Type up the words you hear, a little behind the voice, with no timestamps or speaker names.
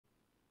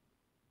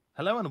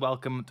Hello and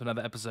welcome to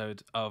another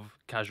episode of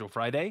Casual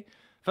Friday.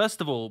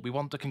 First of all, we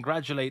want to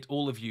congratulate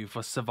all of you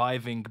for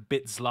surviving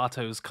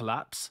Bitzlato's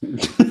collapse.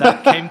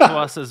 That came to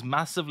us as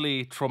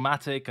massively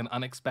traumatic and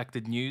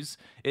unexpected news.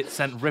 It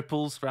sent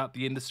ripples throughout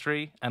the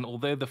industry, and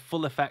although the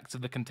full effects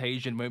of the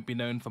contagion won't be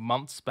known for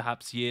months,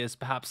 perhaps years,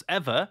 perhaps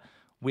ever,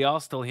 we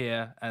are still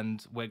here,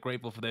 and we're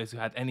grateful for those who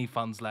had any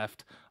funds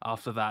left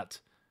after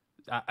that.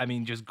 I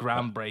mean, just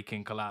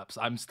groundbreaking collapse.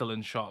 I'm still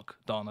in shock,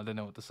 Don. I don't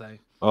know what to say.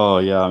 Oh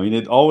yeah, I mean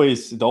it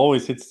always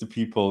hits the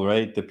people,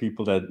 right? The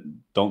people that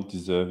don't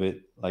deserve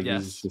it. Like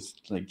this is Yes.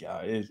 just like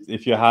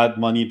if you had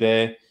money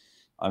there,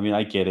 I mean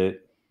I get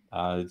it.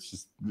 It's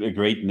just a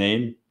great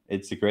name.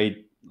 It's a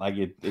great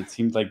it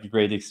seemed like a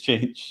great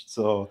exchange.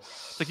 So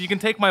It's like you can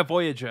take my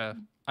Voyager.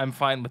 I'm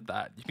fine with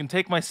that. You can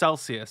take my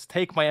Celsius,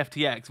 take my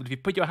FTX, but if you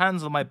put your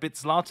hands on my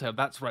Bitzlato,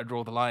 that's where I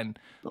draw the line,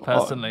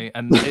 personally.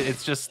 And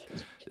it's just,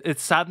 it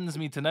saddens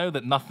me to know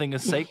that nothing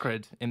is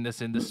sacred in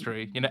this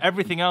industry. You know,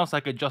 everything else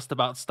I could just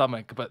about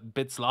stomach, but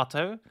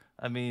Bitzlato,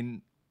 I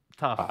mean,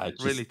 tough,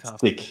 it's really just tough.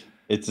 sick.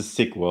 It's a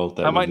sick world.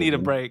 That I might need a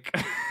break.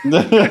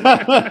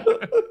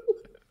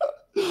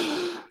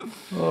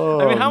 Oh,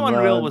 I mean, how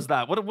unreal man. was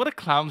that? What a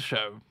clown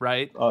show,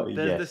 right?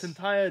 There's this Yes.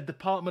 entire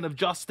Department of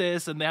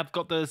Justice, and they have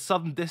got the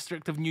Southern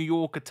District of New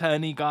York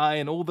attorney guy,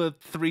 and all the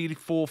 3,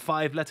 4,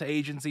 5-letter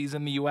agencies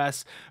in the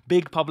US.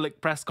 Big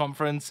public press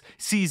conference.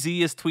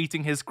 CZ is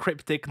tweeting his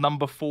cryptic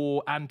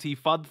 #4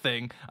 anti-FUD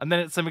thing, and then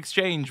it's some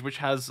exchange which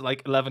has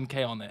like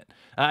 11K on it.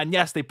 And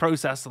yes, they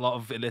process a lot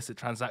of illicit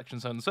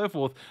transactions, so on and so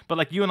forth. But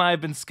like you and I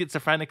have been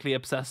schizophrenically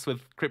obsessed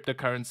with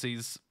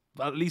cryptocurrencies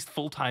at least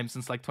full-time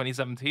since like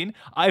 2017.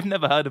 I've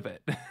never heard of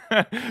it.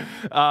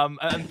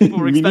 And people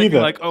were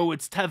expecting like, oh,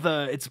 it's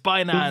Tether, it's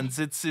Binance,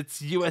 it's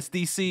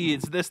USDC,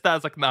 it's this, that.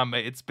 It's like, nah,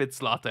 mate, it's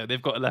Bitzlato.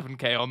 They've got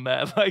 11K on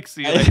there. Like,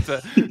 see you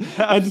later.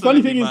 And the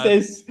funny thing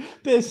is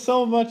there's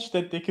so much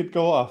that they could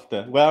go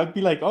after. Well, I'd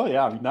be like, oh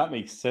yeah, I mean that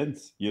makes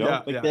sense, you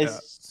know? There's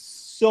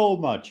so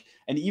much.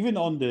 And even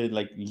on the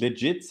like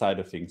legit side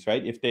of things,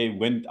 right? If they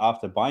went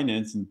after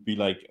Binance and be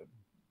like,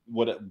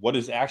 what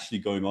is actually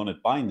going on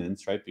at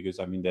Binance, right? Because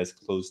I mean, there's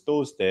closed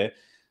doors there.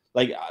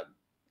 Like,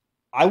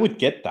 I would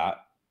get that,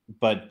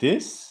 but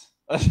this,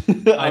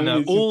 I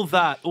know all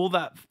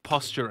that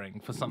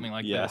posturing for something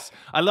like this.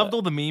 I loved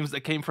all the memes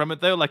that came from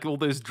it though, like all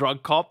those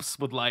drug cops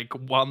with like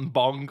one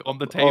bong on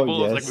the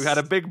table. Yes. It's like we had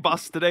a big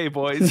bust today,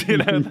 boys. You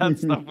know, that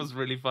stuff was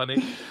really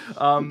funny.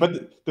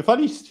 But the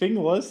funniest thing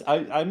was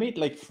I made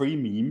like 3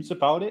 memes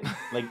about it,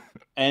 like,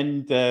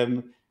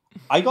 and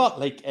I got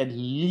like at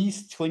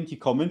least 20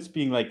 comments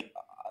being like,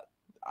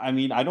 I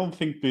mean, I don't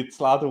think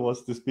Bitzlato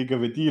was this big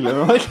of a deal. And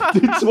I'm like,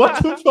 dude,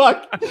 what the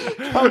fuck?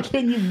 How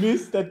can you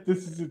miss that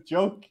this is a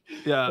joke?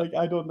 Yeah. Like,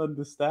 I don't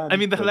understand. I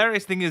mean, the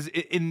hilarious thing is,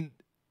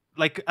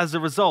 like, as a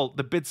result,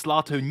 the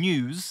Bitzlato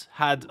news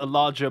had a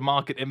larger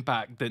market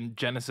impact than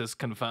Genesis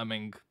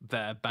confirming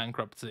their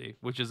bankruptcy,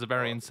 which is a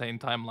very insane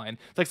timeline.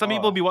 It's like some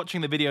people will be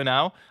watching the video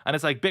now, and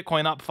it's like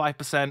Bitcoin up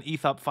 5%,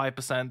 ETH up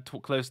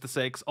 5%, close to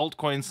 6%,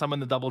 altcoins some in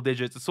the double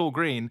digits, it's all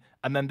green,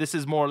 and then this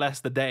is more or less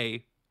the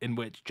day in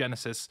which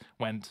Genesis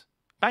went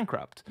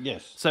bankrupt.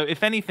 Yes. So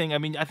if anything, I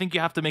mean, I think you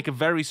have to make a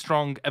very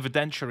strong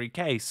evidentiary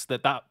case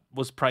that that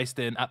was priced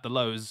in at the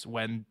lows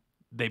when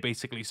they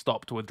basically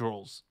stopped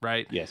withdrawals,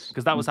 right? Yes.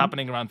 Because that was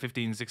happening around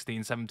 15,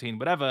 16, 17,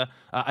 whatever.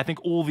 I think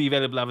all the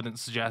available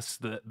evidence suggests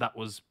that that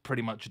was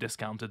pretty much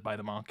discounted by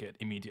the market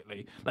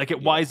immediately. Like,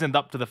 it wisened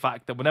up to the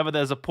fact that whenever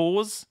there's a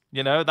pause,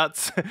 you know,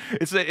 that's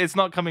it's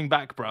not coming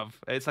back, bruv.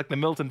 It's like the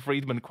Milton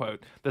Friedman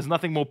quote. There's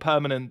nothing more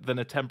permanent than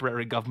a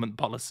temporary government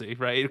policy,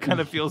 right? It kind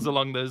of feels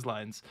along those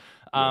lines.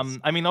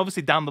 I mean,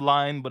 obviously down the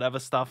line, whatever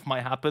stuff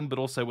might happen, but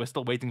also we're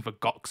still waiting for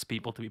GOX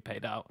people to be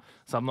paid out.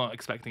 So I'm not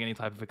expecting any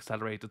type of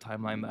accelerated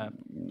timeline there.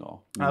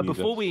 No.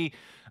 Before we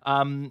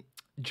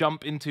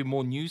jump into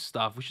more news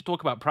stuff, we should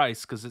talk about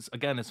price, because it's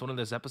one of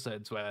those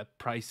episodes where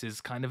price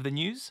is kind of the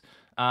news.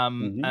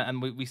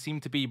 And we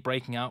seem to be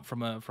breaking out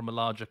from a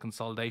larger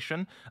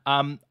consolidation.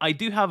 I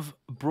do have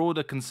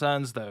broader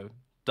concerns though,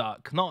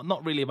 Duck.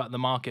 Not really about the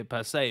market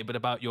per se, but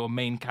about your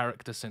main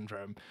character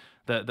syndrome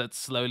that's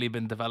slowly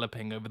been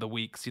developing over the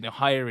weeks. You know,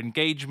 higher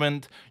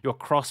engagement, you're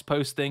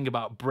cross-posting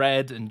about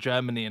bread in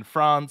Germany and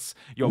France,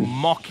 you're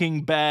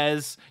mocking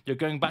bears, you're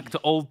going back to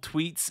old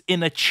tweets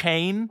in a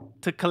chain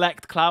to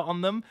collect clout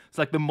on them. It's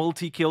like the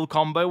multi-kill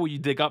combo where you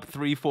dig up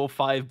 3, 4,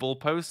 5 bull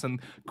posts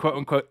and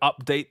quote-unquote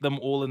update them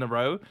all in a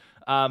row.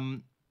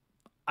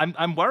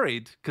 I'm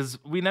worried because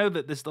we know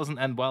that this doesn't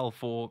end well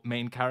for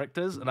main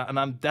characters, and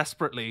I'm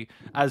desperately,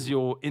 as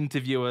your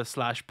interviewer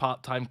 /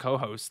 part-time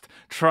co-host,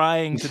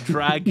 trying to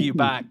drag you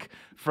back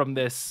from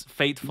this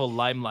fateful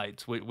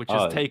limelight, which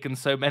has taken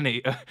so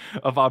many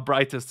of our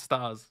brightest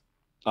stars.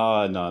 No.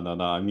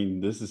 I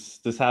mean,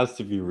 this has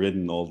to be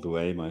ridden all the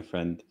way, my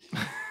friend.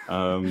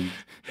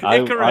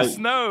 Icarus,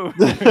 no.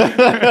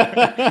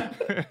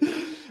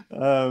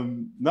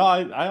 No,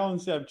 I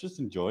honestly, I'm just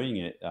enjoying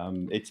it.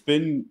 It's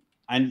been.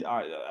 And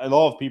a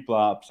lot of people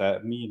are upset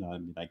at me. I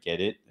mean, I get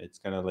it. It's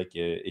kind of like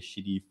a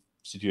shitty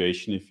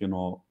situation if you're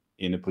not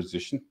in a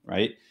position,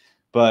 right?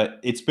 but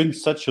it's been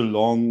such a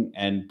long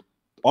and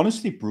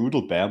honestly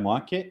brutal bear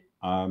market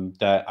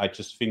that I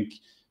just think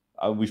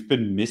we've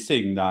been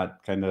missing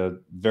that kind of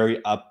very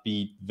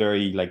upbeat,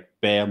 very like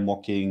bear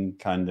mocking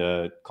kind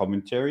of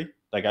commentary.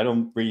 Like I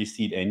don't really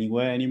see it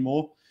anywhere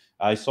anymore.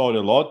 I saw it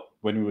a lot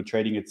when we were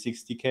trading at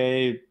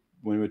 60K,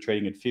 when we were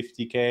trading at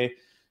 50K.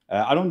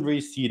 I don't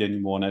really see it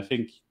anymore. And I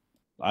think,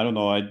 I don't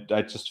know,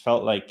 I just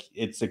felt like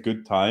it's a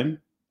good time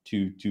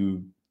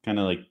to kind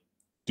of like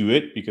do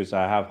it because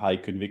I have high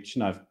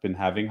conviction. I've been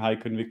having high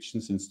conviction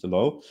since the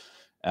low.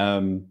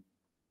 And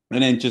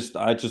then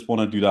I just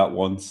want to do that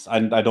once.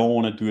 And I don't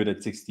want to do it at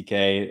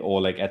 60K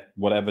or like at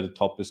whatever the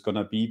top is going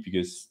to be,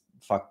 because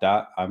fuck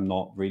that. I'm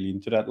not really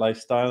into that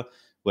lifestyle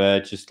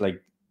where just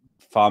like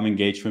farm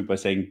engagement by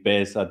saying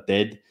bears are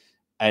dead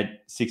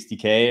at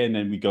 60K and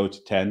then we go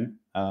to 10.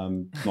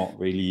 Not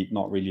really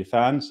a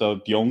fan. So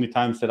the only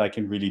times that I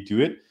can really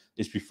do it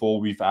is before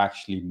we've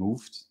actually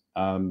moved.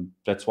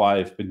 That's why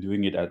I've been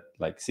doing it at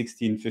like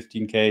 16,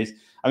 15Ks.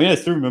 I mean, I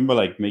still remember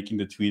like making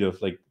the tweet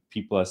of like,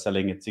 people are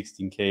selling at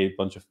 16K, a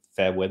bunch of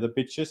fair weather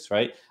bitches,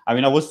 right? I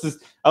mean, I was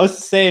the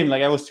same.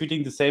 Like I was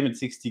tweeting the same at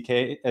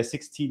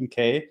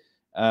 16K,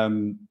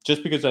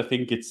 just because I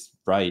think it's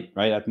right?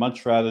 I'd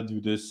much rather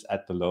do this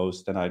at the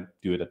lows than I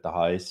do it at the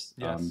highs.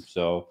 Yes.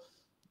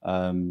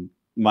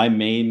 My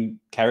main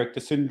character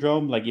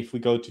syndrome, like if we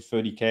go to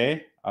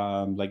 30K,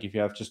 like if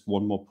you have just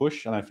one more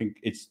push, and I think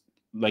it's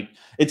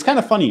kind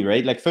of funny,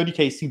 right? Like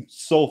 30K seemed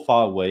so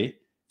far away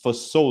for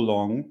so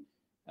long.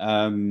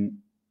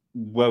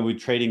 Where we're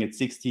trading at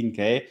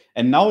 16K,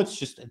 and now it's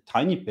just a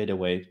tiny bit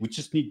away. We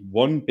just need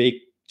one big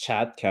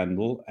chat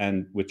candle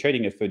and we're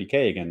trading at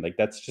 30K again. Like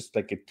that's just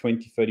like a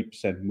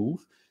 20-30% move,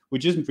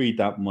 which isn't really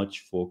that much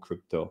for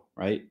crypto,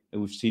 right?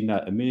 And we've seen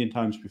that a million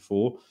times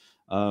before.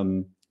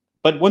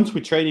 But once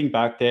we're trading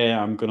back there,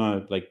 I'm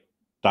gonna like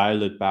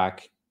dial it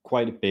back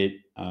quite a bit.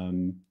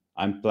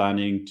 I'm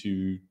planning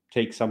to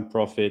take some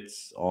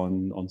profits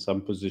on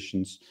some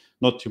positions,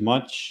 not too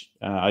much.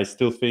 I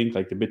still think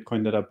like the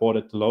Bitcoin that I bought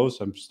at the lows,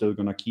 I'm still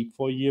gonna keep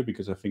for a year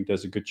because I think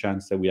there's a good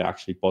chance that we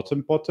actually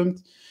bottomed.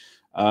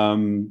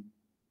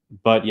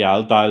 But yeah,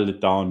 I'll dial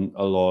it down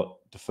a lot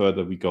the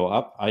further we go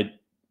up.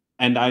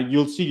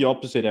 You'll see the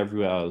opposite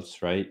everywhere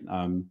else, right?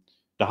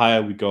 The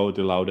higher we go,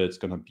 the louder it's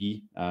gonna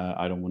be.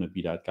 I don't want to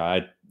be that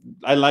guy.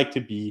 I like to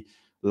be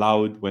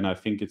loud when I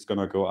think it's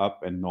gonna go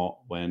up and not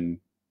when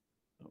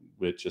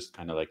we're just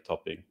kind of like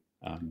topping.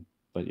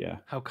 But yeah.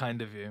 How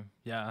kind of you.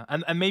 Yeah.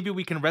 And maybe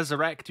we can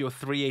resurrect your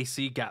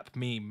 3AC gap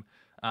meme,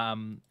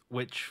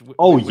 which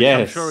yes.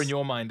 I'm sure in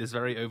your mind is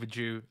very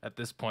overdue at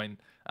this point.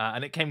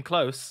 And it came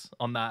close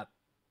on that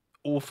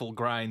awful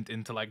grind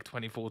into like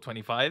 24,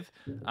 25.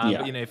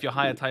 But you know, if your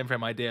higher time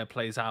frame idea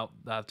plays out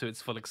to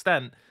its full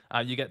extent,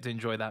 you get to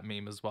enjoy that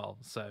meme as well.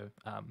 So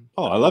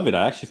I love it.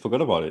 I actually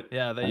forgot about it.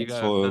 Yeah, there you go.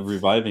 Thanks for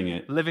reviving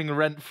it. Living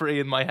rent free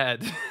in my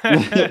head.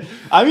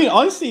 I mean,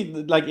 honestly,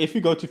 like if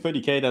you go to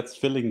 30K, that's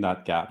filling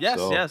that gap. Yes,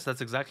 so, yes, that's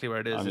exactly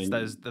where it is. I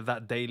It's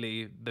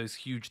mean, those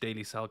huge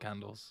daily sell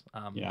candles.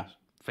 Yeah.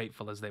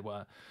 Fateful as they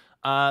were.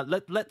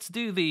 Let's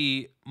do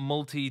the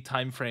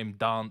multi-time frame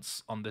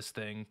dance on this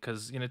thing,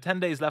 because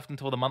 10 days left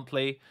until the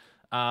monthly.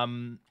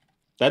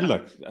 That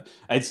look,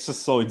 it's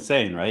just so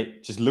insane,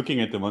 right? Just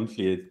looking at the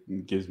monthly,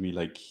 it gives me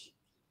like,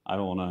 I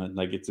don't want to,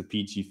 like, it's a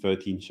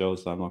PG-13 show,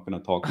 so I'm not going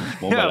to talk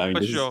much more. Yeah, but I mean,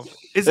 for sure.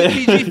 Is it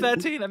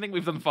PG-13? I think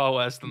we've done far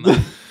worse than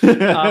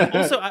that.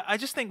 Also, I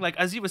just think, like,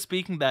 as you were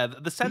speaking there,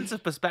 the sense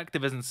of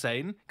perspective is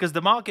insane, because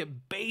the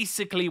market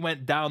basically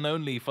went down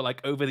only for like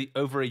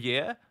over a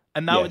year.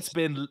 And now it's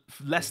been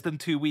less than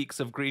 2 weeks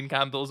of green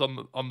candles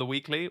on the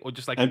weekly, or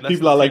just like. And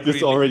people are like, this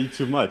is already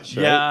too much,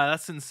 right? Yeah,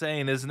 that's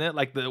insane, isn't it?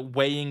 Like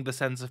weighing the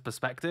sense of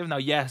perspective. Now,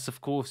 yes, of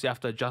course, you have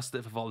to adjust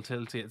it for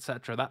volatility,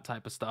 etc., that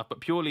type of stuff.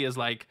 But purely as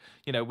like,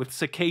 with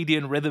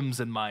circadian rhythms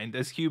in mind,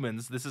 as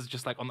humans, this is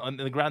just like on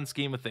the grand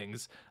scheme of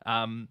things.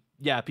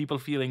 Yeah, people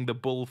feeling the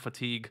bull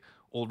fatigue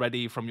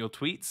already from your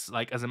tweets,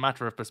 like as a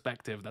matter of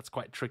perspective, that's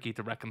quite tricky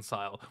to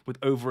reconcile with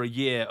over a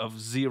year of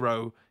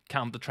zero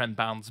counter trend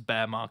bounce,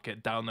 bear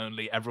market, down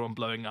only, everyone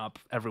blowing up,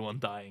 everyone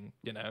dying.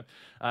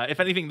 If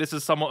anything, this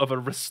is somewhat of a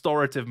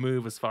restorative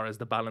move as far as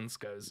the balance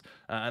goes,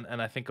 and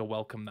I think a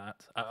welcome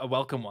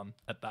one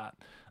at that.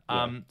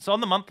 So on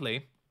the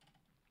monthly,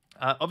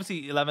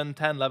 obviously 11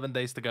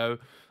 days to go.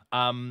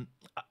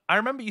 I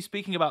remember you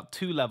speaking about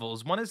two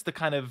levels. One is the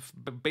kind of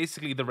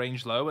basically the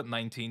range low at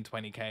 19,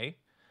 20K.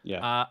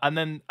 Yeah. And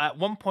then at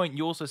one point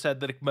you also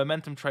said that a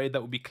momentum trade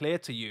that would be clear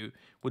to you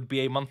would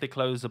be a monthly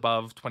close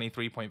above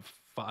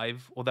 23.5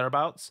 or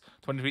thereabouts,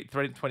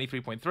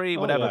 23.3,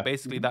 whatever,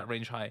 basically that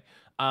range high.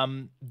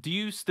 Do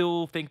you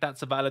still think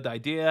that's a valid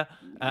idea?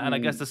 And I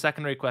guess the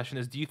secondary question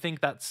is, do you think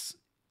that's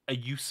a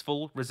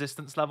useful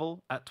resistance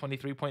level at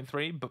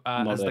 23.3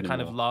 as the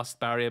kind of last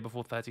barrier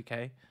before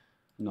 30K?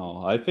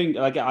 No, I think,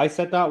 like I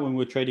said that when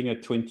we're trading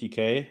at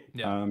 20K.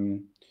 Yeah.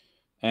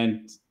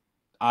 And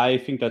I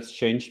think that's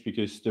changed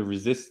because the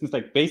resistance,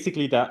 like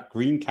basically that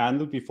green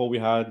candle before we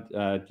had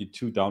the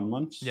 2 down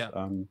months. Yeah.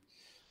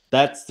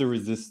 that's the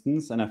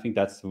resistance, and I think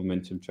that's the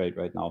momentum trade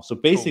right now. So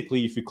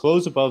basically, if you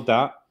close above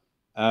that,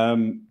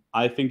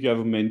 I think you have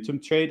a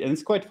momentum trade. And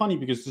it's quite funny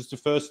because this is the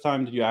first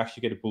time that you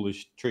actually get a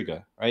bullish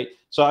trigger, right?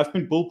 So I've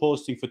been bull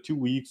posting for 2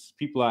 weeks.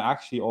 People are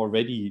actually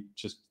already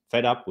just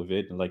fed up with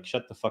it and like,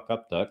 shut the fuck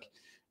up, Doug.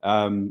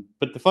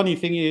 But the funny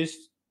thing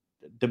is,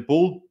 the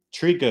bull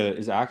trigger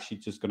is actually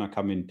just going to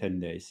come in 10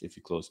 days if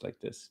you close like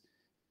this.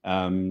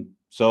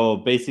 So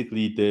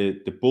basically,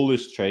 the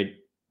bullish trade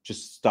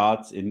just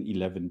starts in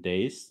 11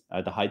 days,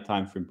 the high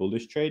time frame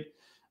bullish trade,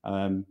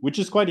 which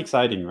is quite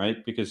exciting,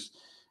 right? Because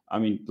I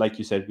mean, like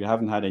you said, we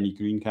haven't had any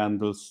green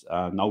candles.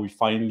 Now we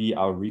finally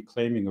are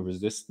reclaiming a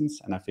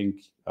resistance, and I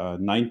think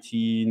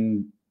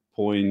 19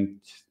 point,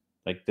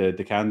 like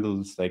the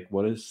candles, like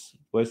what is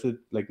it,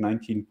 like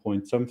 19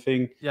 point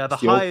something? Yeah, the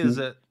high is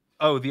at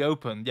the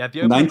open. Yeah,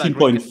 the open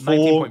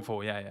 19.4.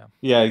 19.4. Yeah.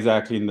 Yeah,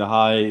 exactly. And the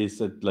high is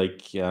at like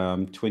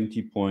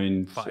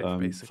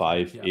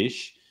 20.5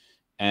 ish.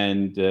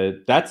 And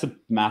that's a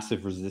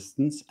massive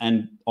resistance.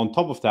 And on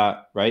top of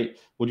that, right,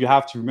 what you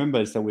have to remember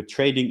is that we're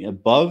trading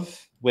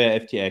above where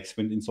FTX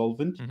went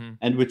insolvent,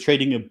 and we're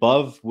trading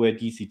above where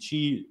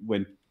DCG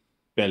went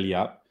belly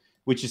up,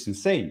 which is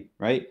insane,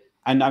 right?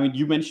 And I mean,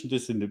 you mentioned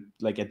this in the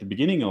at the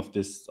beginning of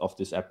this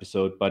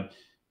episode, but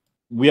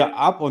we are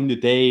up on the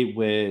day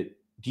where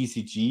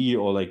DCG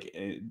or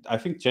I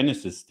think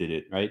Genesis did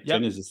it, right? Yep.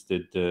 Genesis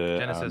did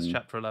Genesis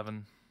chapter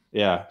 11.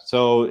 Yeah,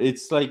 so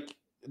it's like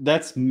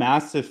that's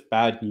massive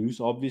bad news,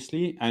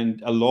 obviously,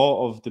 and a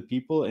lot of the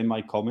people in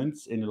my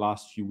comments in the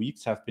last few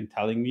weeks have been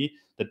telling me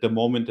that the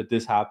moment that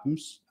this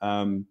happens,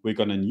 we're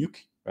gonna nuke,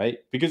 right?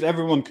 Because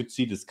everyone could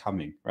see this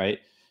coming, right?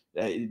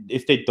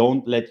 If they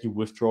don't let you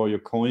withdraw your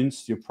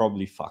coins, you're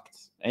probably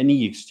fucked.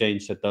 Any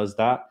exchange that does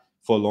that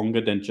for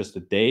longer than just a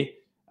day,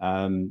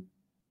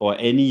 or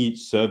any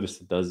service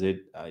that does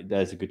it,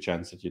 there's a good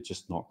chance that you're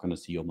just not going to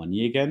see your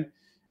money again.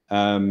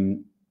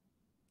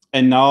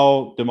 And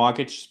now the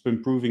market's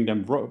been proving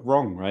them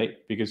wrong,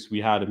 right? Because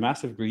we had a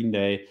massive green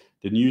day,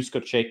 the news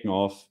got shaken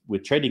off, we're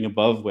trading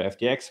above where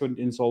FTX went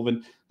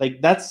insolvent.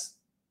 Like, that's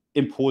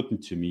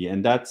important to me,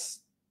 and that's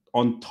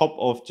on top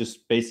of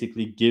just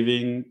basically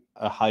giving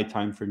a high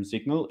time frame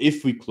signal.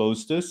 If we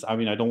close this, I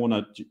mean, I don't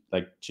want to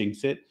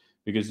jinx it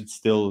because it's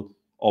still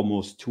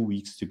almost 2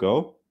 weeks to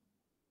go.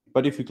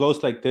 But if we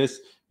close like this,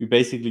 we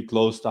basically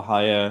closed a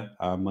higher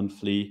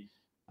monthly.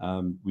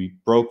 We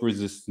broke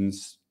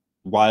resistance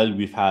while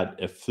we've had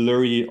a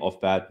flurry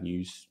of bad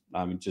news.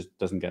 It just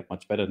doesn't get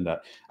much better than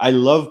that. I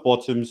love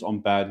bottoms on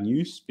bad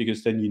news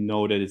because then you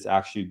know that it's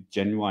actually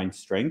genuine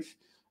strength.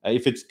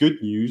 If it's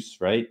good news,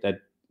 right,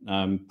 that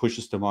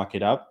pushes the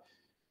market up,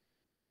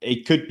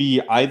 it could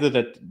be either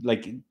that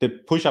the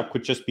push up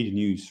could just be the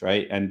news,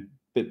 right? And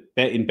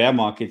in bear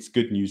markets,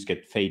 good news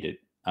get faded.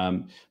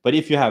 But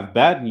if you have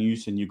bad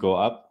news and you go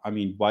up, I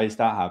mean, why is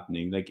that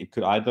happening? It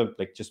could either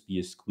just be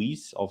a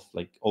squeeze of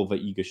over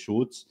eager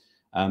shorts,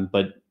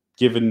 but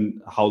given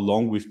how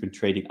long we've been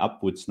trading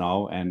upwards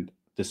now and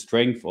the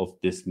strength of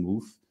this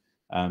move,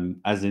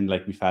 as in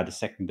we've had a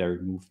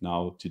secondary move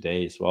now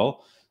today as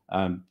well,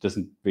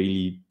 doesn't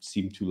really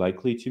seem too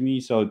likely to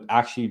me. So it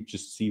actually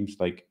just seems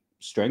like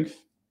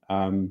strength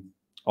on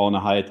a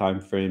higher time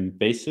frame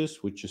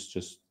basis, which is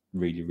just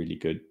really, really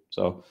good.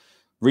 So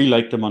really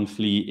like the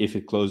monthly if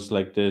it closes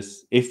like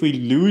this. If we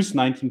lose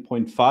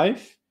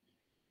 19.5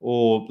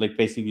 or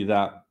basically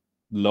that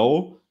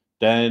low,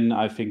 then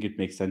I think it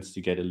makes sense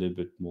to get a little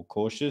bit more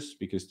cautious,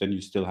 because then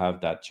you still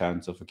have that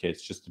chance of, okay,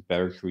 it's just a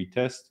bearish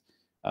retest.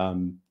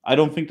 I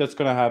don't think that's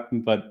going to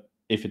happen, but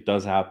if it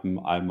does happen,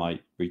 I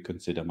might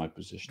reconsider my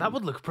position. That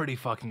would look pretty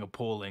fucking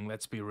appalling,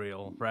 let's be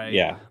real, right?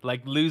 Yeah.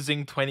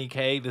 Losing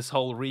 20K, this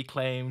whole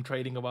reclaim,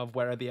 trading above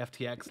where the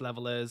FTX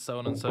level is, so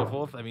on and so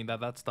forth. I mean,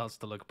 that starts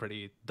to look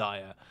pretty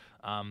dire.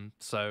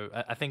 So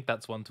I think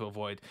that's one to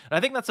avoid. And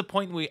I think that's a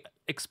point we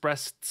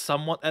expressed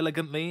somewhat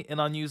elegantly in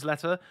our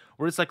newsletter,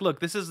 where it's look,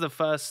 this is the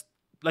first,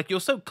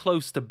 you're so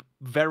close to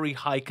very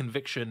high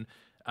conviction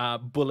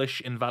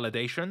bullish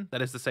invalidation.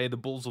 That is to say, the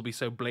bulls will be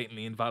so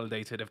blatantly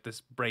invalidated if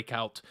this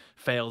breakout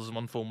fails in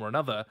one form or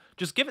another.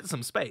 Just give it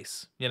some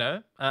space,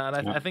 and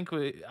I think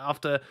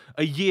after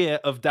a year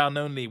of down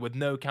only with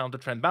no counter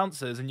trend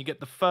bounces, and you get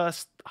the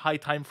first high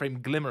time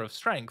frame glimmer of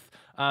strength,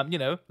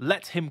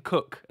 let him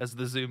cook, as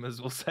the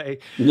Zoomers will say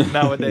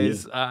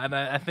nowadays. And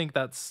I think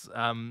that's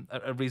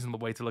a reasonable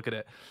way to look at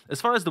it. As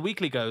far as the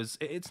weekly goes,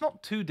 it's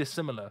not too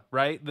dissimilar,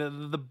 right?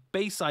 The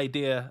base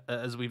idea,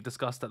 as we've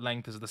discussed at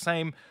length, is the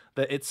same,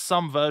 that it's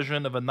some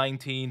version of a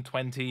 19,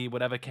 20,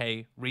 whatever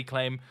K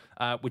reclaim,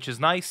 which is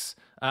nice.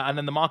 And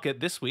then the market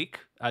this week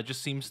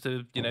just seems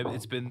to,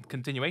 it's been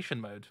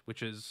continuation mode,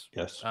 which is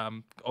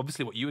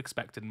obviously what you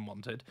expected and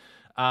wanted.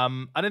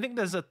 And I think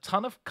there's a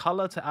ton of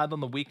color to add on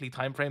the weekly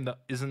time frame that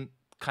isn't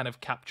kind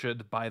of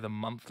captured by the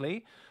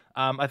monthly.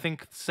 I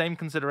think same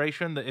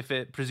consideration that if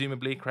it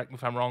presumably, correct me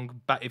if I'm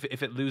wrong, but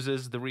if it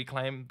loses the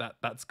reclaim,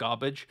 that's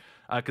garbage.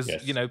 Because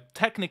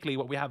technically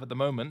what we have at the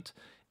moment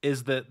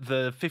is that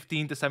the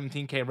 15 to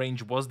 17K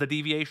range was the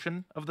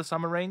deviation of the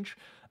summer range.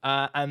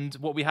 And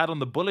what we had on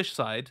the bullish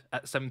side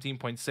at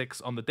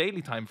 17.6 on the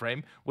daily time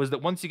frame was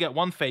that once you get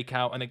one fake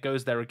out and it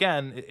goes there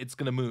again, it's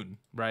going to moon,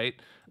 right?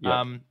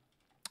 Yep.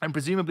 And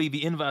presumably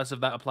the inverse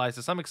of that applies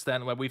to some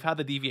extent, where we've had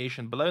the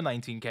deviation below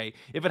 19K.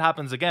 If it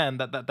happens again,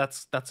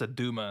 that's a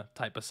doomer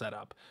type of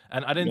setup.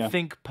 And I didn't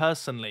think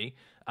personally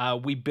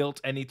we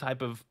built any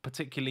type of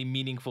particularly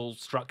meaningful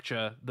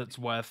structure that's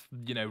worth,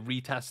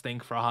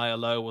 retesting for a higher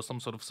low or some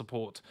sort of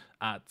support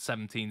at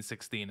 17,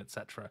 16,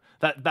 etc.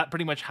 That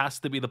pretty much has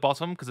to be the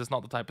bottom, because it's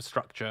not the type of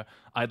structure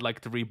I'd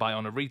like to rebuy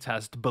on a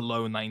retest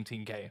below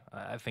 19K.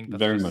 I think that's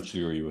very much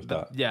agree with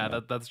that. Yeah,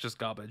 that's just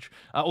garbage.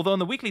 Although on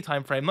the weekly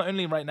time frame, not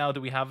only right now do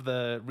we have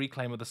the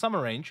reclaim of the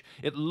summer range,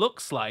 it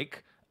looks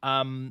like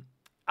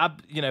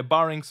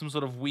barring some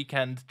sort of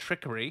weekend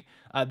trickery,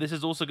 this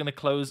is also going to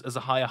close as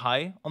a higher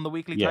high on the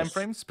weekly time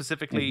frame,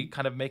 specifically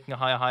kind of making a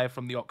higher high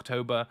from the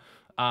October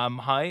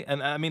high.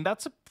 And I mean,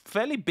 that's a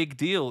fairly big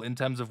deal in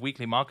terms of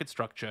weekly market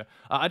structure.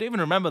 I don't even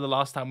remember the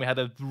last time we had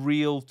a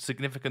real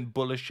significant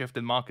bullish shift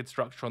in market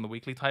structure on the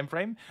weekly time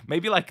frame.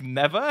 Maybe like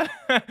never,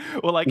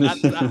 or like at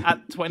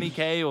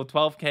 20K or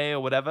 12K or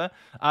whatever.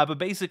 But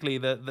basically,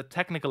 the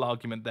technical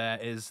argument there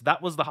is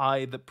that was the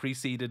high that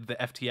preceded the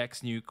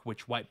FTX nuke,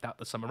 which wiped out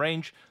the summer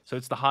range. So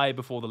it's the high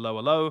before the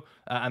lower low,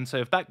 and so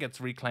if that gets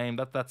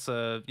reclaimed, that's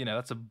a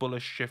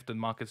bullish shift in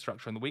market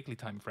structure in the weekly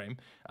time frame,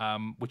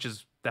 which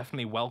is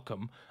definitely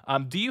welcome.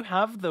 Do you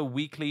have the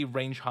weekly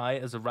range high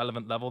as a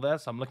relevant level there?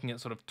 So I'm looking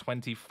at sort of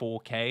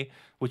 24K,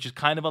 which is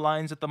kind of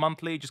aligns with the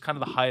monthly, just kind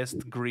of the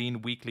highest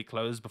green weekly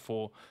close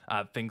before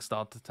things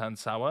start to turn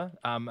sour.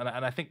 And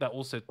I think that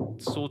also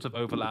sort of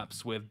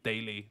overlaps with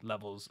daily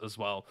levels as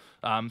well.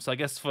 So I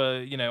guess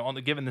for,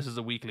 given this is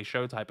a weekly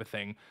show type of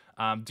thing,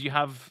 do you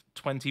have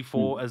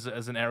 24 as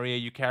an area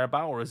you care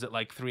about, or is it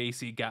like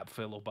 3AC gap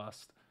fill or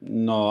bust?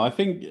 No, I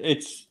think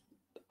it's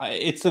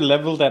a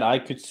level that I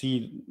could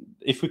see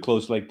if we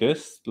close like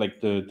this,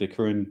 like the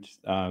current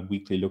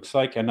weekly looks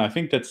like. And I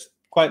think that's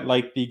quite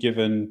likely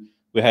given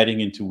we're heading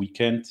into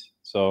weekend.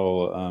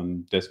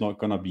 So there's not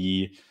going to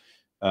be,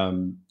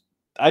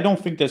 I don't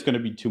think there's going to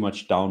be too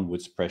much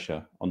downwards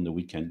pressure on the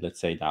weekend, let's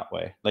say that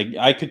way. Like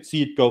I could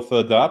see it go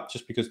further up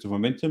just because the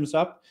momentum's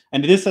up.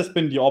 And this has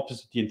been the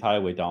opposite the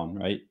entire way down,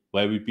 right?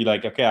 Where we'd be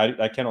like, okay,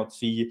 I cannot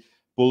see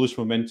bullish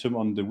momentum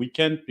on the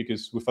weekend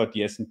because without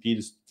the S&P,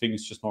 this thing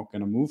is just not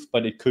going to move,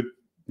 but it could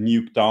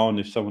nuke down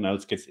if someone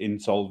else gets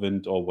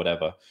insolvent or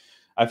whatever.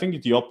 I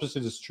think the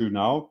opposite is true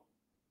now,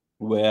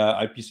 where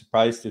I'd be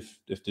surprised if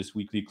this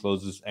weekly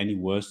closes any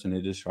worse than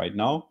it is right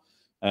now,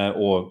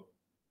 or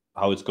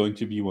how it's going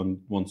to be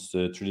once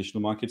the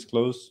traditional markets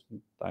close.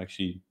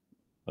 Actually,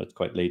 it's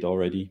quite late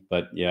already,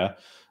 but yeah.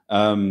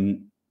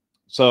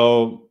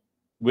 So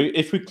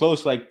if we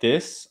close like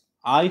this,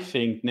 I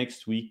think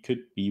next week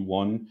could be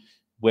one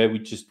where we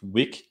just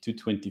wick to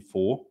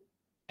 24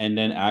 and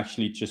then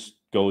actually just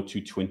go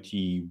to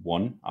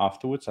 21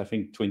 afterwards. I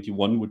think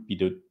 21 would be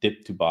the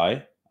dip to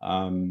buy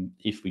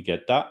if we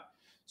get that.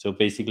 So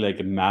basically like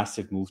a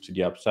massive move to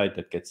the upside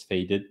that gets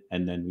faded,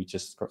 and then we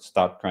just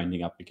start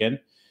grinding up again.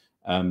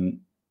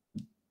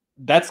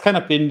 That's kind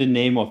of been the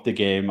name of the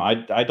game.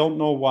 I don't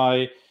know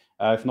why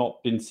I've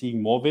not been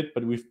seeing more of it,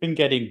 but we've been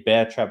getting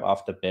bear trap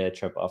after bear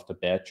trap after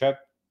bear trap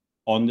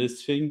on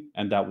this thing,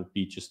 and that would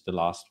be just the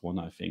last one.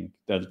 I think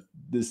that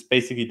this is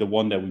basically the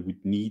one that we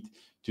would need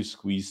to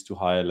squeeze to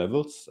higher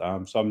levels.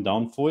 So I'm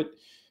down for it.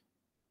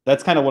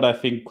 That's kind of what I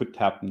think could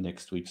happen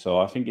next week. So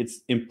I think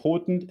it's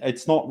important.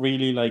 It's not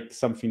really like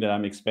something that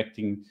I'm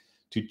expecting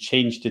to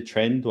change the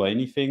trend or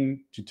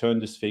anything to turn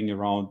this thing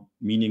around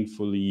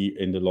meaningfully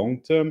in the long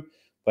term,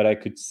 but I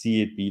could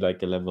see it be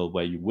like a level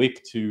where you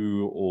wick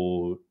to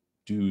or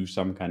do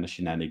some kind of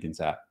shenanigans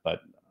at,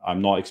 but I'm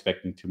not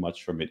expecting too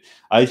much from it.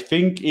 I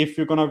think if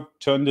you're going to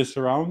turn this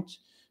around,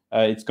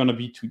 it's going to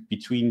be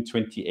between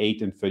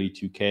 28 and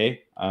 32K.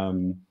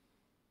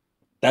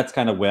 That's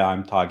kind of where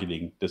I'm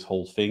targeting this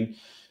whole thing,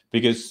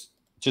 because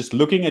just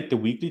looking at the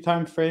weekly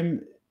time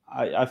frame,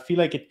 I feel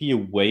like it'd be a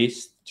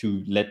waste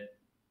to let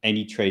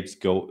any trades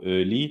go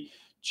early.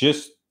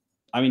 Just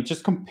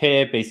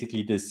compare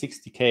basically the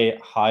 60K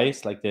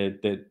highs, like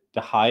the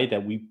high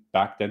that we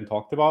back then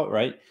talked about,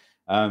 right?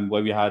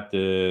 Where we had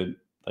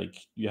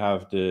you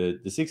have the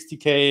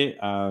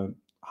 60K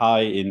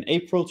high in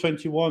April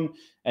 21,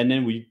 and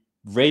then we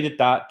rated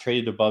that,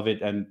 traded above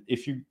it. And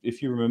if you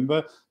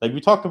remember, like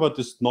we talked about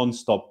this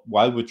nonstop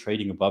while we're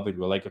trading above it.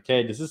 We're like,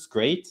 okay, this is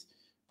great,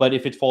 but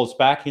if it falls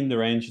back in the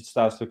range, it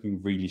starts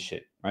looking really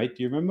shit, right?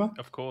 Do you remember?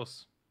 Of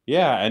course.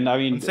 Yeah, and I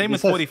mean, and same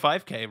with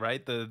 45K,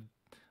 right? The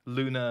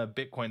Luna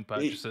Bitcoin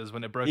purchases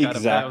when it broke out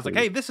of there. I was like,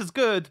 hey, this is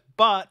good,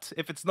 but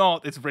if it's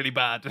not, it's really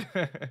bad.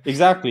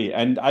 Exactly.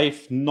 And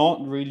I've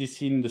not really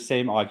seen the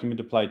same argument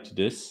applied to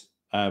this,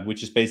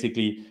 which is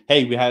basically,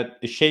 hey, we had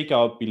a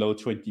shakeout below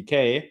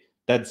 20K.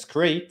 That's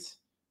great.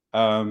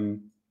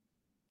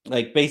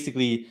 Like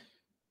basically,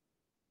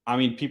 I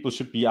mean, people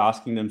should be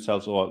asking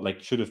themselves, or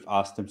like should have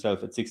asked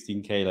themselves at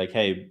 16K, like,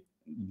 hey,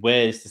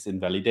 where is this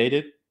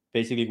invalidated?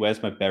 Basically,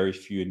 where's my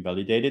bearish view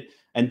invalidated?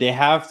 And they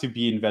have to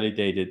be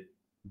invalidated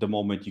the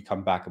moment you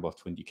come back above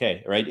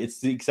 20K, right? It's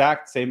the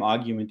exact same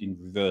argument in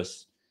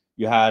reverse.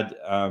 You had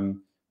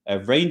a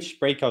range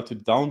breakout to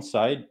the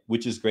downside,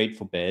 which is great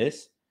for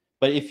bears.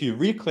 But if you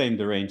reclaim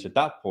the range at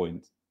that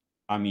point,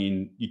 I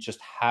mean, you just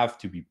have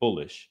to be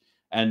bullish.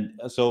 And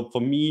so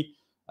for me,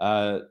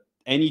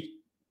 any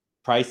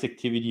price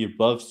activity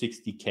above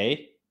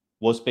 60K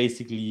was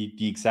basically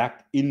the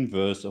exact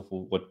inverse of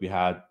what we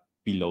had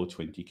below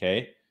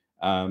 20K.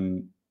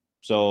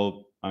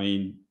 So, I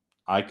mean,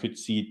 I could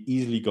see it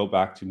easily go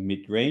back to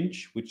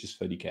mid-range, which is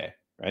 30K,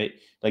 right?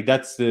 Like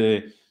that's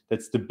the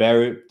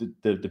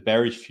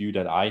bearish view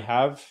that I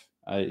have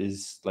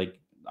is like,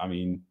 I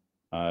mean,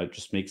 it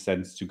just makes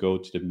sense to go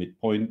to the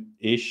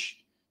midpoint-ish.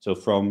 So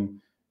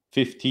from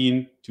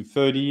 15 to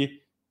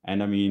 30,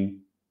 and I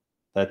mean,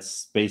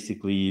 that's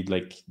basically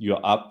like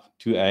you're up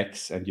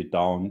 2x and you're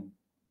down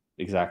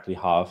exactly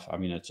half. I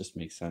mean, it just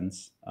makes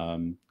sense,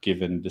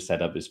 given the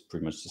setup is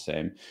pretty much the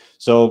same.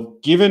 So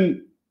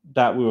given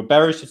that we were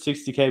bearish at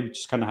 60K, we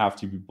just kind of have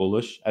to be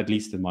bullish, at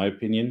least in my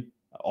opinion,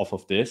 off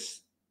of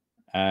this,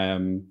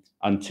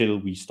 until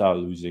we start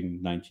losing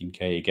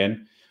 19K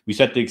again. We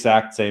said the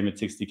exact same at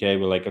 60K.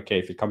 We're like, okay,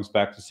 if it comes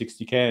back to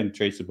 60K and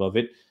trades above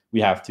it, we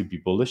have to be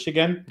bullish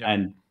again,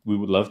 and we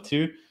would love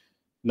to.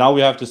 Now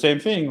we have the same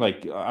thing.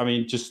 Like, I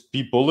mean, just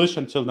be bullish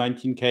until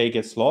 19K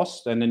gets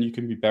lost, and then you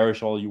can be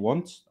bearish all you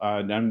want.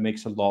 That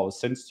makes a lot of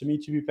sense to me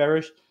to be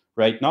bearish.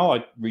 Right now,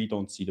 I really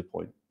don't see the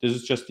point. This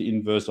is just the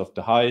inverse of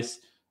the highs.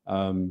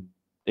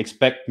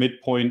 Expect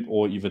midpoint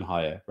or even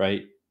higher,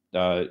 right?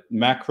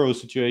 Macro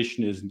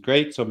situation isn't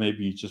great, so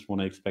maybe you just want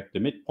to expect the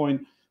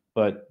midpoint,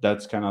 but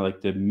that's kind of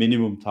like the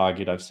minimum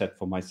target I've set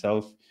for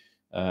myself,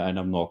 and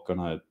I'm not going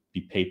to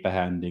be paper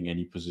handing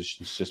any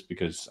positions just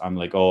because I'm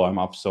like, oh, I'm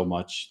up so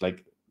much.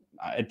 Like,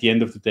 at the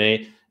end of the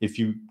day, if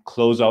you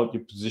close out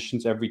your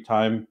positions every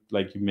time,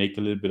 like you make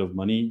a little bit of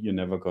money, you're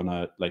never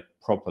gonna like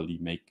properly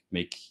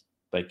make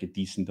like a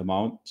decent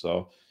amount.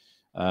 So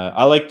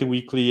I like the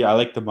weekly, I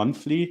like the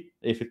monthly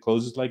if it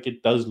closes like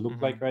it does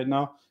look like right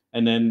now.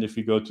 And then if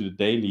we go to the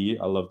daily,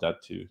 I love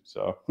that too.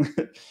 So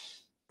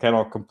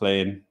cannot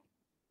complain.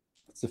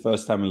 It's the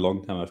first time in a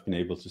long time I've been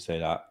able to say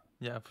that.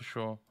 Yeah, for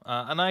sure.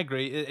 And I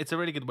agree. It's a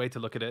really good way to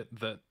look at it,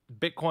 that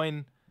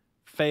Bitcoin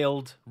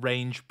failed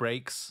range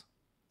breaks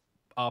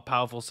are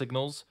powerful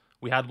signals.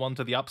 We had one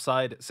to the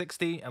upside at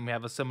 60, and we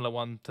have a similar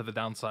one to the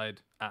downside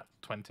at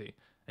 20.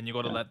 And you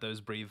got to let those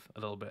breathe a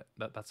little bit.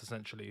 That's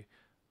essentially,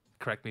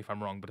 correct me if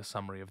I'm wrong, but a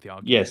summary of the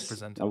argument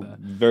presented there.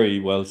 Very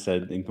well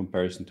said in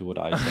comparison to what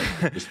I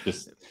said.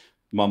 just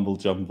mumble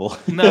jumble.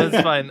 No,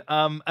 it's fine.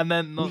 And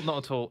then not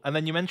at all. And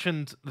then you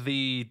mentioned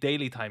the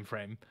daily time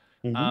frame.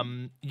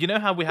 You know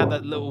how we had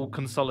that little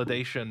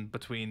consolidation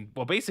between,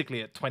 well,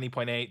 basically at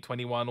 20.8,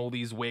 21, all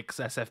these wicks,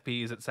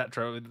 SFPs,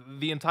 etc.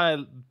 The entire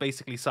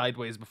basically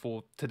sideways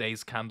before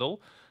today's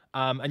candle.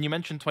 And you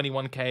mentioned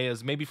 21K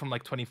as maybe from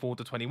like 24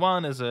 to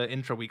 21 as an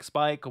intra-week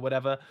spike or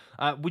whatever.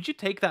 Would you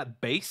take that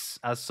base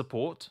as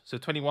support? So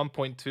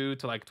 21.2 to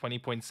like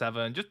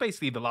 20.7, just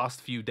basically the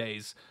last few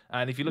days.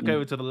 And if you look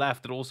over to the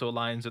left, it also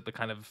aligns with the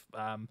kind of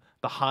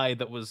the high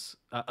that was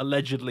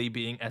allegedly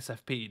being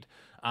SFP'd.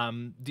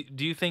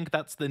 Do you think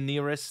that's the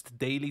nearest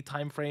daily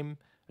time frame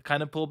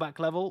kind of pullback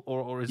level,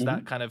 or is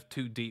that kind of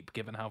too deep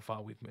given how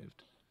far we've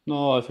moved?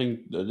 No, I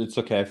think it's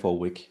okay for a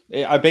week.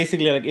 I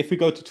basically, like, if we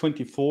go to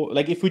 24,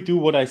 like if we do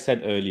what I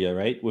said earlier,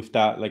 right, with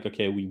that, like,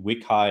 okay, we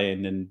wick high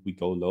and then we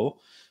go low.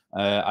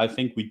 I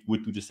think we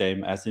would do the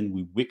same, as in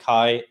we wick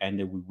high and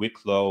then we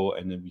wick low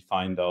and then we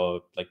find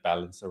our like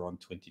balance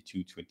around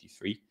 22,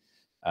 23.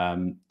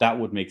 That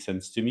would make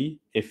sense to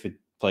me if it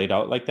played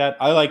out like that.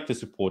 I like the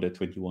support at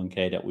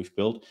 21K that we've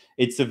built.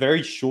 It's a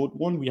very short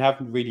one. We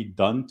haven't really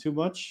done too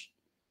much,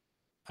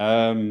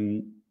 but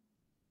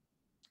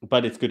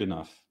it's good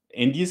enough.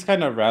 In these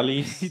kind of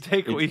rallies, you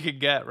take what you can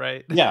get,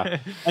 right? Yeah.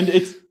 And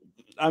it's,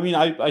 I mean,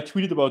 I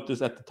tweeted about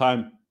this at the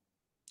time.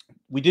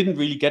 We didn't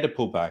really get a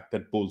pullback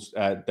that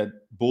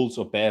bulls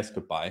or bears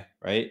could buy,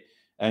 right?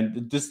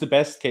 And this is the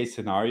best case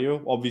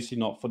scenario. Obviously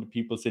not for the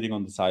people sitting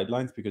on the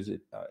sidelines, because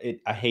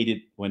I hate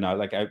it when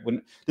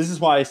this is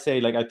why I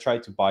say, like, I try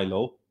to buy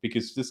low,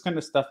 because this kind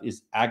of stuff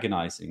is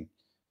agonizing.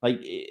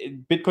 Like,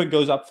 Bitcoin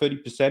goes up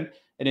 30%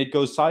 and it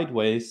goes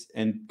sideways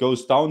and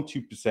goes down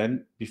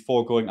 2%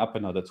 before going up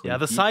another 20. Yeah,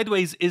 the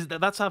sideways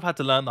that's how I've had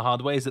to learn the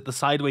hard way, is that the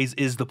sideways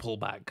is the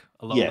pullback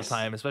a lot of the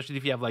time, especially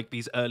if you have like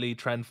these early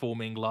trend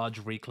forming large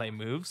reclaim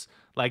moves.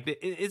 Like,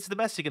 it's the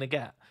best you're gonna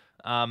get.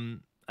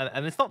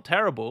 And it's not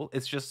terrible,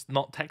 it's just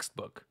not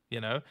textbook,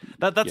 you know?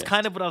 That's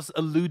kind of what I was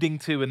alluding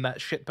to in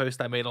that shit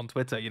post I made on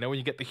Twitter, you know, when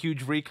you get the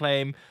huge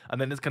reclaim and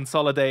then it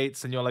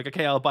consolidates and you're like,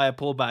 okay, I'll buy a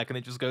pullback, and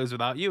it just goes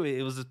without you.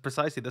 It was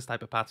precisely this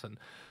type of pattern.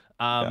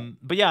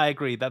 But yeah, I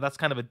agree that's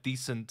kind of a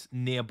decent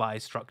nearby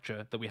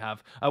structure that we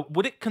have.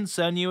 Would it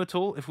concern you at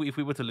all if we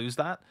were to lose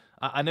that?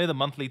 I know the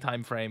monthly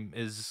time frame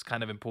is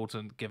kind of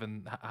important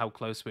given how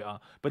close we are.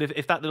 But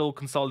if that little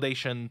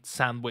consolidation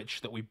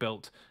sandwich that we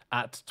built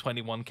at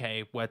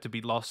 21K were to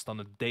be lost on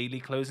a daily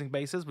closing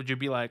basis, would you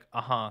be like,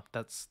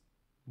 that's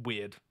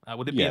weird?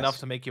 Would it be enough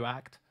to make you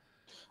act?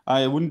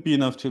 It wouldn't be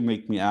enough to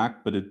make me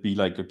act, but it'd be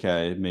like,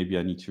 okay, maybe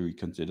I need to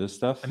reconsider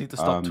stuff. I need to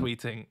stop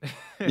tweeting.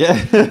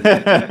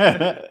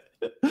 Yeah.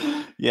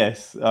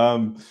 Yes.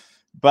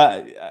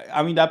 But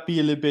I mean, that'd be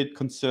a little bit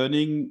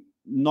concerning,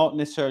 not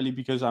necessarily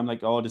because I'm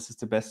like, oh, this is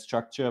the best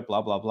structure,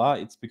 blah, blah, blah.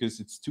 It's because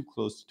it's too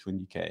close to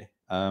 20K.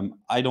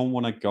 I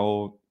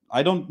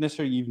don't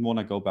necessarily even want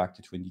to go back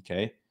to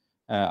 20K.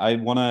 I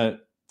want to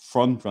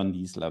front run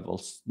these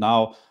levels.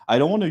 Now, I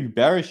don't want to be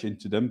bearish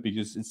into them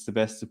because it's the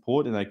best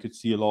support and I could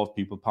see a lot of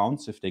people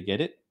pounce if they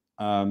get it.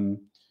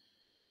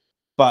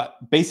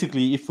 But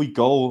basically, if we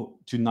go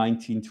to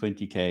 19,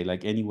 20K,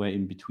 like anywhere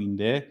in between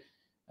there,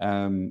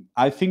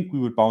 I think we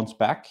would bounce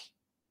back.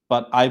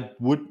 But I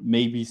would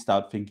maybe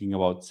start thinking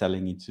about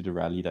selling into the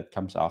rally that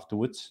comes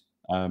afterwards.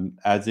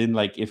 As in,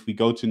 like, if we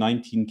go to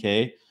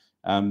 19K,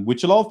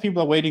 which a lot of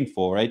people are waiting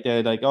for, right?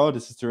 They're like, oh,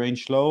 this is the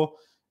range low.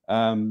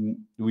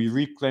 We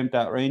reclaimed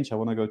that range. I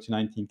want to go to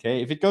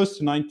 19K. If it goes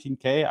to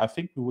 19K, I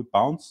think we would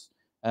bounce.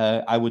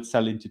 I would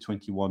sell into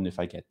 21 if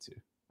I get to.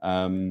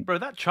 Bro,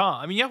 that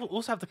chart, I mean, you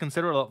also have to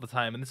consider a lot of the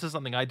time, and this is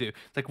something I do.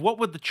 It's like, what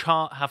would the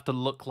chart have to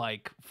look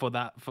like for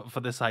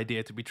this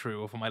idea to be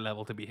true, or for my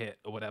level to be hit,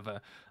 or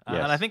whatever?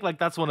 And I think like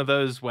that's one of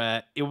those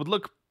where it would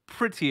look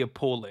pretty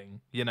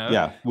appalling, you know?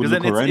 Yeah, because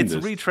then it's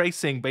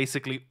retracing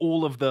basically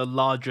all of the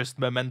largest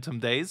momentum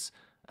days,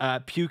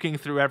 puking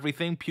through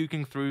everything,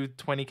 puking through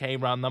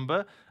 20K round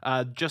number,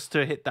 just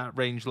to hit that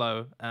range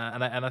low.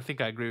 And I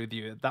think I agree with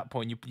you. At that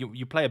point,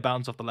 you play a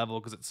bounce off the level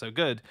because it's so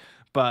good,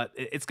 but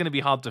it's going to be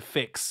hard to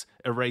fix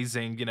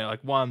erasing, you know,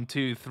 like 1,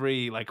 2,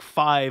 3, like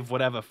 5,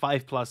 whatever,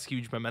 5+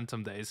 huge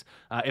momentum days.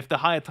 If the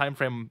higher time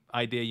frame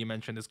idea you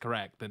mentioned is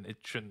correct, then it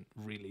shouldn't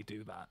really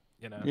do that,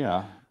 you know?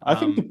 Yeah, I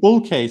think the bull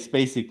case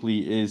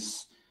basically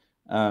is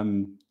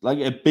like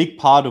a big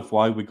part of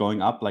why we're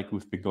going up, like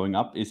we've been going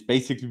up, is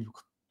basically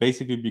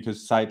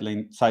because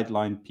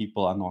sideline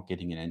people are not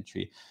getting an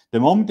entry. The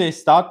moment they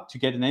start to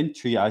get an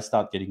entry, I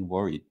start getting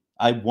worried.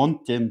 I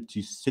want them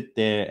to sit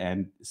there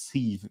and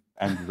seethe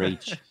and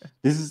rage.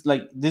 This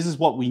is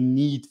what we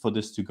need for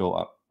this to go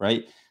up,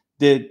 right?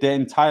 The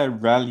entire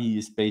rally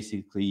is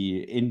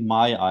basically, in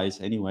my eyes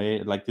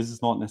anyway, like this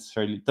is not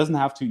necessarily, it doesn't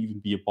have to even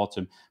be a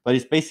bottom, but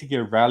it's basically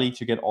a rally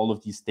to get all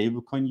of these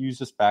stablecoin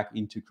users back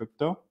into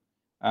crypto.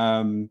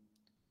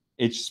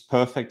 It's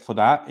perfect for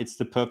that. It's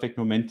the perfect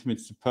momentum.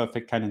 It's the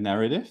perfect kind of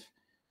narrative,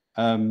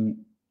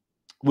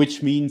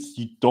 which means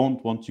you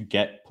don't want to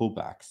get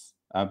pullbacks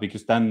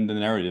because then the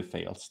narrative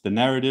fails. The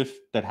narrative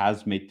that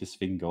has made this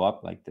thing go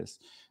up like this.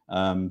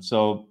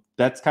 So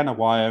that's kind of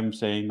why I'm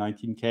saying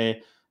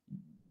 19K.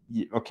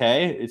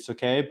 Okay, it's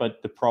okay,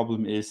 but the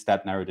problem is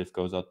that narrative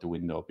goes out the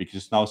window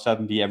because now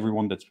suddenly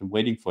everyone that's been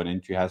waiting for an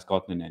entry has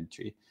gotten an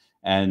entry.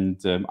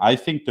 And I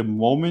think the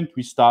moment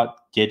we start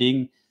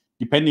getting,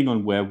 depending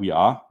on where we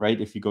are, right?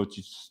 If you go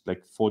to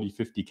like 40,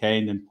 50K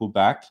and then pull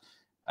back,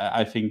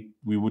 I think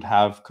we would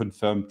have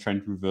confirmed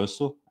trend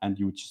reversal and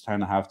you would just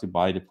kind of have to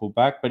buy the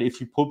pullback. But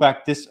if you pull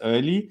back this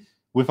early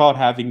without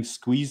having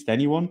squeezed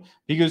anyone,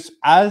 because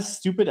as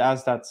stupid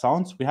as that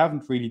sounds, we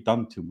haven't really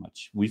done too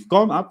much. We've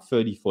gone up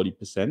 30,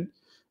 40%,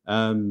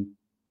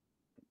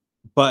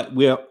 but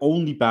we're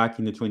only back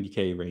in the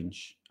 20K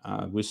range.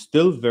 We're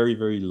still very,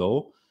 very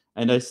low.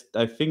 And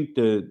I think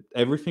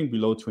everything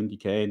below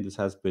 20K, and this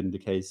has been the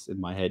case in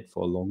my head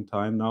for a long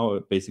time now,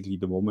 basically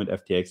the moment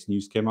FTX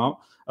news came out,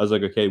 I was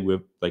like, okay,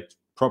 we're like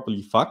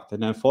properly fucked.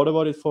 And I thought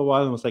about it for a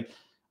while and was like,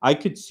 I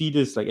could see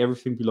this, like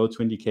everything below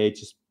 20K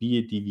just be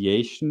a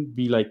deviation,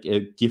 be like a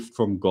gift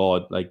from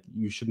God. Like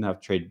you shouldn't have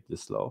traded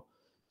this low.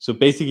 So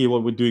basically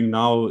what we're doing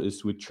now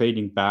is we're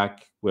trading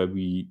back where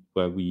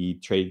we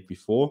traded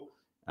before,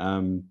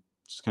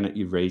 just kind of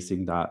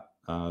erasing that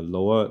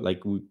lower.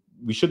 Like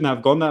we shouldn't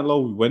have gone that low.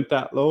 We went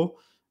that low,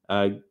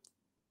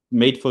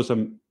 made for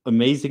some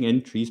amazing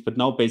entries, but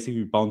now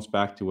basically we bounce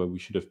back to where we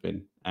should have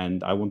been.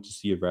 And I want to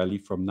see a rally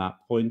from that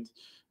point,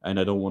 and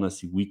I don't want to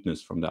see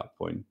weakness from that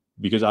point,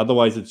 because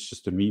otherwise it's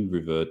just a mean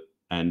revert.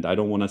 And I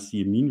don't want to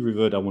see a mean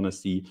revert. I want to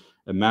see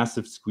a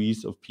massive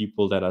squeeze of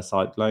people that are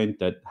sidelined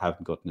that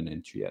haven't gotten an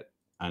entry yet.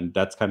 And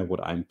that's kind of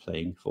what I'm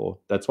playing for.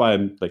 That's why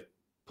I'm like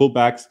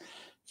pullbacks,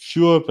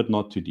 sure, but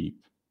not too deep.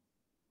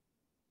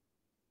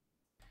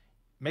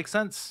 Makes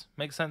sense,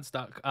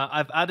 Duck.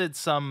 I've added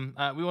some,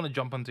 we want to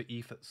jump onto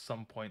ETH at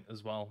some point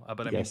as well,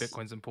 but I mean,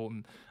 Bitcoin's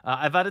important.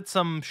 I've added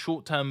some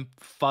short-term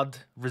FUD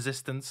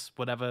resistance,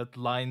 whatever,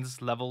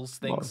 lines, levels,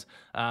 things,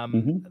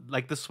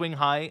 like the swing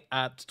high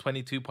at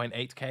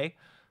 22.8K.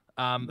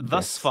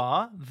 Thus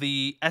far,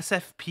 the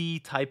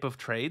SFP type of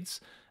trades,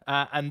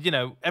 and you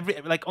know,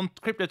 like on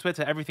crypto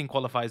Twitter, everything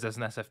qualifies as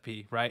an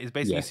SFP, right? It's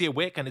basically you see a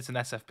wick and it's an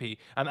SFP,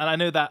 and I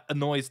know that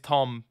annoys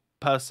Tom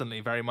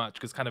personally very much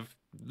because kind of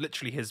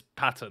literally his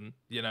pattern,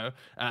 you know,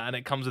 and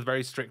it comes with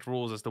very strict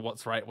rules as to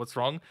what's right, what's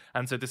wrong,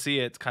 and so to see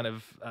it kind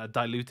of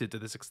diluted to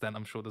this extent,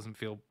 I'm sure doesn't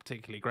feel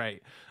particularly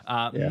great.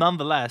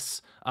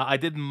 Nonetheless, I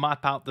did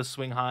map out the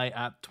swing high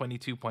at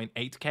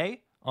 22.8K.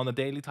 on the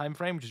daily time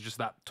frame, which is just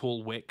that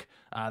tall wick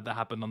that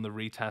happened on the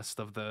retest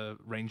of the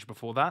range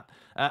before that.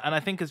 And I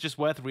think it's just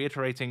worth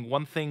reiterating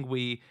one thing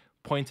we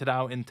pointed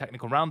out in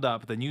Technical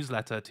Roundup, the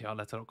newsletter,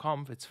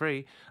 trletter.com, it's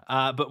free.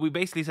 But we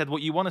basically said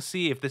what you want to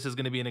see if this is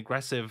going to be an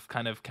aggressive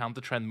kind of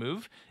counter trend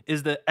move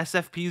is that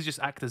SFPs just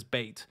act as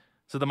bait.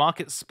 So the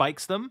market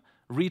spikes them,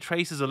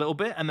 retraces a little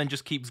bit, and then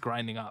just keeps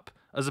grinding up.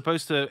 As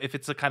opposed to if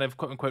it's a kind of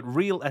quote-unquote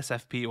real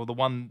SFP, or the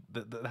one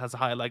that has a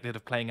higher likelihood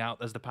of playing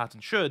out as the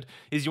pattern should,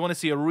 is you want to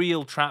see a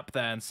real trap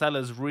there and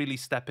sellers really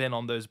step in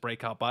on those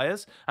breakout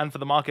buyers, and for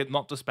the market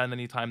not to spend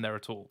any time there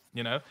at all,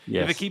 you know?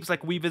 Yes. If it keeps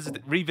like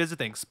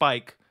revisiting,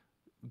 spike,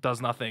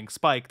 does nothing,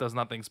 spike, does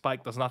nothing,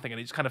 spike, does nothing, and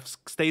it just kind of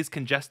stays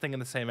congesting in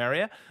the same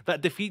area,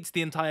 that defeats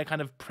the entire kind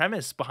of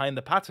premise behind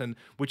the pattern,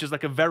 which is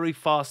like a very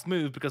fast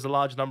move because a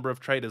large number of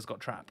traders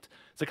got trapped.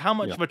 It's like, how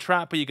much of a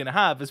trap are you going to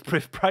have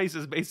if price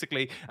is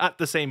basically at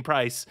the same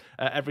price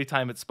every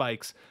time it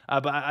spikes?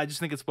 But I just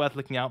think it's worth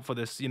looking out for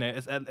this, you know,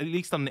 at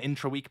least on an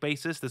intra-week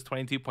basis, this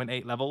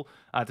 22.8 level,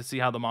 to see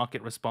how the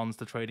market responds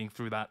to trading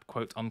through that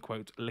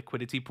quote-unquote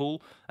liquidity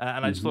pool.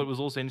 And I just thought it was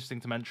also interesting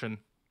to mention,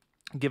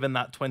 given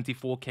that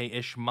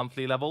 24K-ish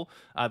monthly level,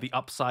 the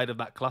upside of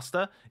that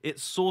cluster, it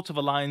sort of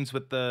aligns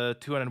with the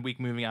 200-week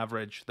moving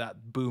average,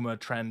 that boomer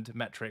trend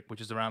metric,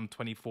 which is around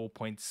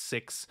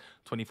 24.6,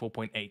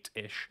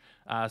 24.8-ish.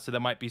 So there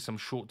might be some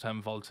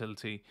short-term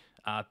volatility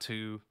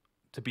to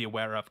be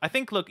aware of. I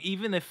think, look,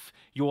 even if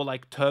you're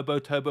like turbo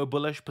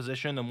bullish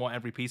position and want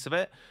every piece of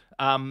it,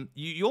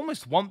 you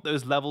almost want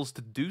those levels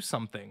to do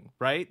something,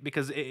 right?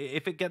 Because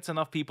if it gets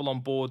enough people on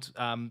board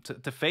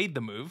to fade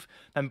the move,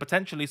 then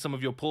potentially some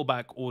of your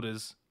pullback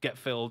orders get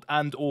filled,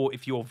 and or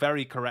if you're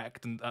very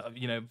correct and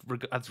you know,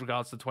 as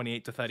regards to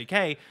 28 to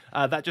 30K,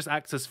 that just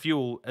acts as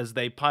fuel as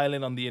they pile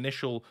in on the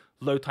initial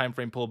low time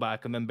frame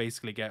pullback and then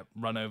basically get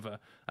run over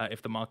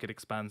if the market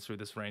expands through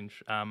this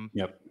range.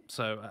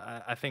 So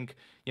I think,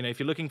 you know, if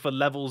you're looking for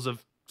levels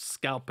of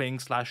scalping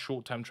 /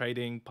 short-term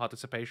trading,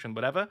 participation,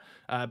 whatever,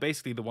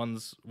 basically the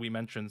ones we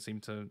mentioned seem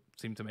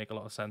to make a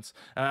lot of sense.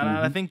 And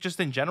I think just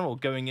in general,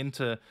 going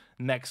into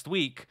next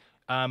week,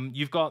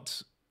 you've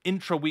got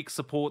intra-week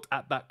support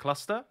at that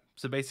cluster.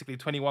 So basically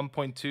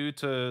 21.2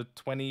 to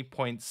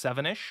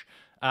 20.7-ish.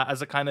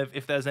 As a kind of,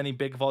 if there's any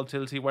big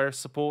volatility, where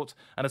support.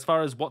 And as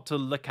far as what to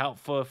look out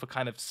for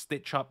kind of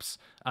stitch ups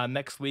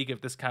next week,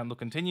 if this candle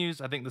continues,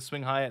 I think the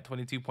swing high at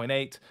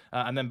 22.8,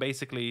 and then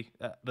basically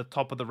the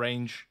top of the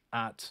range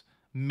at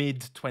mid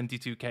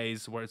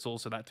 22Ks, where it's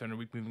also that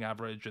 200-week moving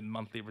average and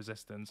monthly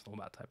resistance and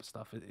all that type of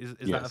stuff. Is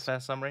that a fair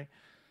summary?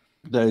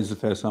 That is a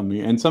fair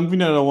summary. And something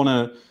that I want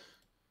to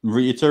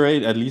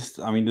reiterate, at least,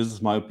 I mean, this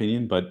is my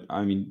opinion, but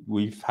I mean,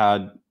 we've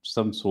had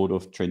some sort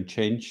of trend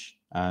change.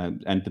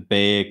 And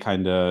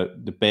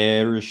the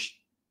bearish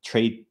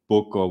trade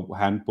book or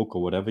handbook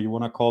or whatever you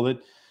want to call it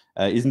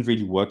isn't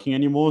really working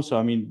anymore. So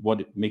I mean,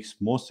 what it makes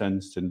more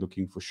sense than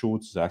looking for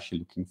shorts is actually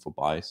looking for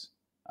buys.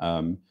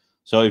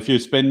 So if you're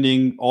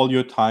spending all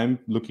your time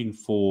looking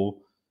for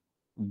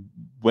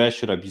where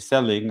should I be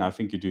selling, I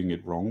think you're doing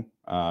it wrong.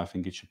 I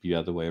think it should be the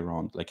other way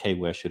around. Like, hey,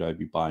 where should I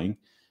be buying?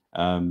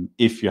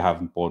 If you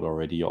haven't bought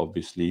already,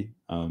 obviously.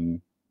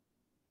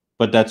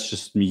 But that's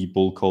just me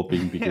bull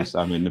coping because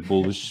I'm in a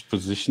bullish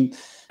position.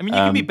 I mean, you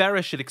can be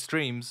bearish at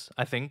extremes,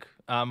 I think,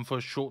 for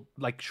short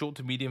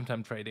to medium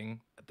term trading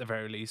at the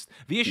very least.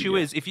 The issue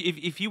is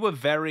if you were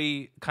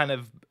very kind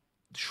of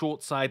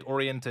short side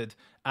oriented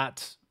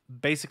at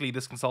basically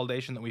this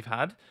consolidation that we've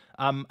had,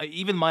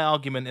 even my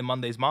argument in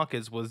Monday's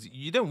markets was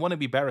you don't want to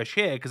be bearish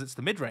here because it's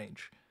the mid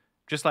range.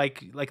 Just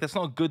like that's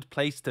not a good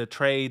place to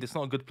trade. It's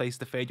not a good place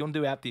to fade. You want to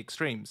do it at the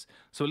extremes.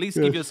 So at least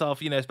give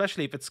yourself, you know,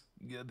 especially if it's,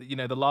 you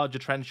know, the larger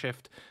trend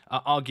shift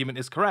argument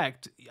is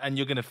correct and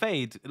you're going to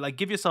fade, like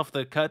give yourself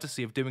the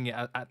courtesy of doing it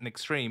at an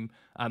extreme,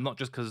 not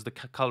just because the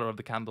color of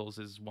the candles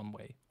is one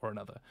way or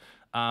another.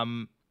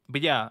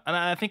 But yeah, and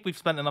I think we've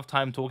spent enough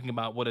time talking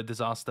about what a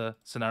disaster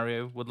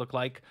scenario would look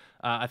like.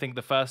 I think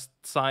the first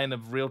sign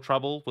of real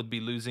trouble would be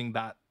losing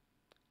that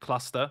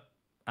cluster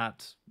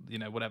at, you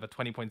know, whatever,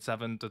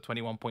 20.7 to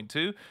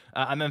 21.2,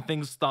 and then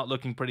things start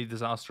looking pretty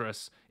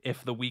disastrous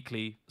if the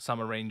weekly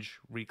summer range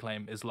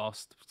reclaim is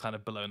lost kind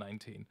of below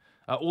 19.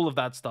 All of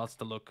that starts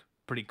to look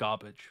pretty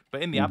garbage.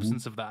 But in the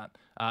absence of that,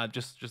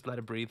 just let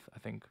it breathe, I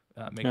think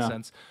makes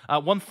sense.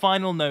 One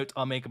final note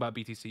I'll make about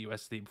BTC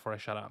USD before I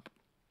shut up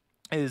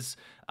is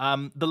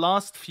the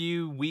last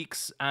few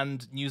weeks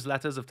and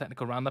newsletters of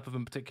Technical Roundup have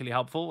been particularly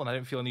helpful, and I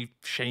don't feel any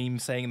shame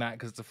saying that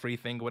because it's a free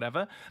thing or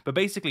whatever. But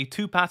basically,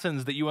 two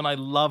patterns that you and I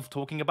love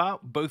talking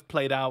about both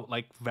played out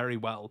like very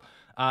well.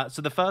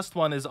 So the first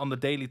one is on the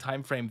daily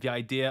time frame, the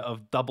idea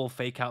of double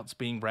fakeouts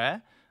being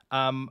rare.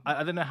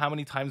 I don't know how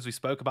many times we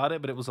spoke about it,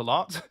 but it was a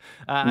lot.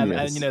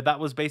 And you know, that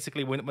was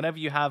basically whenever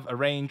you have a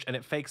range and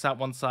it fakes out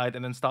one side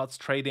and then starts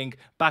trading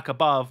back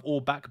above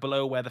or back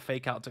below where the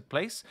fake out took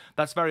place,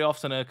 that's very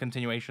often a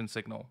continuation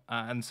signal.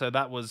 And so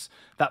that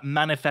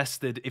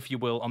manifested, if you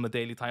will, on the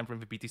daily time frame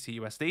for BTC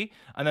USD.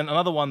 And then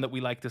another one that we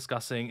like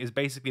discussing is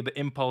basically the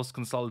impulse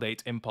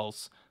consolidate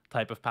impulse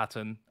type of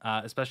pattern,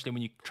 especially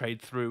when you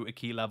trade through a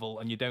key level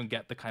and you don't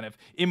get the kind of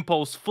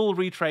impulse, full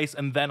retrace,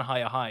 and then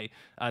higher high.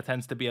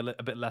 Tends to be a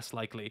bit less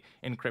likely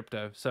in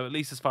crypto. So at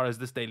least as far as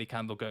this daily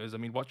candle goes, I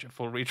mean, watch it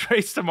full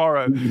retrace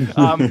tomorrow.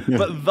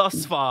 But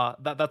thus far,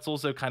 that's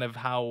also kind of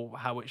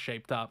how it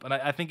shaped up. And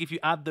I think if you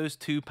add those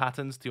two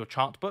patterns to your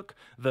chart book,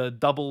 the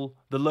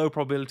low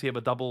probability of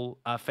a double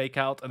fake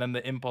out, and then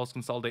the impulse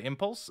consolidate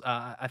impulse,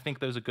 I think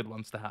those are good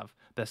ones to have.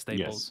 They're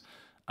staples.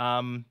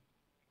 Yes.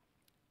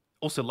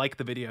 Also, like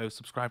the video,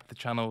 subscribe to the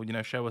channel,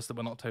 show us that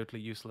we're not totally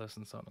useless,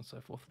 and so on and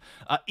so forth.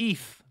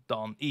 ETH,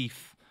 Don,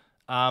 ETH.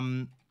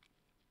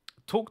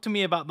 Talk to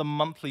me about the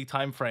monthly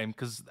time frame,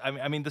 because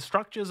I mean the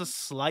structures are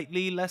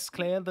slightly less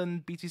clear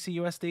than BTC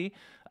USD,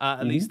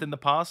 at least in the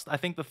past. I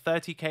think the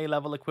 30K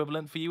level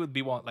equivalent for you would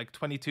be what, like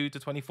 22 to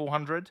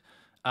 2400,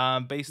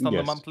 based on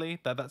the monthly.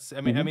 That's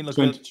I mean look,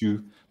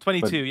 22.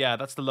 22, yeah,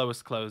 that's the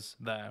lowest close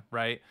there,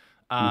 right?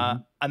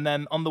 And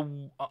then on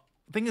the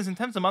thing is, in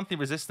terms of monthly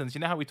resistance, you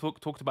know how we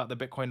talked about the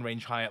Bitcoin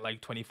range high at like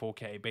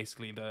 24K,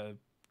 basically the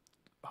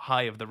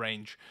high of the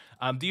range.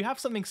 Do you have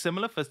something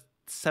similar for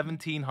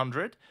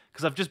 1700?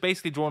 Because I've just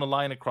basically drawn a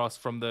line across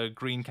from the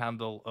green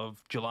candle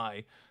of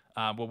July,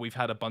 where we've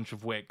had a bunch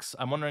of wicks.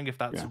 I'm wondering if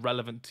that's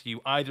relevant to you,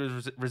 either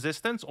as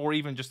resistance or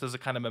even just as a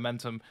kind of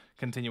momentum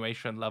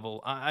continuation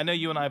level. I know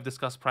you and I have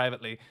discussed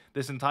privately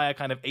this entire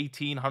kind of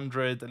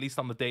 1800, at least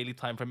on the daily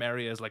time frame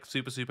area, is like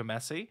super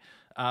messy.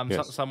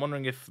 So I'm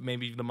wondering if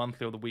maybe the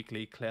monthly or the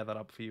weekly clear that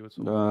up for you as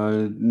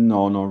well.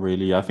 No, not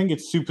really. I think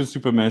it's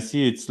super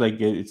messy. It's like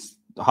it's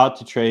hard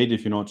to trade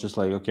if you're not just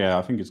like, okay,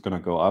 I think it's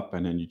gonna go up,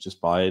 and then you just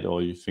buy it,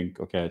 or you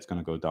think, okay, it's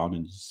gonna go down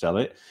and you sell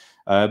it.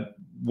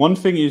 One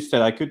thing is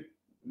that I could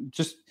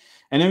just,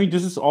 and I mean,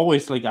 this is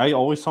always like, I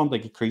always sound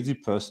like a crazy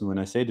person when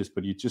I say this,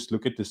 but you just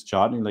look at this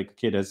chart and you're like,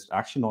 okay, there's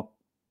actually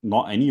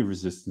not any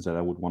resistance that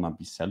I would want to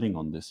be selling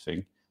on this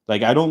thing.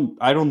 Like I don't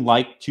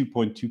like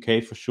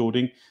 2.2K for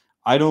shorting.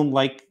 I don't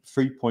like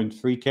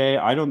 3.3K.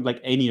 I don't like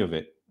any of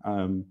it.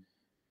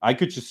 I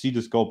could just see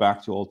this go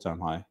back to all-time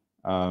high,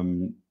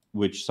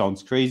 which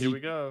sounds crazy. Here we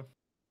go.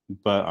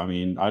 But I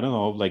mean, I don't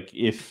know, like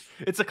if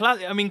it's a class.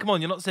 I mean, come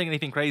on, you're not saying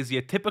anything crazy.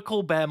 A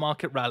typical bear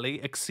market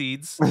rally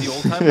exceeds the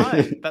all-time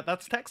high.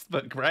 That's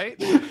textbook, right?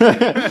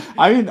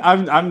 I mean,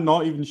 I'm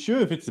not even sure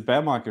if it's a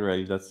bear market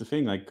rally. That's the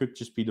thing. Like, could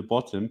just be the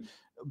bottom.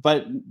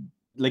 But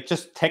like,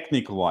 just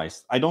technical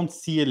wise, I don't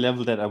see a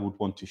level that I would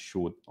want to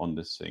short on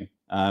this thing.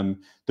 The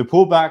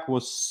pullback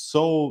was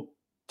so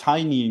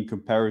tiny in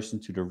comparison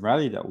to the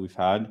rally that we've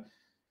had.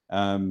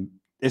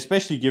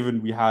 Especially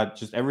given we had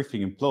just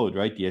everything implode,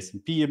 right? The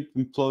S&P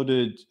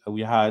imploded.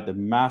 We had a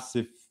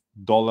massive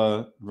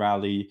dollar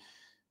rally,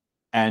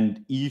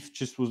 and ETH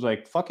just was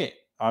like, fuck it.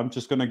 I'm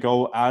just going to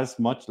go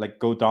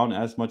down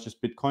as much as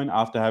Bitcoin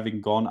after having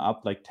gone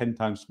up like 10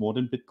 times more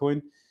than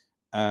Bitcoin.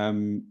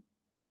 And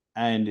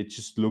it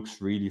just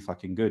looks really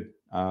fucking good.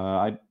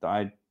 I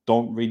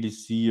don't really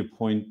see a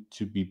point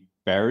to be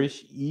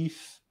bearish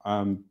ETH.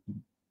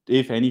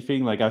 If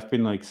anything, like I've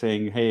been like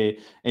saying, hey,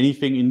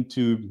 anything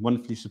into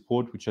monthly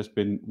support, which has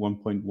been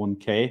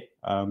 1.1K,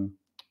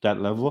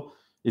 that level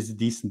is a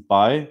decent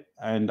buy,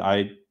 and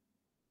I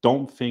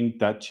don't think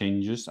that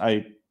changes.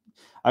 I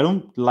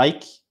don't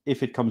like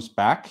if it comes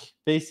back,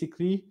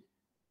 basically,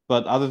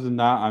 but other than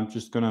that, I'm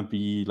just gonna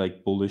be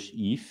like bullish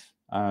ETH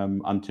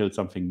until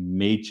something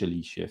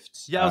majorly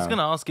shifts. Yeah, I was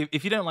gonna ask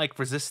if you don't like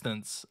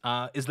resistance,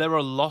 is there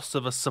a loss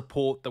of a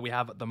support that we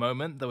have at the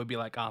moment that would be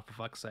like, for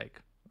fuck's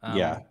sake?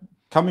 Yeah.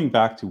 Coming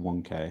back to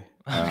 1K.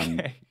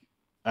 Okay.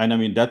 And I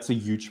mean, that's a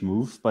huge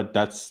move, but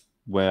that's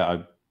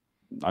where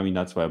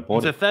that's where I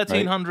bought it. So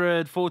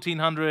 1300,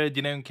 1400,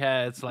 you don't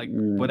care. It's like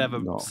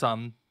whatever,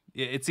 son.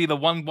 It's either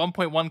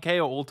 1.1K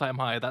or all-time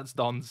high. That's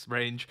Don's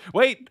range.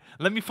 Wait,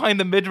 let me find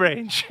the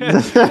mid-range.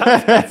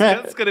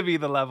 that's going to be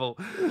the level.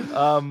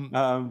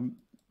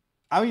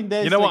 I mean,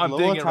 there's, you know what, I'm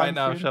doing it right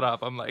now. Shut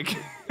up. I'm like,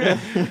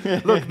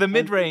 look, the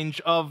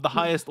mid-range of the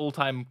highest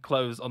all-time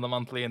close on the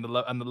monthly and the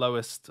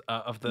lowest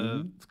of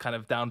the kind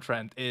of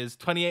downtrend is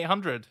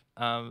 2800.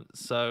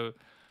 So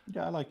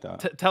yeah, I like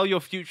that. Tell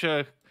your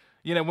future,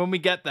 when we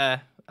get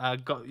there,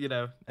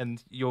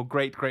 and your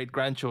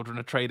great-great-grandchildren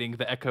are trading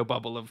the echo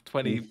bubble of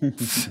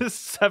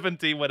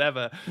 2070,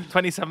 whatever,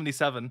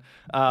 2077.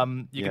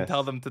 You can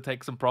tell them to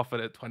take some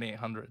profit at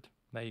 2800.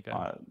 There you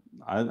go.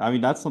 I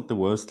mean, that's not the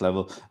worst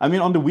level. I mean,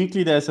 on the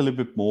weekly, there's a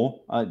little bit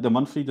more. The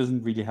monthly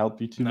doesn't really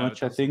help you too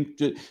much, I think.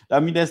 I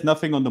mean, there's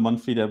nothing on the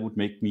monthly that would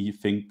make me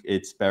think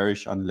it's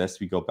bearish unless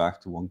we go back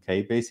to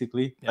 1K,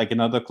 basically. Yeah. Like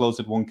another close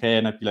at 1K,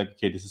 and I'd be like,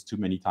 okay, this is too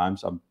many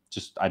times.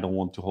 I don't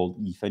want to hold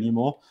ETH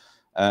anymore,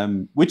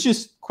 which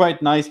is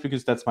quite nice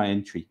because that's my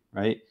entry,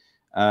 right?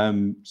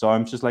 So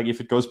I'm just like, if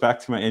it goes back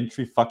to my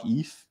entry, fuck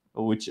ETH.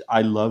 Which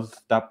I love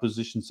that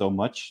position so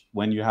much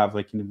when you have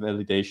like an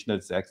invalidation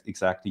that's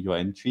exactly your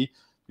entry,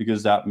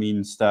 because that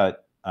means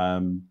that I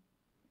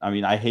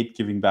mean, I hate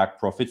giving back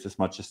profits as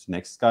much as the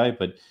next guy,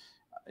 but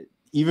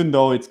even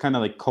though it's kind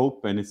of like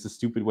cope and it's a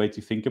stupid way to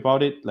think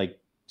about it, like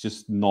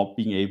just not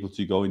being able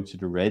to go into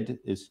the red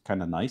is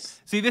kind of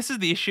nice. See, this is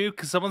the issue,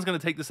 because someone's going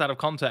to take this out of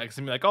context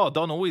and be like, oh,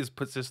 Don always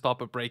puts his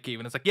stop at break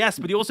even. It's like, yes,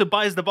 but he also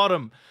buys the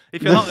bottom.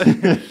 If you're not,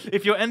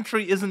 if your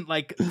entry isn't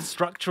like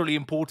structurally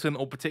important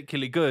or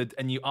particularly good,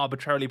 and you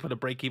arbitrarily put a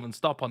break even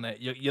stop on it,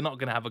 you're not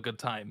going to have a good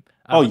time.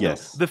 Oh,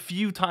 yes. The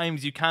few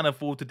times you can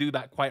afford to do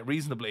that quite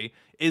reasonably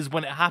is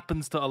when it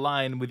happens to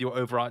align with your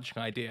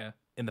overarching idea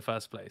in the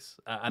first place,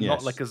 and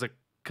not like as a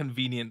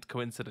convenient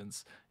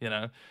coincidence, you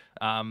know.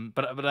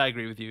 But I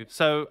agree with you.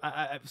 So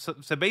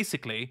so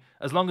basically,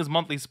 as long as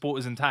monthly support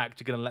is intact,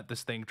 you're gonna let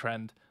this thing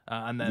trend,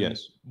 and then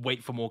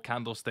wait for more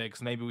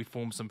candlesticks. Maybe we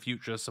form some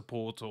future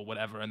support or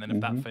whatever, and then if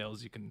that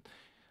fails, you can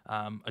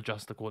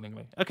adjust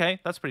accordingly. Okay,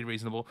 that's pretty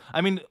reasonable.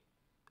 I mean,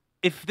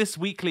 if this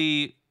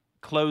weekly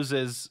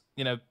closes,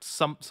 you know,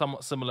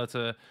 somewhat similar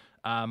to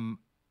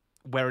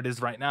where it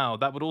is right now,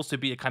 that would also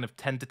be a kind of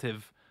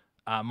tentative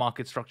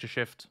market structure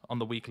shift on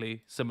the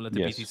weekly, similar to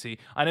BTC.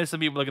 I know some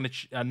people are going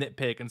to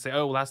nitpick and say,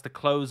 oh, well, that's to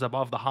close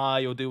above the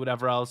high or do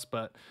whatever else.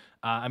 But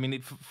I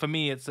mean, for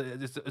me, it's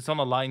on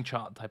a line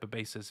chart type of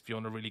basis if you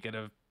want to really get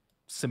a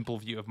simple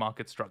view of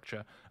market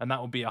structure. And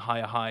that would be a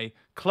higher high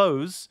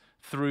close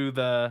through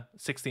the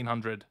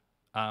 1600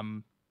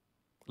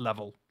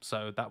 level.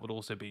 So that would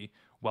also be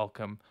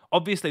welcome.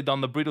 Obviously, Don,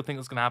 the brutal thing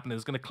that's going to happen is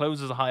it's going to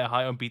close as a higher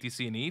high on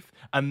BTC and ETH,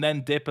 and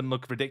then dip and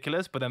look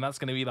ridiculous, but then that's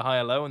going to be the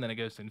higher low, and then it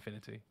goes to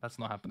infinity. That's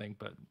not happening,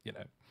 but, you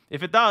know,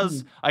 if it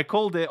does, I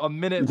called it on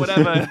minute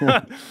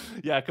whatever.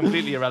 Yeah,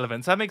 completely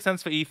irrelevant. So that makes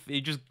sense for ETH.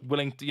 You're just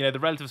willing to, you know, the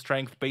relative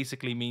strength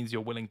basically means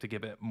you're willing to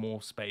give it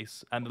more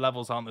space, and the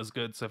levels aren't as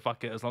good, so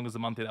fuck it. As long as the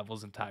monthly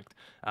level's intact,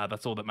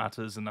 that's all that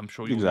matters, and I'm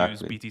sure you'll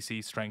use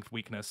BTC strength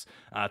weakness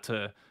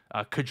to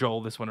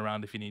cajole this one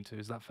around if you need to.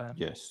 Is that fair?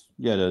 Yes.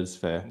 Yeah, that is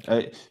fair.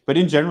 Okay. But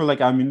in general, like,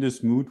 I'm in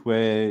this mood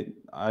where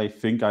I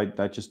think I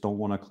just don't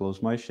want to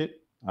close my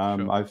shit.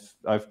 Sure.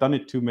 I've done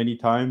it too many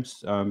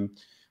times. I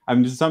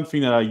mean, this is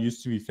something that I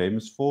used to be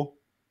famous for.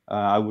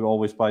 I would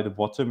always buy the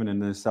bottom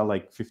and then sell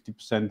like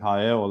 50%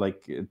 higher or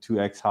like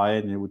 2x higher,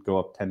 and it would go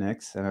up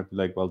 10x. And I'd be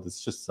like, well,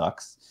 this just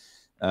sucks.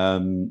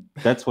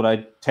 That's what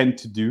I tend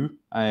to do.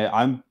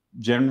 I'm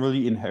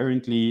generally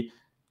inherently,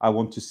 I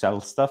want to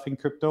sell stuff in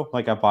crypto.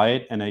 Like, I buy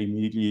it and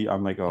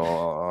I'm like,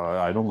 oh,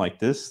 I don't like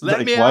this. Let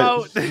like, me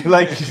out.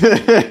 like,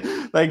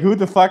 like, who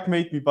the fuck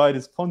made me buy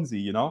this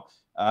Ponzi, you know?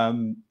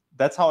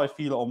 That's how I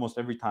feel almost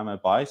every time I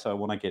buy. So I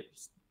want to get,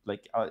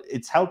 like,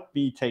 it's helped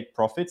me take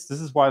profits. This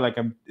is why, like,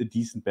 I'm a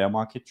decent bear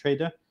market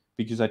trader,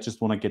 because I just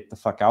want to get the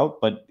fuck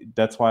out. But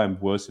that's why I'm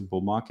worse in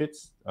bull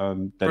markets.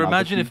 But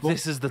imagine if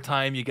this is the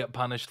time you get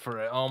punished for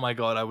it. Oh my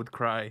God, I would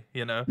cry,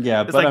 you know?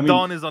 Yeah, it's like, I mean,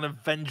 Don is on a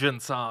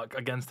vengeance arc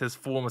against his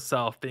former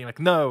self, being like,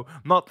 no,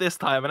 not this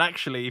time. And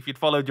actually, if you'd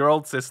followed your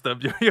old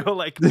system, you're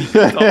like,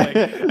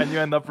 and you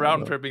end up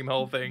round tripping the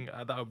whole thing.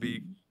 That would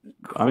be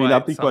I mean,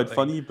 that'd be quite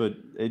funny, but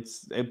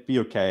it'd be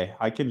okay.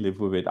 I can live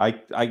with it.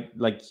 I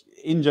like,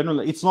 in general,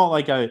 it's not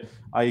like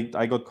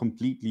I got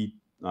completely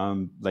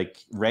like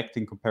wrecked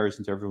in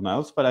comparison to everyone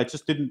else, but I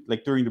just didn't,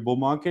 like, during the bull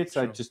markets,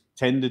 I just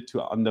tended to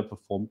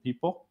underperform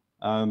people,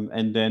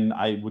 and then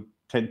I would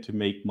tend to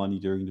make money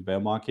during the bear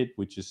market,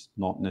 which is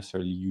not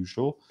necessarily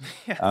usual.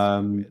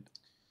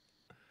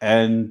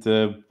 And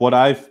what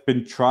I've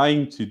been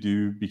trying to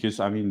do, because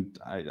I mean,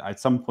 at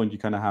some point you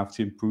kind of have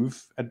to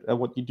improve at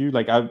what you do.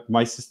 Like,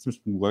 my system's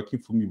been working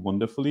for me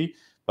wonderfully,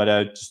 but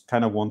I just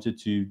kind of wanted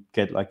to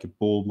get like a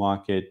bull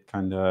market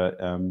kind of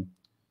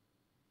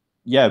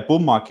bull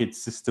market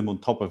system on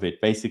top of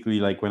it. Basically,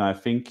 like, when I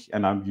think,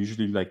 and I'm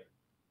usually like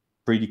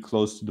pretty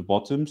close to the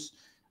bottoms,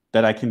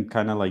 that I can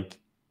kind of like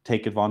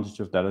take advantage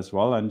of that as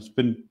well. And it's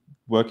been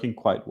working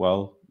quite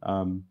well,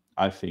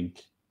 I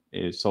think,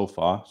 so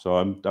far. So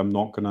I'm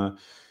not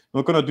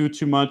gonna do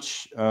too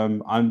much.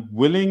 I'm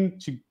willing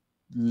to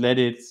let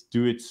it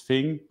do its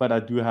thing, but I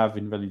do have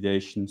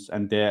invalidations,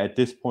 and they're at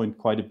this point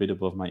quite a bit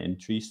above my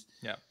entries.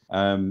 Yeah.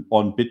 On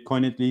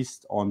Bitcoin, at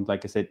least. On,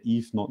 like I said,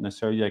 ETH, not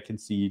necessarily. I can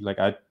see, like,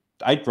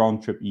 I'd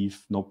round trip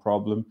ETH, no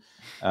problem.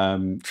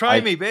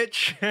 Try me,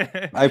 bitch.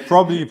 I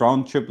probably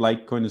round trip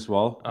Litecoin as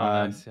well. Oh,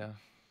 nice, yeah.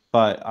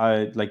 But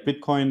I like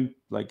Bitcoin.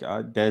 Like,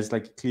 there's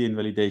like a clear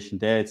invalidation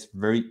there. It's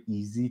very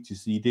easy to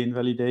see the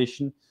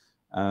invalidation.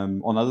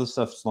 On other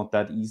stuff, it's not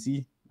that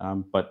easy.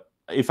 But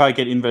if I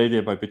get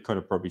invalidated by Bitcoin,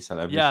 I'll probably sell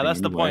everything. Yeah, that's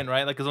the point,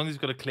 right? Like, as long as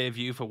you've got a clear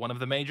view for one of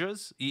the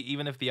majors,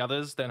 even if the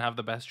others don't have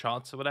the best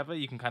charts or whatever,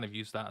 you can kind of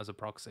use that as a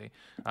proxy,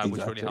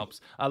 which really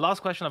helps. Last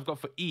question I've got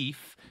for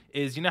ETH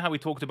is, you know how we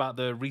talked about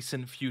the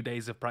recent few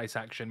days of price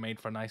action made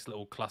for a nice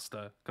little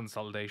cluster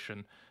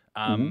consolidation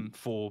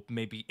for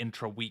maybe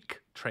intra-week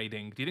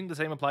trading? Do you think the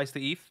same applies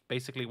to ETH?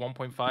 Basically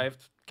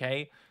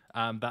 1.5K,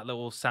 that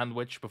little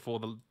sandwich before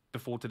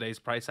today's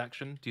price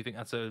action. Do you think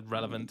that's a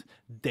relevant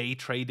day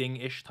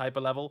trading-ish type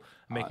of level,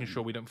 making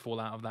sure we don't fall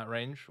out of that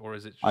range? Or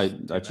is it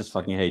just, I just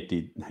fucking hate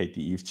the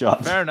ETH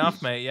chart. Fair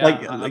enough, mate.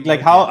 Yeah.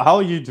 like how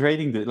are you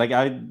trading the, like,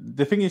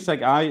 the thing is,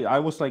 like, I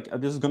was like,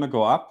 this is gonna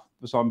go up,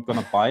 so I'm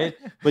gonna buy it.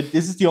 But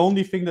this is the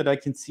only thing that I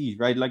can see,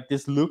 right? Like,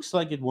 this looks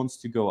like it wants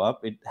to go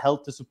up. It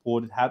held the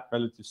support, it had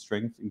relative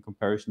strength in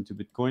comparison to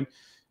Bitcoin.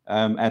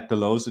 at the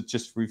lows. It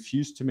just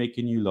refused to make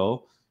a new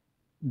low.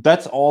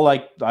 That's all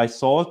I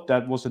saw.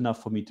 That was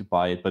enough for me to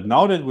buy it. But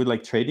now that we're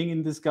like trading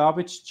in this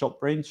garbage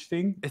chop range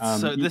thing,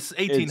 it's this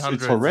 1800,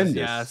 it's horrendous.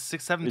 Yeah,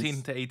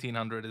 617 to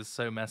 1800 is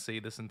so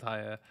messy. This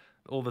entire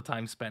all the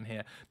time spent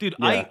here, dude.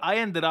 Yeah. I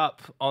ended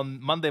up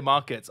on Monday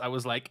markets. I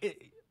was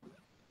like,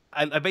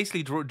 I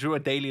basically drew a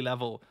daily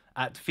level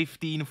at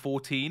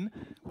 1514,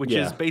 which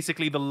is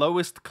basically the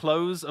lowest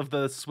close of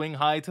the swing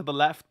high to the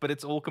left, but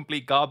it's all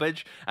complete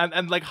garbage.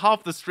 And like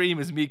half the stream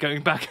is me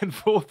going back and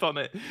forth on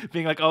it,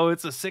 being like, oh,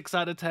 it's a 6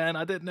 out of 10.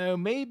 I don't know,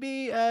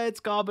 maybe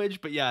it's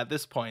garbage. But yeah, at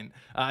this point,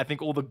 I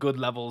think all the good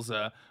levels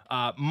are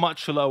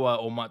much lower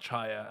or much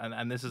higher.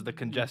 And this is the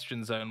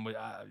congestion zone.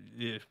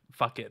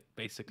 Fuck it,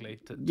 basically,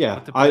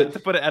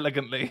 to put it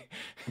elegantly.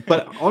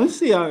 But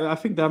honestly, I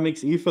think that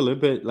makes ETH a little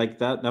bit like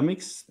that. That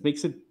makes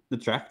it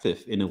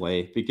attractive in a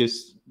way,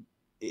 because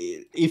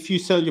if you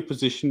sell your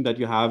position that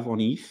you have on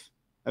ETH,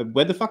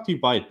 where the fuck do you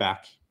buy it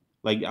back?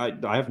 Like,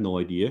 I have no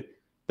idea.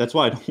 That's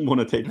why I don't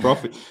want to take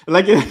profit.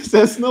 Like,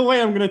 there's no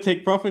way I'm going to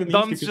take profit in ETH.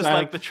 Don's just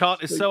like, the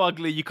chart is so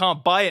ugly, you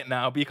can't buy it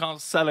now, but you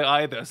can't sell it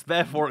either. So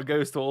therefore, it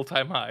goes to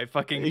all-time high.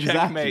 Fucking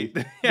checkmate.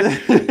 No,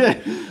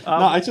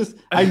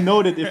 I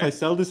know that if I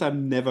sell this,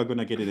 I'm never going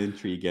to get an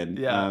entry again.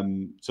 Yeah.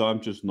 So I'm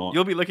just not.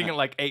 You'll be looking at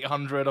like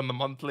 800 on the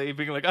monthly,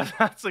 being like, oh,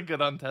 that's a good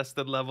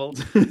untested level.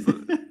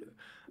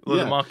 Well,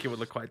 the market would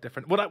look quite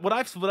different. What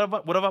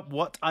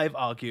I've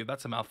argued,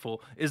 that's a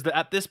mouthful, is that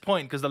at this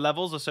point, because the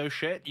levels are so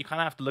shit, you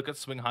kind of have to look at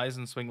swing highs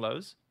and swing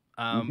lows,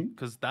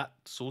 because that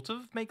sort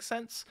of makes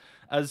sense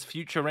as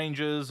future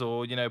ranges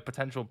or, you know,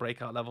 potential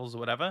breakout levels or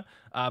whatever.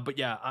 But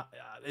yeah,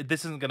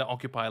 this isn't going to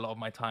occupy a lot of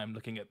my time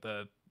looking at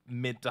the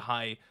mid to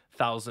high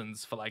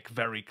thousands for like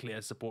very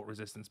clear support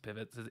resistance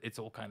pivots. It's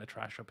all kind of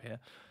trash up here.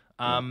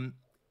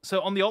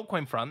 So on the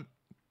altcoin front,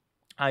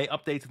 I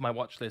updated my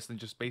watch list and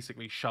just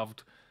basically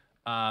shoved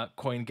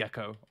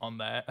CoinGecko on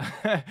there.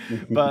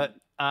 But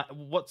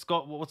what's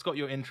got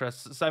your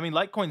interest? So I mean,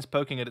 Litecoin's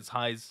poking at its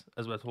highs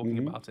as we're talking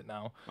about it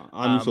now.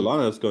 I mean,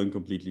 Solana's going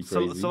completely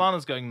crazy.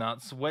 Solana's going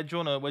nuts. Where do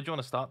you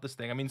wanna start this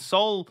thing? I mean,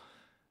 Sol,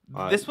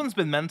 this one's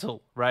been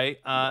mental, right?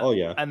 Oh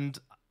yeah. And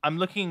I'm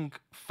looking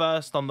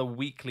first on the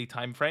weekly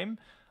time frame.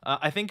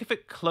 I think if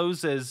it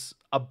closes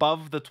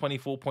above the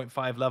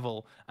 24.5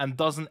 level and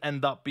doesn't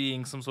end up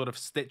being some sort of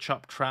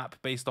stitch-up trap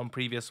based on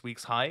previous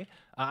week's high,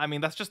 I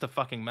mean, that's just a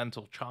fucking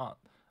mental chart.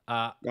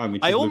 I mean,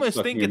 I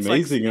almost think it's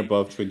amazing like,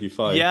 above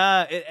 25.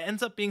 Yeah, it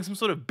ends up being some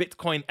sort of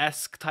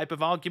Bitcoin-esque type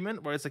of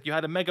argument where it's like you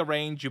had a mega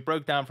range, you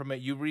broke down from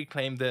it, you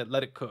reclaimed it,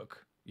 let it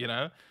cook, you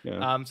know?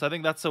 Yeah. So I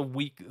think that's a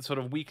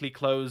weekly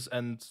close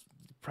and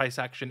price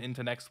action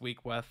into next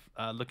week worth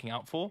looking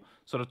out for.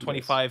 Sort of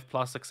 25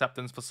 plus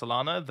acceptance for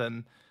Solana,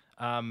 then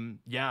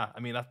yeah, I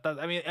mean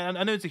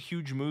I know it's a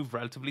huge move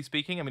relatively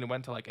speaking. I mean, it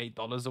went to like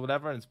 $8 or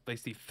whatever, and it's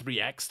basically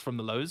 3x'd from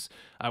the lows,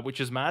 which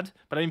is mad.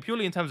 But I mean,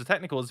 purely in terms of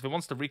technicals, if it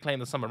wants to reclaim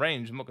the summer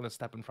range, I'm not going to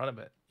step in front of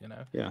it, you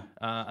know. Yeah.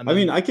 I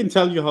mean, I can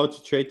tell you how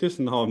to trade this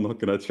and how I'm not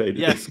going to trade it.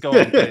 Yes, go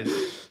on,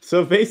 please.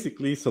 So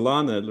basically,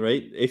 Solana,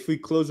 right? If we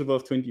close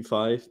above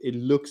 25, it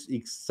looks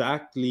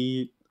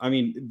exactly. I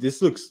mean,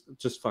 this looks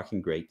just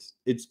fucking great.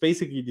 It's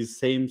basically the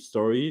same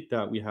story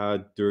that we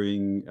had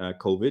during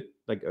COVID,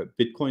 like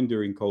Bitcoin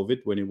during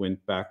COVID, when it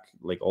went back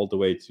like all the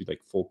way to like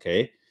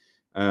 4K,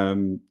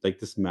 like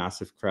this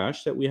massive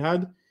crash that we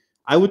had.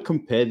 I would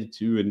compare the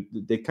two, and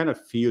they kind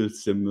of feel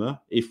similar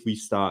if we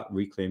start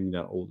reclaiming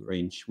that old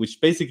range,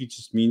 which basically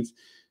just means,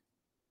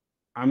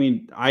 I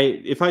mean,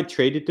 if I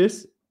traded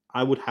this,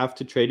 I would have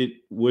to trade it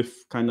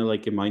with kind of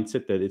like a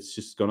mindset that it's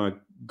just gonna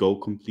go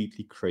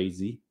completely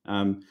crazy.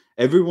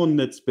 Everyone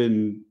that's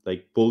been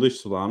like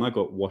bullish Solana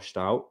got washed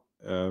out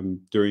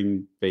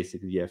during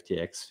basically the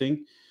FTX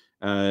thing.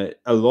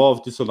 A lot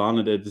of the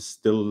Solana that is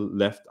still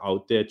left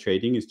out there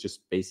trading is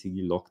just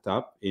basically locked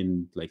up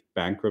in like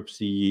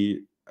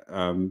bankruptcy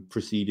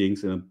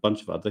proceedings and a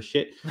bunch of other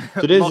shit.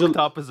 So locked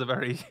up is a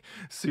very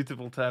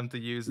suitable term to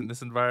use in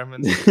this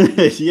environment.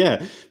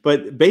 Yeah,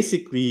 but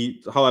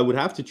basically how I would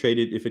have to trade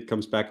it if it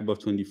comes back above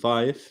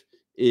 25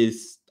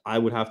 is I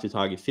would have to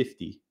target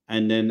 50,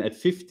 and then at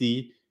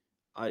 50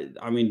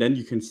 I mean, then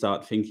you can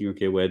start thinking,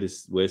 okay,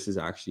 where's this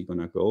actually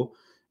gonna go?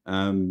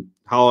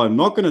 How I'm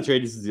not gonna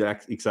trade this is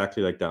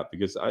exactly like that,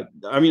 because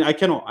I mean,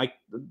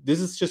 this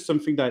is just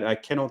something that I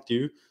cannot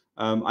do.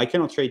 I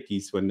cannot trade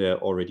these when they're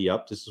already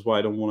up. This is why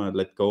I don't want to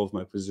let go of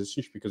my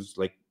positions, because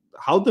like,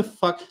 how the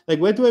fuck, like,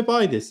 where do I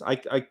buy this? I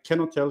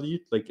cannot tell you.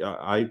 Like,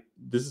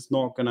 this is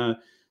not gonna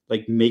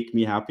like make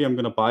me happy. I'm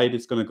gonna buy it.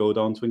 It's gonna go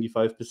down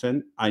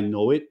 25%. I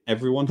know it.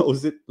 Everyone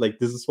knows it. Like,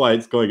 this is why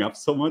it's going up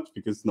so much,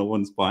 because no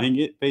one's buying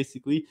it.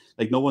 Basically,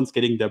 like, no one's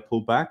getting their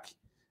pullback,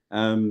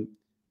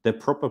 their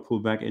proper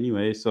pullback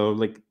anyway. So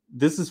like,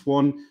 this is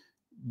one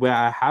where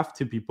I have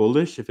to be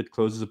bullish if it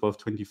closes above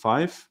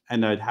 25,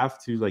 and I'd have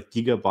to like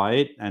giga buy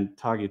it and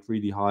target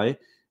really high.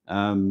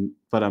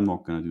 But I'm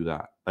not going to do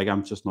that. Like,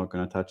 I'm just not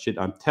going to touch it.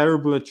 I'm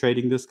terrible at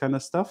trading this kind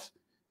of stuff.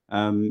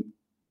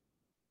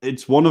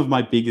 it's one of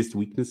my biggest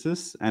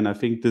weaknesses, and I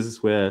think this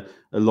is where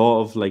a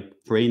lot of like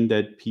brain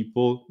dead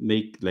people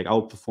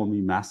outperform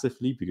me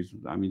massively, because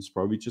I mean it's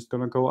probably just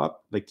gonna go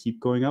up, like keep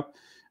going up.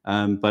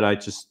 But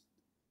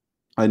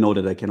I know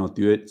that I cannot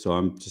do it, so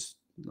I'm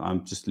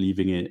just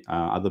leaving it.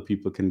 Other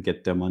people can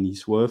get their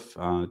money's worth.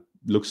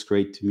 Looks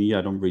great to me.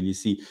 I don't really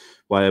see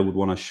why I would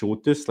want to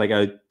short this. Like,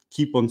 I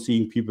keep on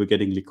seeing people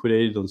getting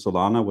liquidated on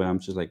Solana, where I'm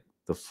just like,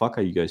 the fuck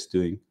are you guys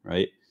doing,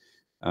 right?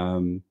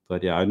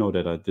 But yeah, I know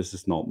that this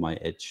is not my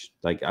edge.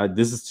 Like,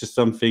 this is just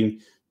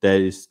something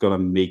that is gonna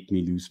make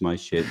me lose my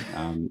shit.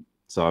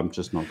 So I'm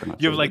just not gonna.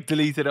 You've like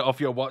deleted it off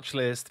your watch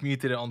list,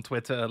 muted it on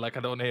Twitter. Like,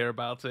 I don't want to hear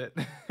about it.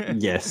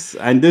 Yes,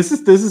 and this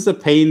is a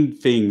pain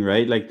thing,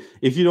 right? Like,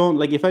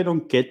 if I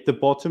don't get the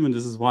bottom, and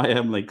this is why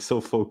I'm like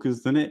so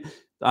focused on it.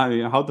 I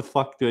mean, how the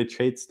fuck do I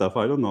trade stuff?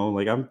 I don't know.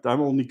 Like, I'm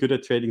only good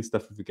at trading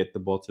stuff if we get the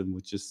bottom,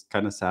 which is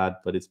kind of sad,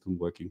 but it's been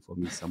working for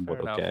me somewhat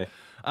okay.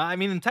 I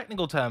mean, in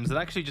technical terms, it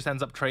actually just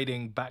ends up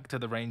trading back to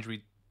the range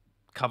we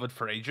covered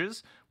for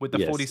ages, with the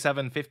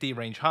 47.50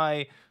 range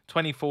high,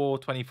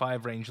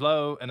 24.25 range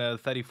low, and a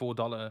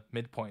 $34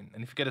 midpoint.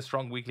 And if you get a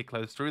strong weekly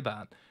close through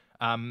that,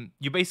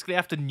 you basically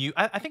have to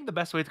I think the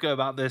best way to go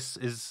about this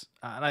is,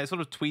 and I sort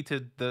of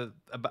tweeted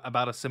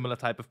about a similar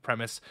type of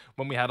premise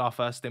when we had our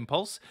first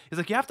impulse, is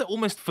like you have to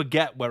almost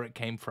forget where it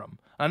came from.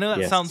 And I know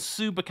that sounds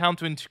super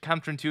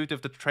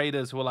counterintuitive to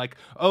traders who are like,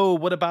 oh,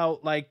 what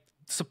about like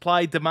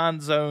supply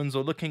demand zones,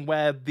 or looking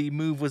where the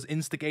move was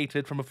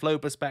instigated from a flow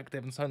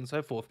perspective, and so on and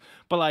so forth.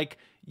 But like,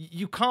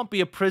 you can't be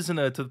a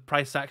prisoner to the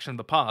price action of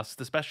the past,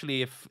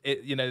 especially if it,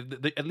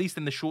 at least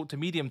in the short to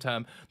medium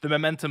term, the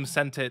momentum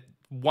sent it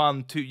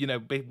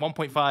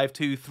 1.5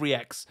 to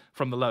 3x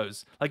from the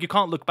lows. Like, you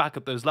can't look back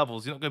at those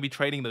levels. You're not going to be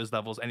trading those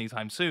levels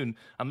anytime soon,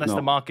 unless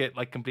the market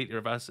like completely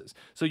reverses.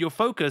 So your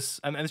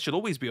focus, and this should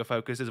always be your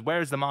focus, is where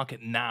is the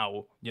market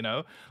now?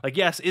 Like,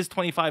 yes, is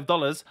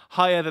 $25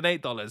 higher than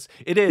 $8?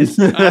 It is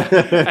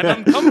an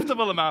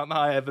uncomfortable amount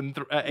higher than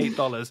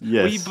 $8.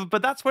 Yes.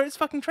 But that's where it's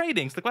fucking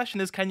trading. So the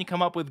question is, can you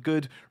come up with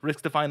good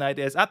risk-defined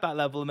ideas at that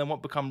level, and then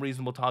what become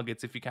reasonable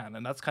targets if you can?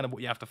 And that's kind of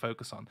what you have to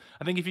focus on.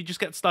 I think if you just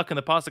get stuck in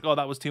the past, like, oh,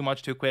 that was too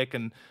much too quick,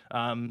 and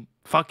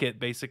fuck it,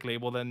 basically,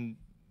 well, then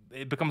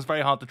it becomes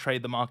very hard to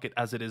trade the market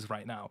as it is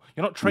right now.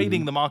 You're not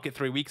trading the market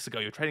 3 weeks ago,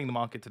 you're trading the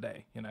market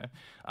today,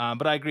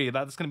 But I agree,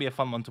 that's going to be a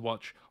fun one to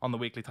watch on the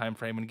weekly time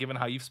frame, and given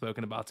how you've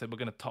spoken about it, we're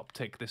going to top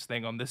tick this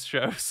thing on this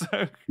show.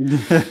 So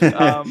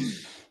I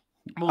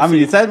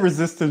mean, it's at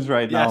resistance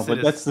right now, yes,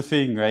 but that's the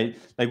thing, right?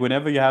 Like,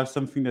 whenever you have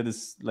something that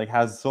is like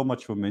has so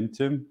much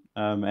momentum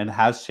and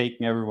has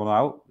shaken everyone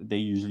out, they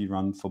usually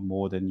run for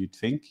more than you'd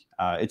think.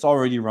 It's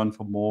already run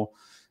for more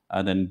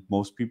than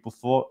most people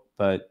thought,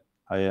 but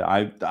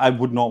I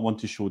would not want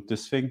to short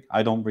this thing.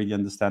 I don't really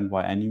understand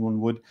why anyone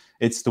would.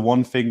 It's the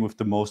one thing with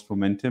the most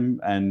momentum,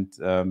 and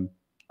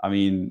I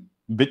mean,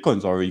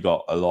 Bitcoin's already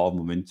got a lot of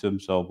momentum,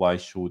 so why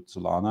short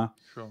Solana?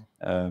 Sure.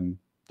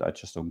 I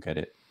just don't get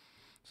it.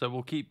 So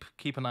we'll keep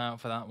an eye out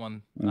for that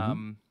one.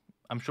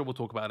 I'm sure we'll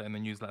talk about it in the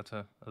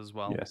newsletter as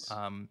well. Yes.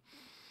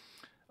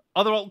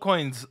 Other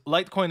altcoins,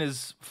 Litecoin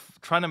is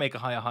trying to make a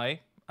higher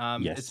high.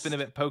 Yes. It's been a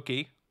bit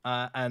pokey.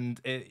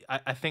 And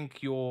I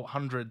think your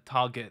 100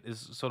 target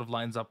is sort of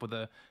lines up with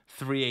a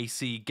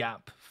 3AC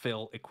gap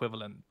fill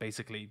equivalent,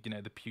 basically,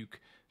 the puke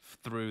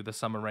through the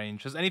summer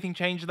range. Has anything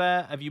changed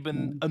there? Have you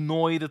been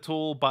annoyed at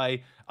all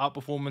by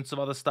outperformance of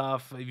other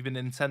stuff? Have you been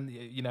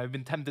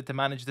been tempted to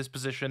manage this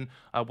position?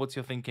 What's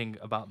your thinking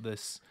about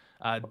this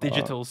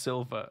digital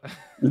silver?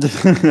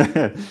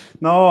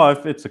 No,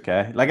 it's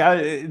okay. Like,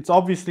 it's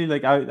obviously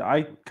like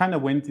I kind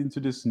of went into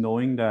this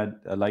knowing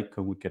that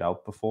Litecoin would get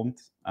outperformed.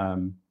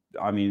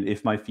 I mean,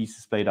 if my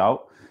thesis played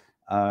out,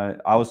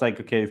 I was like,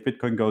 okay, if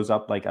Bitcoin goes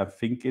up, like I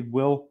think it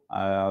will,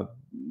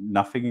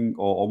 nothing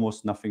or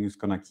almost nothing is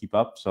gonna keep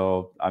up.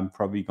 So I'm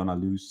probably gonna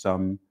lose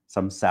some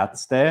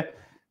sats there.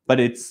 But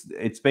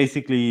it's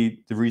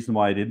basically the reason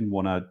why I didn't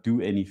want to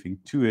do anything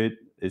to it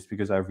is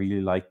because I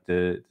really liked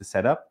the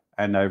setup,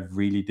 and I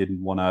really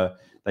didn't want to,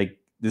 like,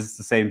 this is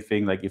the same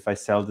thing. Like, if I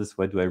sell this,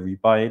 where do I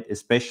rebuy it?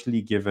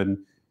 Especially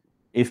given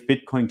if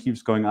Bitcoin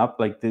keeps going up,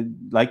 like the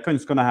Litecoin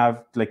is gonna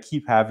have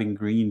keep having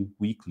green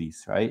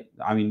weeklies, right?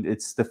 I mean,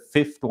 it's the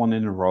 5th one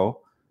in a row,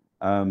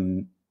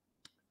 and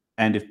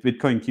if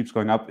Bitcoin keeps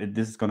going up,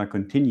 this is gonna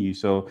continue.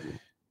 So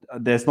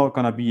there's not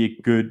gonna be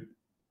a good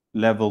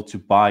level to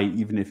buy,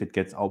 even if it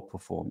gets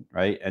outperformed,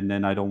 right? And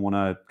then I don't want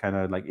to kind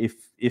of like,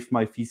 if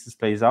my thesis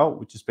plays out,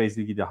 which is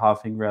basically the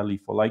halving rally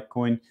for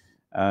Litecoin,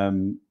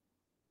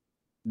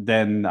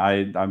 then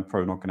I'm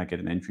probably not going to get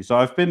an entry. So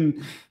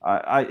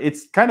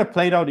it's kind of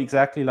played out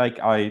exactly like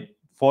I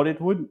thought it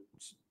would.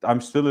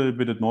 I'm still a little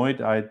bit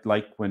annoyed. I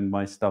like when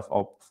my stuff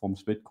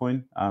outperforms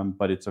Bitcoin,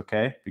 but it's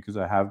okay because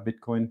I have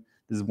Bitcoin.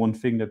 This is one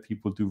thing that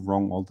people do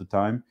wrong all the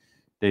time.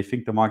 They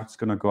think the market's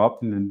going to go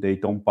up, and then they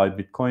don't buy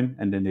Bitcoin,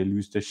 and then they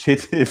lose their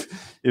shit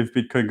if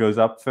Bitcoin goes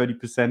up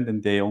 30%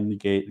 and they only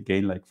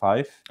gain like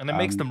 5%. And it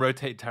makes them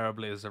rotate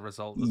terribly as a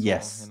result.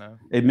 Yes, well,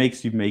 it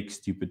makes you make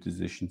stupid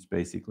decisions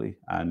basically,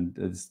 and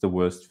it's the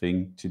worst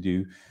thing to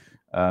do.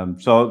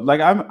 So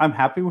like I'm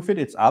happy with it.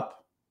 It's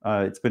up.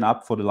 It's been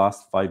up for the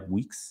last 5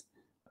 weeks,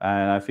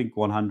 and I think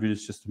 100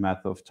 is just a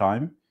matter of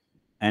time.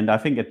 And I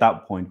think at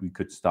that point we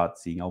could start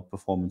seeing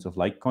outperformance of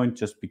Litecoin,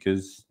 just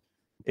because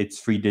it's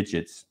 3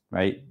 digits,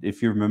 right?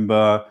 If you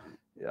remember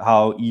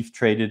how ETH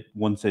traded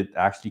once it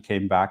actually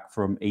came back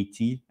from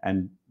 80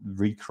 and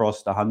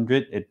recrossed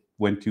 100, it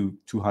went to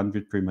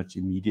 200 pretty much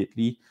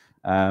immediately.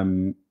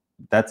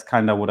 That's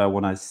kind of what I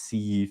want to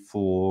see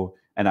for.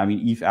 And I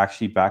mean, ETH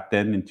actually back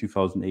then in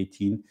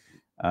 2018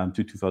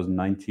 to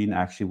 2019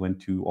 actually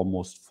went to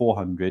almost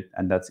 400,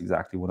 and that's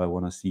exactly what I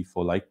want to see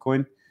for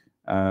Litecoin.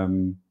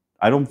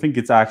 I don't think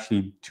it's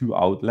actually too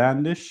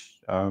outlandish,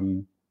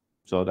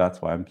 so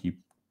that's why I'm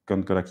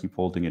gonna keep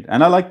holding it.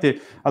 And I like the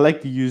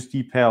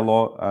USD pair a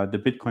lot. The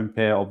Bitcoin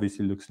pair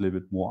obviously looks a little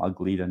bit more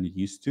ugly than it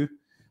used to,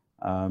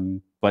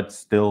 but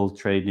still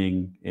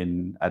trading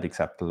at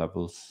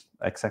acceptable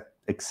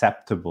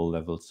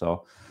levels.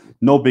 So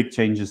no big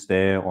changes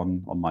there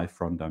on my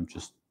front. I'm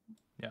just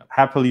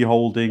happily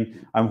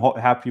holding. I'm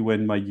happy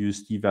when my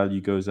USD value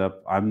goes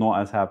up. I'm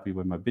not as happy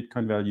when my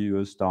Bitcoin value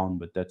goes down,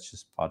 but that's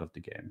just part of the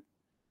game.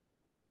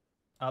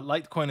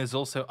 Litecoin is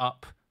also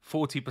up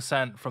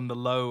 40% from the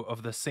low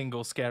of the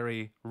single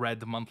scary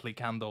red monthly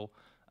candle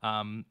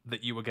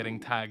that you were getting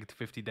tagged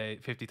 50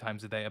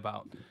 times a day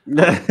about.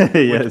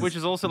 Yes. Which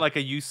is also like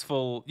a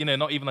useful,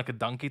 not even like a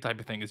donkey type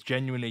of thing. It's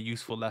genuinely a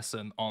useful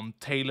lesson on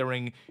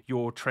tailoring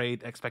your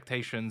trade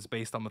expectations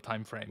based on the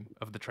time frame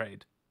of the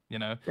trade.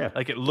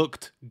 Like it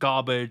looked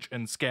garbage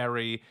and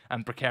scary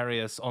and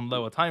precarious on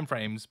lower time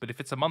frames, but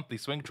if it's a monthly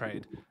swing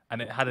trade and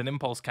it had an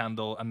impulse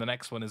candle and the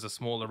next one is a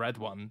smaller red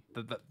one,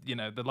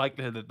 the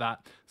likelihood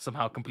that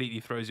somehow completely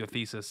throws your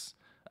thesis,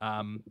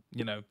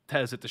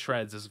 tears it to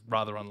shreds is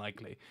rather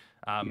unlikely.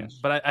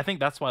 But I think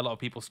that's why a lot of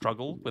people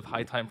struggle with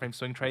high time frame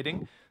swing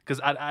trading, because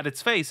at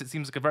its face, it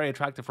seems like a very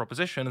attractive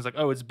proposition. It's like,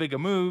 oh, it's bigger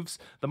moves.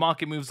 The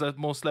market moves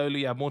more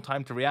slowly. You have more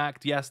time to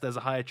react. Yes, there's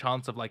a higher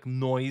chance of like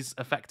noise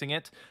affecting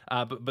it,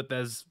 but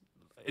there's,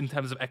 in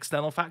terms of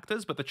external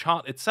factors, but the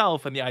chart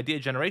itself and the idea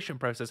generation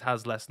process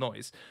has less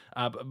noise.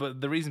 But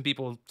the reason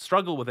people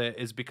struggle with it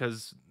is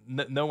because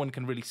no one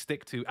can really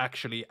stick to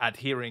actually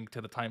adhering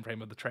to the time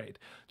frame of the trade.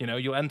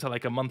 You'll enter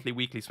like a monthly,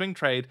 weekly swing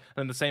trade,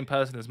 and the same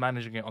person is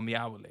managing it on the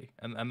hourly,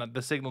 and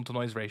the signal to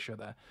noise ratio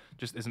there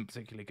just isn't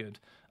particularly good.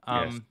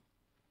 Yes.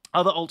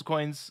 Other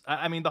altcoins,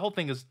 I mean, the whole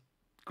thing is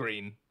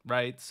green,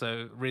 right?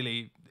 So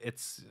really,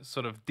 it's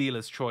sort of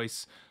dealer's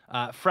choice.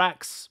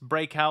 Frax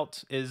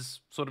Breakout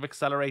is sort of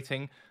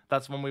accelerating.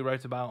 That's one we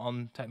wrote about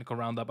on Technical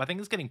Roundup. I think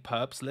it's getting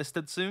perps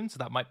listed soon, so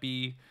that might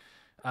be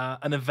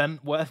an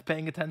event worth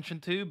paying attention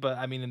to. But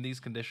I mean, in these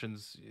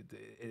conditions,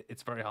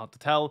 it's very hard to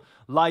tell.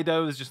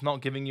 Lido is just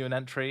not giving you an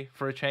entry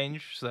for a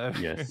change. So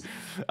yes.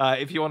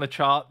 If you want a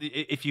chart,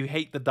 if you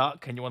hate the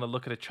duck and you want to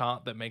look at a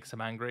chart that makes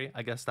him angry,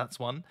 I guess that's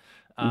one.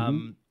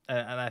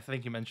 And I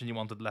think you mentioned you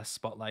wanted less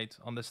spotlight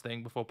on this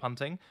thing before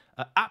punting.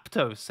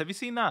 Aptos, have you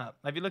seen that?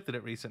 Have you looked at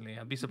it recently?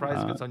 I'd be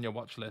surprised if it's on your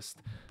watch list.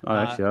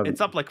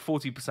 It's up like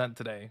 40%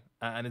 today,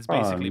 and it's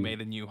basically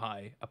made a new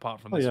high, apart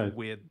from this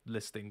weird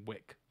listing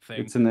wick thing.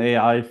 It's an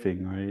AI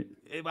thing, right?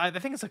 I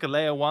think it's like a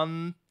layer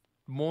 1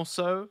 more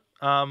so,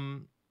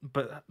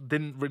 but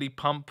didn't really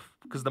pump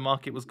because the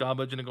market was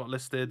garbage and it got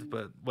listed,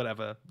 but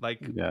whatever. Like,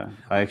 yeah,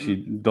 I actually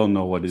don't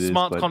know what it is.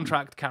 Smart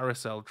contract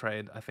carousel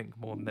trade, I think,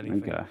 more than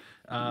anything. Okay.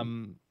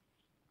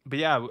 But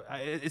yeah,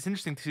 it's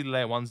interesting to see the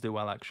layer 1s do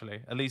well,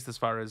 actually, at least as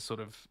far as sort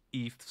of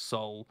ETH,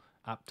 Sol,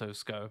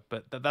 Aptos go.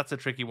 But that's a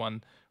tricky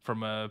one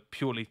from a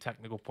purely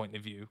technical point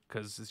of view,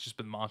 because it's just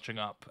been marching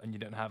up and you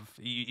don't have,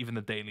 even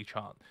the daily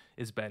chart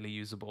is barely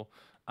usable.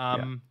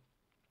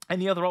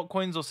 Any other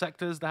altcoins or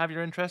sectors that have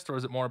your interest, or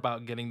is it more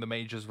about getting the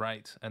majors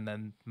right and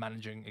then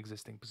managing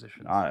existing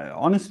positions?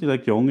 Honestly,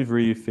 like the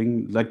only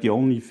thing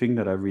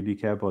that I really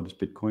care about is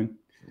Bitcoin.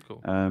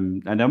 Cool.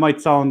 And that might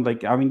sound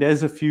like, I mean,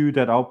 there's a few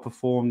that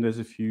outperform, there's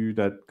a few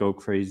that go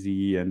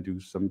crazy and do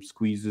some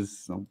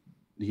squeezes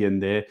here and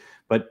there,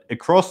 but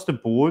across the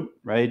board,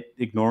 right,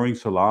 ignoring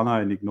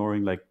Solana and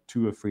ignoring like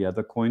 2 or 3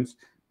 other coins,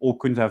 all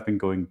coins have been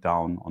going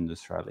down on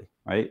this rally,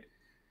 right?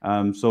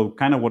 So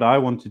kind of what I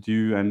want to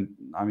do, and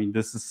I mean,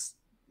 this is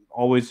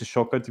always a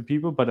shocker to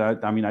people, but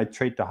I mean, I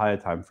trade the higher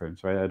time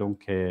frames, right? I don't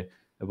care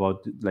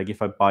about, like,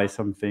 if I buy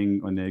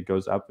something and it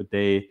goes up a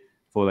day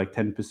for like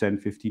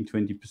 10%, 15,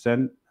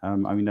 20%.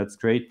 I mean, that's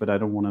great, but I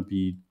don't want to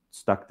be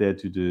stuck there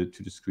to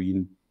the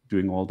screen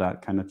doing all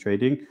that kind of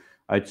trading.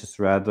 I just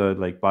rather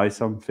like buy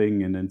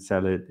something and then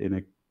sell it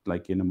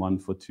in a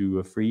month or 2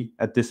 or 3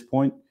 at this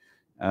point.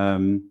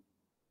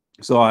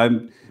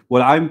 So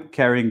what I'm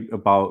caring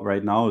about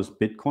right now is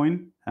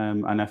Bitcoin,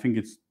 and I think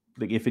it's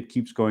like, if it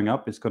keeps going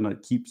up, it's gonna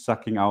keep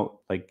sucking out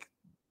like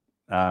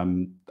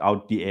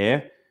out the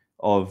air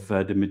of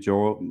the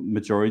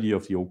majority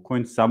of the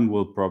altcoins. Some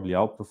will probably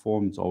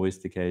outperform, it's always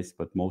the case,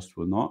 but most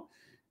will not.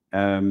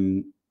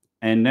 And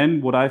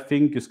then what I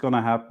think is going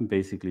to happen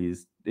basically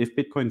is, if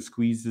Bitcoin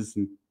squeezes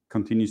and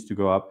continues to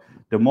go up,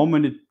 the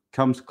moment it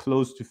comes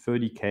close to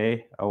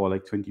 30K or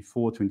like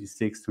 24,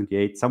 26,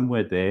 28,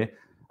 somewhere there,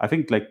 I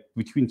think like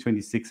between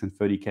 26 and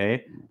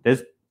 30K,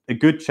 there's a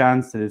good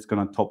chance that it's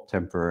going to top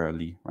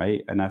temporarily,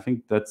 right? And I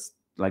think that's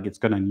like it's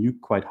going to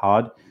nuke quite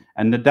hard.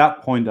 And at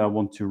that point, I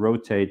want to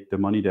rotate the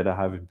money that I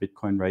have in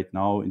Bitcoin right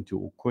now into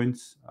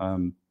altcoins,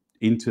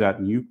 into that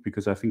nuke,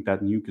 because I think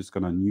that nuke is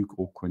going to nuke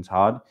altcoins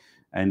hard.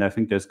 And I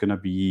think there's going to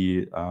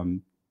be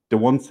the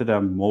ones that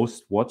are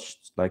most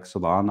watched, like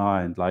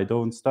Solana and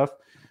Lido and stuff.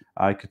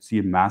 I could see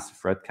a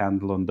massive red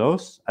candle on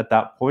those at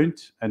that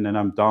point, and then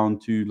I'm down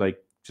to like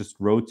just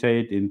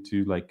rotate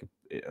into like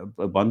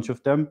a bunch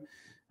of them,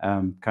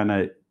 kind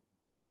of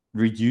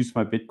reduce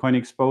my Bitcoin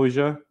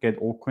exposure, get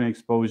altcoin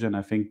exposure, and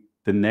I think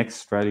the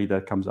next rally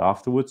that comes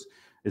afterwards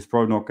is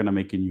probably not going to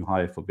make a new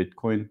high for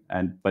Bitcoin,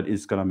 but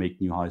it's going to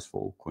make new highs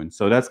for altcoin.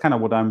 So that's kind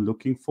of what I'm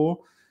looking for.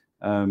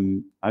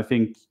 I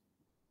think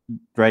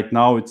right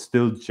now it's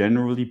still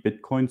generally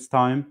Bitcoin's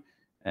time.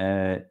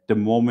 The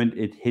moment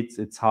it hits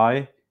its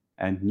high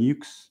and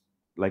nukes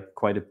like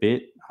quite a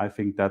bit, I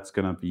think that's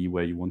going to be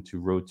where you want to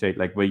rotate,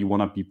 like where you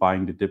want to be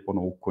buying the dip on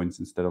altcoins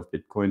instead of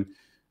Bitcoin.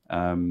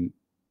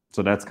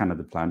 So that's kind of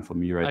the plan for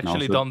me right now.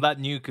 Actually, so, Don, that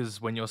nuke is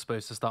when you're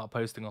supposed to start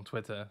posting on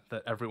Twitter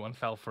that everyone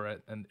fell for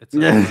it, and it's I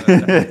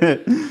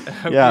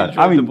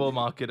mean, the bull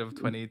market of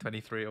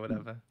 2023 or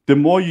whatever. The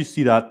more you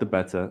see that, the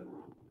better.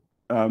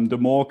 The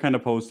more kind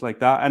of posts like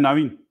that, and I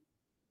mean,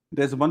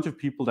 there's a bunch of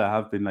people that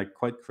have been like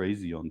quite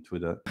crazy on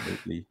Twitter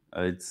lately.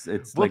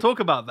 We'll talk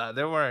about that.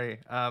 Don't worry.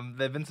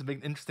 There've been some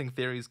big interesting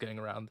theories going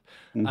around,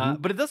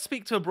 but it does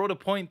speak to a broader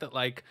point that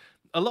like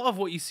a lot of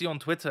what you see on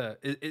Twitter,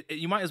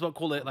 you might as well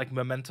call it like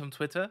momentum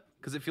Twitter,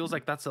 because it feels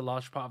like that's a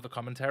large part of the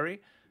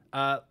commentary.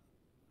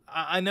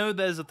 I know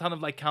there's a ton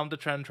of like counter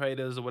trend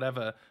traders or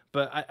whatever,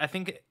 but I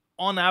think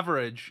on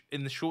average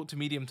in the short to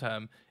medium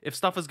term, if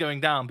stuff is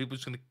going down, people are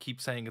just going to keep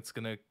saying it's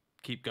going to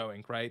keep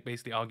going, right?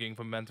 Basically arguing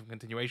for momentum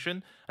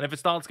continuation. And if it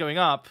starts going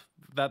up,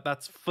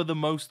 that's for the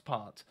most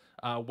part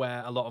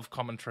where a lot of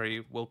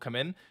commentary will come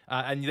in.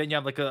 And then you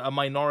have like a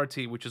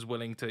minority which is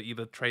willing to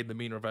either trade the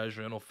mean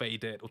reversion or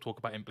fade it or talk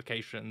about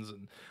implications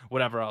and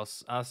whatever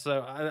else.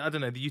 So I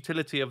don't know, the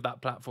utility of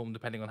that platform,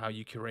 depending on how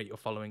you curate your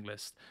following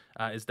list,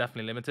 is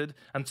definitely limited.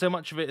 And so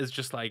much of it is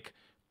just like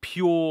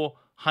pure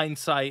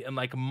hindsight and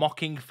like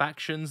mocking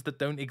factions that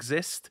don't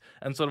exist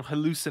and sort of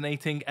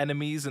hallucinating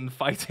enemies and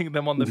fighting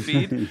them on the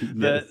feed.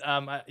 Yes.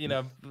 That you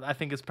know, I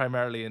think it's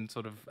primarily in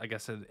sort of, I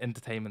guess, an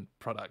entertainment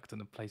product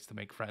and a place to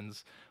make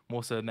friends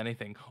more so than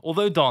anything.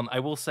 Although, Don,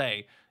 I will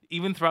say,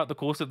 even throughout the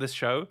course of this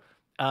show,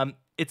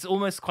 it's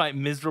almost quite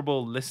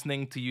miserable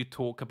listening to you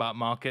talk about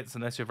markets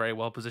unless you're very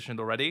well positioned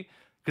already,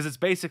 because it's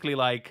basically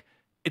like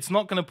it's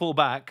not going to pull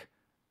back.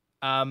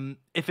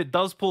 If it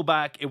does pull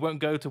back, it won't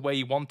go to where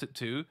you want it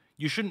to.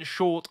 You shouldn't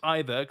short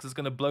either, because it's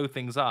going to blow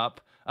things up.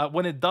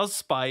 When it does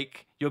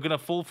spike, you're going to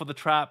fall for the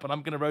trap, and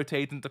I'm going to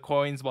rotate into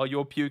coins while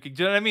you're puking.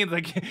 Do you know what I mean?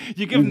 Like,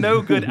 you give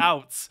no good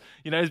outs.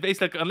 You know, it's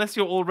basically like, unless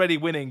you're already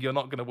winning, you're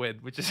not going to win,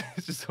 which is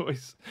just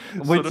always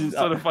sort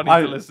of funny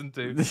to listen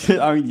to.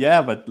 I mean,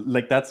 yeah, but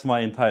like that's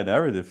my entire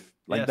narrative.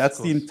 Like, yes, that's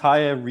the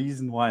entire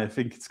reason why I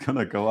think it's going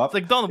to go up. It's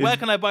like, Don, where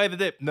can I buy the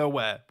dip?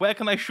 Nowhere. Where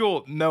can I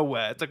short?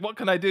 Nowhere. It's like, what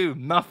can I do?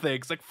 Nothing.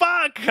 It's like,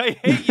 fuck, I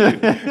hate you.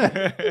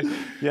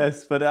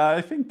 Yes, but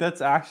I think that's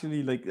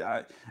actually like,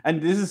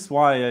 and this is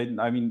why,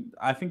 I mean,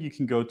 I think you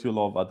can go to a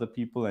lot of other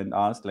people and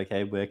ask like,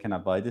 hey, where can I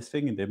buy this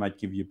thing? And they might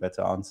give you a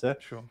better answer.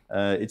 Sure.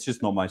 It's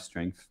just not my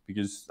strength,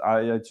 because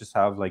I just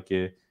have like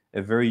a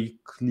very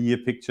clear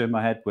picture in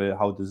my head where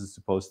how this is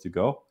supposed to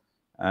go.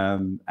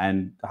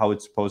 And how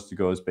it's supposed to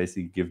go is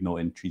basically give no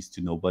entries to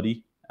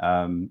nobody.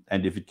 And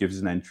if it gives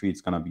an entry,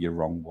 it's going to be a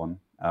wrong one.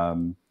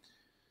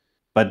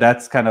 But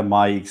that's kind of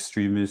my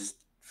extremist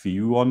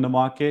view on the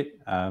market.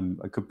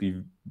 I could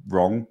be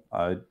wrong.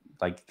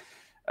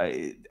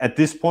 At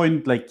this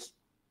point, like,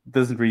 it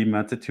doesn't really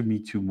matter to me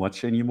too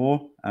much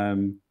anymore.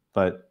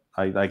 But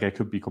I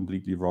could be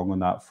completely wrong on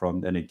that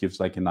front, and it gives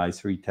like a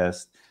nice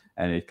retest.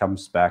 And it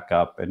comes back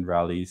up and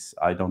rallies.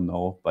 I don't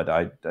know, but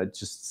it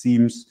just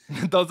seems.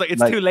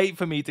 It's too late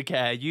for me to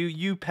care.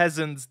 You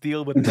peasants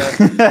deal with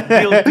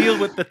the deal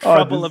with the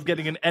trouble of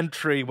getting an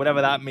entry,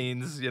 whatever that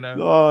means. You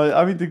know.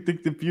 I mean,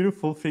 the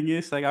beautiful thing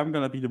is, like, I'm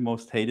gonna be the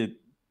most hated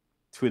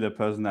Twitter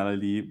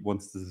personality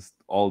once this is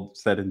all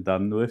said and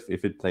done with,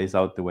 if it plays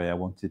out the way I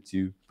want it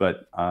to.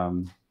 But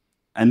and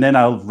then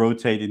I'll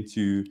rotate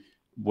into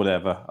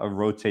whatever. I'll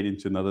rotate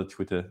into another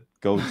Twitter.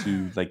 Go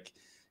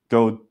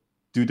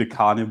do the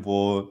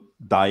carnivore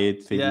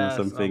diet thing or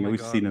something. We've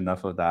seen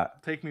enough of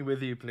that. Take me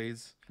with you,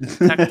 please.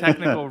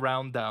 Technical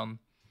Roundup.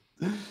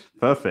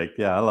 Perfect.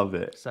 Yeah, I love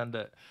it. Send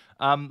it.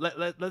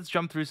 Let's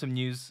jump through some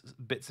news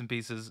bits and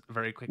pieces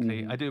very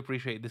quickly. I do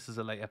appreciate this is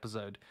a late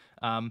episode.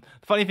 The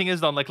funny thing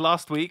is, Don, like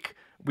last week,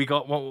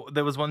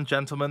 there was one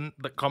gentleman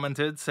that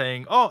commented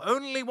saying, "Oh,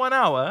 only 1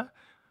 hour.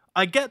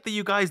 I get that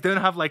you guys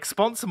don't have like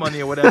sponsor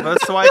money or whatever,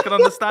 so I can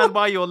understand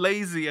why you're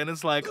lazy." And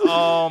it's like,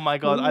 oh my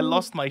God, I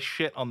lost my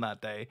shit on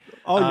that day.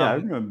 Oh yeah, I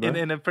remember.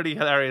 In a pretty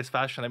hilarious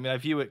fashion. I mean, I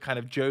view it kind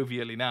of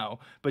jovially now,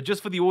 but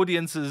just for the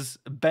audience's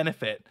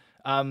benefit,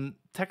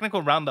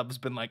 Technical Roundup has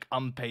been like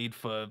unpaid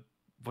for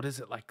what is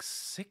it, like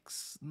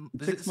 6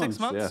 months,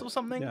 months or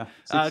something? Yeah,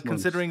 6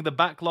 considering the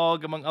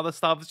backlog, among other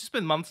stuff. It's just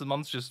been months and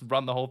months just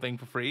run the whole thing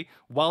for free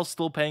while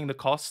still paying the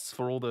costs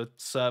for all the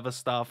server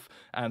stuff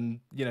and,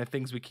 you know,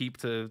 things we keep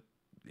to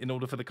in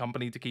order for the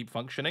company to keep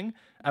functioning.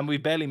 And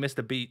we've barely missed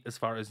a beat as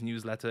far as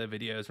newsletter,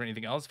 videos, or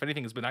anything else. If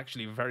anything, it's been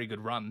actually a very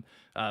good run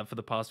for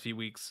the past few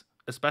weeks,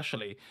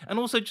 especially. And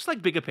also, just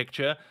like bigger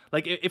picture,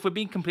 like if we're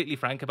being completely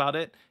frank about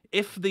it,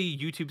 if the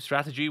YouTube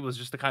strategy was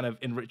just to kind of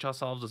enrich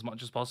ourselves as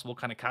much as possible,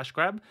 kind of cash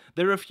grab,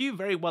 there are a few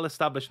very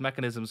well-established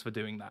mechanisms for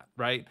doing that,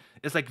 right?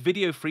 It's like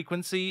video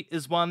frequency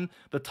is one,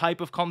 the type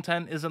of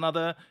content is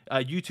another,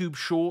 YouTube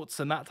shorts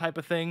and that type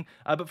of thing.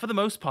 But for the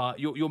most part,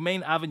 your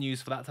main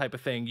avenues for that type of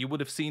thing, you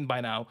would have seen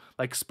by now,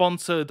 like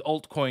sponsored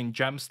altcoin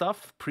jam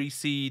stuff,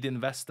 pre-seed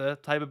investor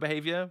type of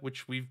behavior,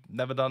 which we've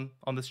never done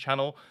on this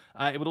channel.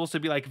 It would also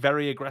be like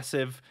very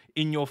aggressive,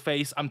 in your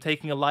face, I'm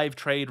taking a live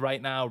trade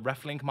right now,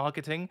 reflink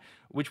marketing,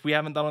 which we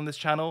haven't done on this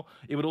channel.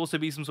 It would also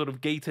be some sort of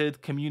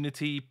gated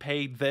community,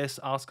 paid this,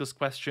 ask us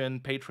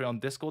question,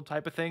 Patreon, Discord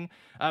type of thing,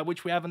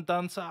 which we haven't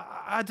done. So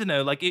I don't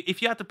know, like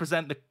if you had to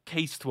present the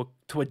case to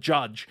a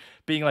judge,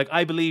 being like,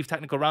 I believe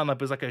Technical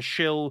Roundup is like a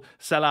shill,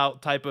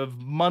 sellout type of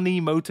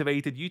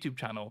money-motivated YouTube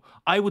channel,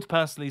 I would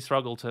personally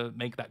struggle to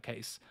make that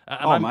case.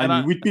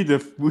 We'd be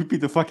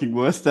the fucking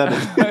worst at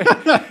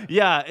it.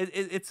 Yeah,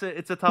 it's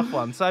a tough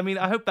one. So I mean,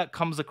 I hope that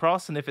comes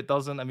across, and if it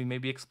doesn't, I mean,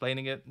 maybe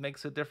explaining it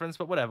makes a difference.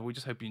 But whatever, we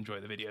just hope you enjoy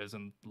the videos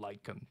and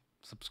like and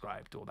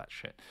subscribe to all that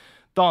shit.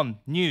 Don,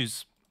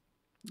 news.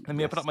 Let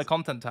me open up my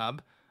content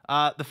tab.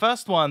 The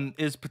first one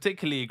is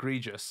particularly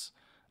egregious.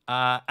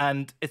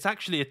 And it's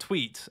actually a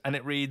tweet, and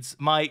it reads,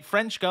 "My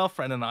French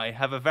girlfriend and I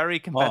have a very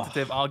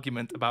competitive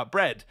argument about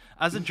bread.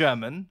 As a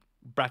German,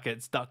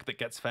 brackets, duck that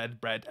gets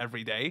fed bread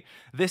every day,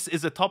 this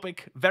is a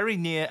topic very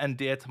near and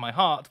dear to my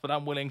heart, but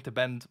I'm willing to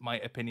bend my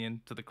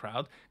opinion to the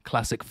crowd."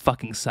 Classic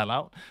fucking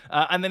sellout.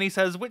 And then he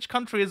says, which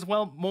country is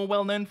more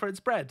well known for its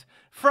bread?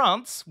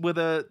 France, with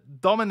a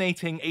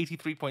dominating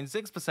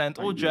 83.6%,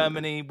 or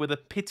Germany, with a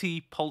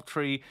pity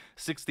paltry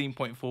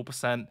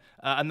 16.4%.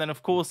 And then,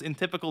 of course, in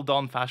typical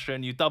Don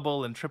fashion, you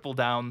double and triple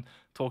down,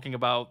 talking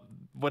about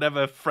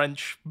whatever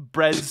French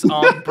breads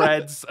aren't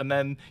breads, and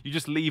then you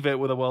just leave it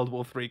with a World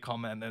War III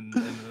comment, and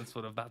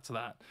sort of that's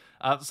that.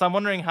 So I'm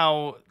wondering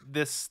how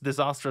this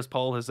disastrous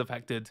poll has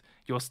affected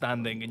your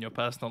standing in your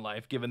personal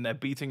life, given they're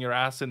beating your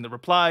ass in the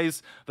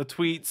replies, the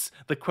tweets,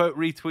 the quote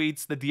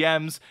retweets, the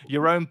DMs,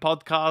 your own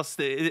podcast.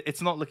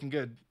 It's not looking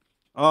good.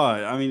 Oh,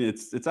 I mean,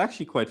 it's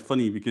actually quite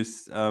funny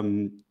because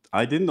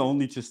I didn't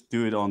only just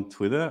do it on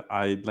Twitter.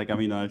 I've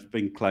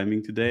been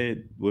climbing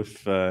today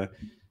with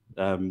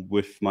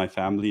my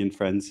family and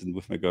friends and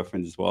with my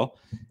girlfriend as well.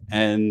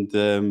 And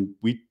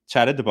we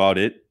chatted about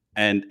it.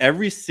 And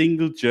every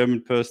single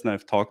German person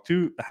I've talked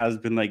to has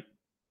been like,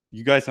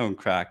 you guys are on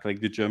crack.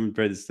 Like, the German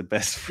bread is the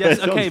best bread.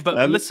 Yes, okay,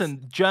 but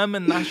listen,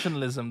 German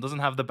nationalism doesn't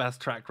have the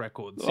best track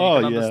record. So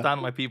you can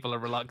understand why people are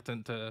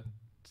reluctant to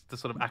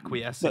sort of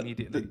acquiesce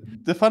immediately.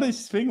 The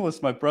funniest thing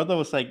was my brother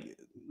was like,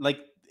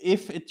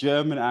 if a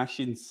German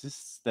actually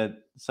insists that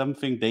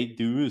something they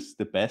do is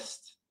the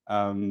best,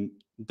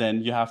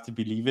 then you have to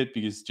believe it,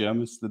 because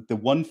Germans, the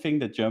one thing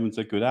that Germans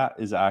are good at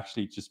is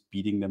actually just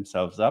beating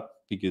themselves up,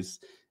 because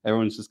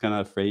everyone's just kind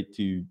of afraid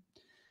to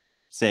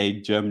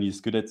say Germany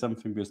is good at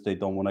something because they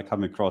don't want to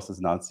come across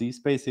as Nazis,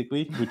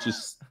 basically, which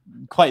is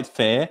quite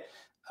fair.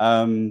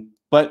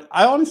 But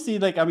I honestly,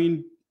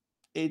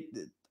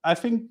 I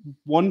think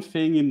one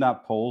thing in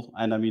that poll,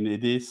 and I mean,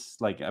 it is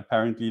like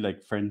apparently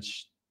like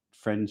French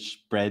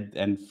bread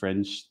and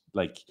French,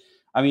 like,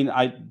 I mean,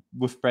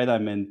 with bread, I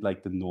meant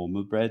like the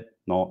normal bread,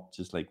 not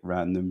just like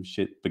random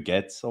shit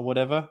baguettes or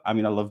whatever. I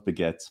mean, I love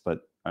baguettes,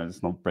 but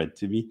it's not bread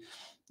to me.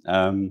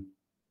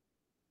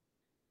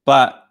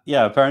 But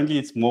yeah, apparently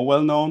it's more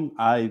well known.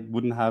 I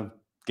wouldn't have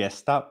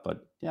guessed that,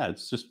 but yeah,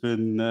 it's just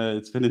been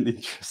an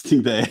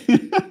interesting day.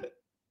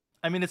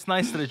 I mean, it's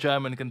nice that a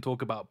German can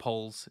talk about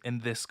polls in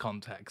this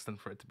context and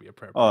for it to be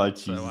appropriate. Oh,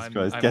 Jesus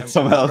Christ, get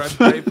some help. I'm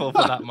grateful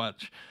for that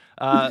much.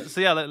 So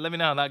yeah, let me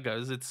know how that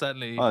goes. It's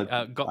certainly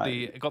got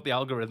the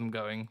algorithm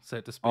going, so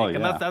to speak.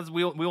 And that's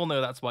we all know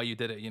that's why you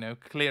did it. You know,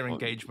 clear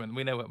engagement.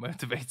 We know what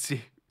motivates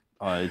you.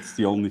 It's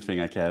the only thing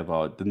I care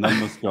about. The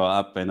numbers go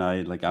up, and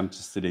I'm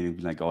just sitting and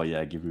being like, oh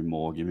yeah, give me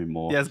more, give me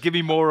more. Yes, give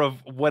me more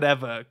of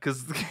whatever,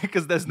 because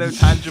there's no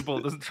tangible,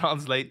 it doesn't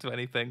translate to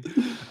anything.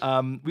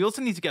 We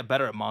also need to get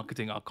better at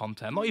marketing our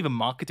content. Not even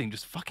marketing,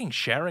 just fucking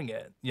sharing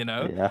it, you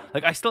know? Yeah.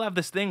 Like, I still have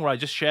this thing where I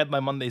just shared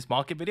my Monday's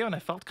market video, and I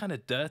felt kind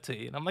of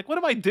dirty. And I'm like, what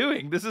am I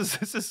doing? This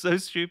is so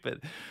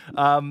stupid.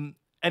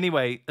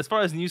 Anyway, as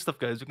far as new stuff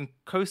goes, we can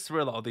coast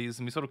through a lot of these,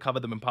 and we sort of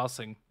covered them in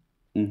passing.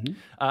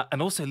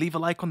 And also leave a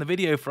like on the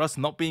video for us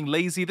not being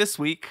lazy this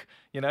week.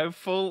 You know,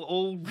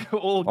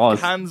 all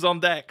hands on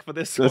deck for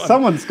this one.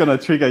 Someone's gonna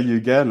trigger you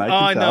again.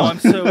 I know. I'm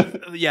so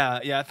yeah.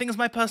 I think it's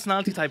my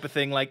personality type of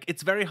thing. Like,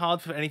 it's very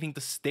hard for anything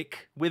to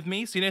stick with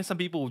me. So, you know, some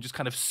people will just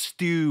kind of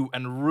stew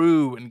and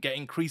rue and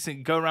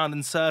go around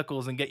in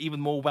circles and get even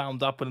more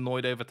wound up and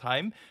annoyed over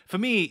time. For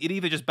me, it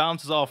either just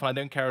bounces off and I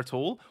don't care at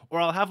all,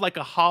 or I'll have like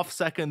a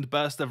half-second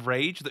burst of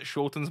rage that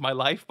shortens my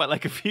life by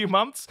like a few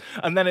months,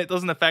 and then it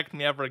doesn't affect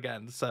me ever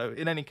again. So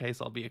in any case,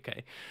 I'll be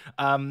okay.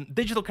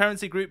 Digital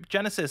currency group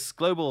Genesis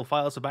Global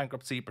files for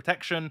bankruptcy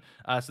protection.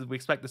 So we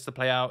expect this to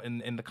play out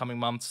in the coming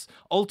months.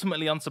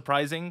 Ultimately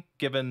unsurprising,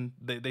 given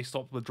they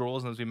stopped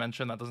withdrawals, and as we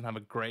mentioned, that doesn't have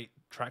a great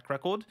track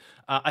record.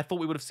 I thought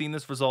we would have seen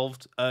this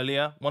resolved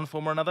earlier, one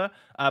form or another,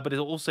 but it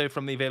also,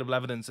 from the available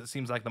evidence, it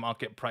seems like the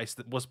market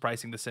was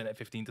pricing this in at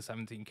 15 to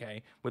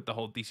 17K with the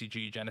whole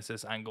DCG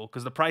Genesis angle,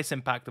 because the price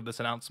impact of this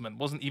announcement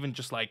wasn't even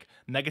just like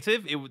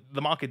negative.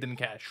 The market didn't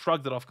care,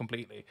 shrugged it off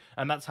completely.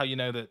 And that's how you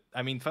know that,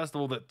 I mean, first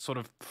of all, that sort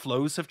of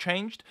flows have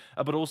changed,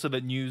 but also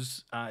that news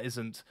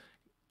isn't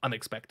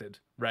unexpected,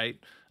 right?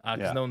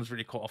 Because no one's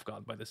really caught off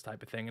guard by this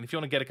type of thing. And if you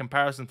want to get a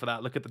comparison for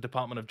that, look at the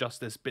Department of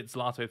Justice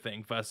Bitzlato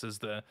thing versus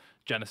the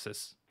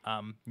Genesis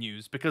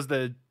news. Because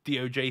the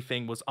DOJ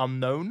thing was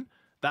unknown,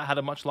 that had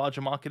a much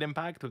larger market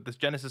impact. With this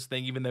Genesis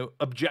thing, even though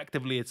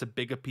objectively it's a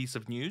bigger piece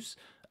of news,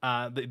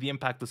 the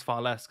impact was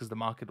far less because the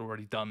market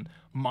already done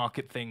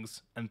market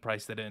things and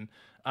priced it in.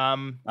 I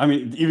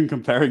mean, even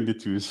comparing the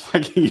two is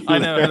fucking hilarious. I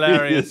know,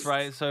 hilarious,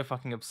 right? So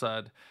fucking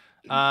absurd.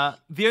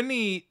 The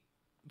only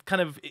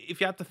kind of,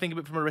 if you have to think of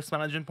it from a risk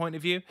management point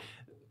of view,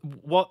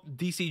 what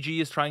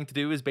DCG is trying to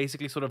do is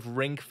basically sort of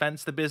ring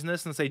fence the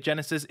business and say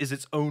Genesis is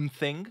its own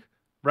thing,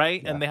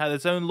 right? And they have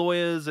its own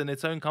lawyers and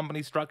its own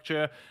company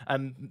structure,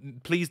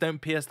 and please don't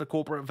pierce the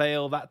corporate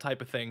veil, that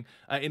type of thing,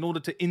 in order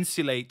to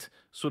insulate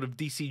sort of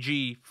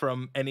DCG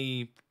from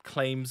any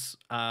claims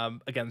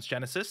against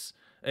Genesis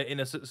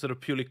in a sort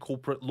of purely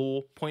corporate law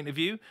point of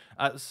view.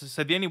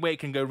 So the only way it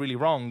can go really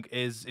wrong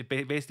is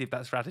basically if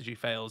that strategy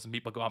fails and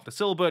people go after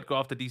Silbert, go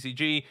after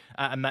DCG,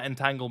 and that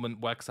entanglement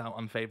works out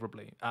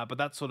unfavorably. But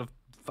that's sort of,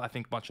 I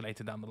think, much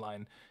later down the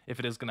line if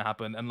it is going to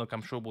happen. And look,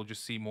 I'm sure we'll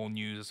just see more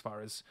news as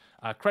far as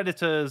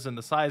creditors and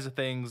the size of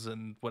things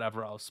and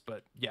whatever else.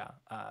 But yeah,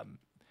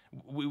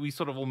 we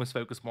sort of almost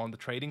focus more on the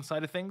trading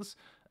side of things,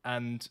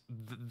 and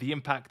the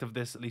impact of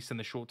this, at least in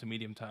the short to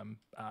medium term,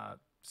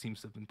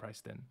 seems to have been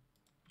priced in.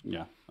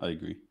 Yeah, I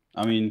agree.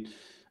 I mean,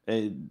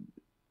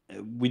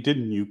 we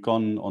didn't nuke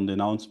on the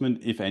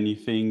announcement. If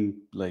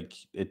anything, like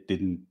it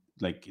didn't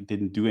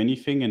do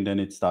anything, and then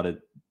it started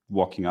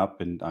walking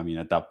up. And I mean,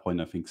 at that point,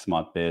 I think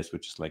smart bears were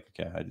just like,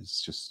 okay,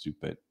 it's just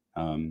stupid.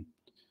 And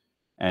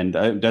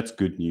that's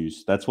good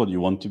news. That's what you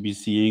want to be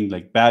seeing.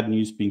 Like, bad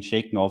news being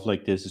shaken off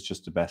like this is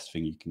just the best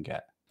thing you can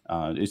get.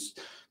 It's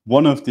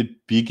one of the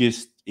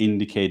biggest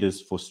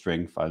indicators for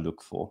strength I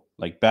look for.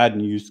 Like, bad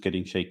news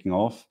getting shaken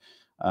off.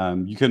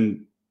 You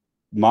can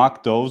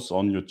mark those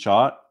on your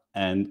chart,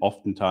 and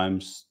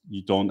oftentimes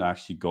you don't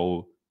actually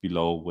go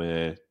below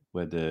where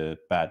the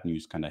bad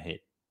news kind of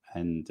hit,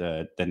 and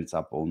then it's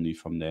up only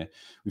from there.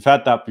 We've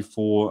had that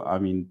before. I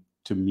mean,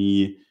 to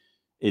me,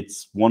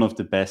 it's one of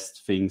the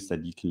best things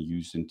that you can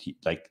use in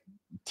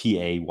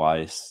TA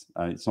wise.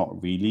 It's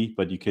not really,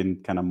 but you can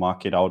kind of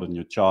mark it out on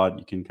your chart.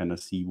 You can kind of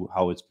see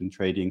how it's been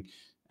trading,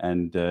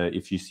 and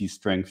if you see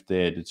strength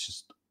there, it's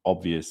just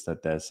obvious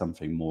that there's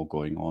something more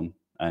going on.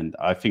 And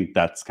I think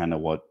that's kind of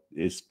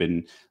what's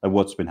been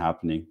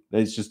happening.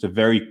 There's just a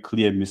very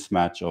clear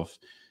mismatch of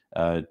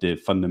the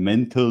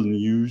fundamental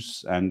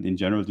news and, in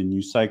general, the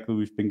news cycle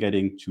we've been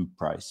getting to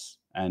price.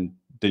 And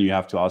then you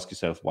have to ask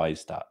yourself, why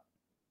is that?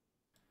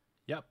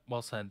 Yep,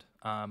 well said.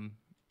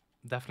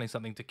 Definitely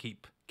something to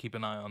keep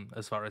an eye on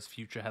as far as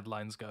future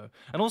headlines go.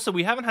 And also,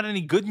 we haven't had any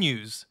good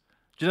news.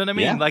 Do you know what I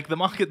mean? Yeah. Like,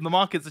 the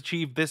market's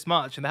achieved this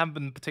much, and there haven't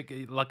been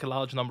particularly like a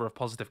large number of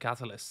positive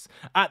catalysts.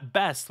 At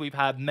best, we've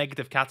had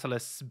negative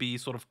catalysts be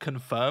sort of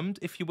confirmed,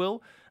 if you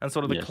will, and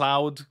sort of the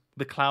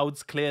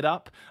clouds cleared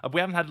up.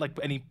 We haven't had like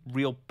any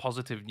real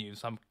positive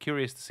news. I'm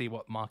curious to see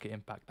what market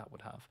impact that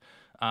would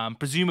have.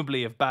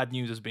 Presumably, if bad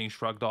news is being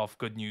shrugged off,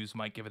 good news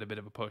might give it a bit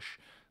of a push.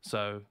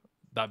 So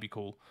that'd be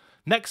cool.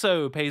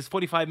 Nexo pays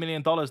 $45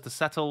 million to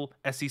settle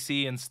SEC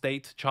and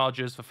state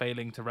charges for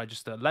failing to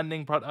register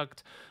lending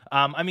product.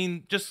 I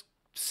mean, just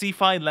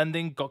CeFi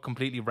lending got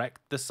completely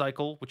wrecked this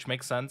cycle, which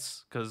makes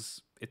sense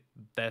because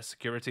they're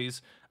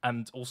securities,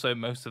 and also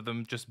most of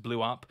them just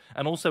blew up.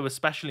 And also,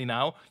 especially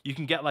now, you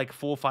can get like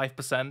 4 or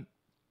 5%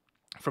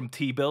 from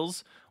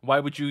T-bills. Why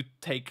would you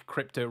take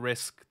crypto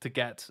risk to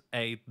get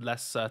a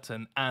less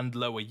certain and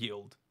lower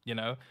yield? You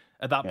know,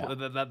 at that point,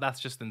 that's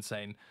just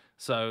insane.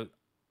 So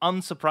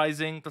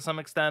unsurprising to some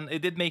extent. It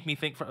did make me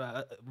think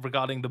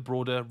regarding the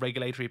broader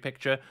regulatory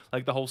picture,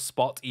 like the whole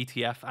spot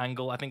ETF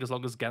angle. I think as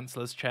long as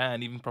Gensler's chair,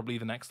 and even probably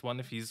the next one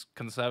if he's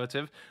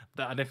conservative,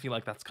 I don't feel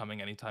like that's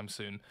coming anytime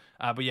soon.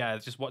 But yeah,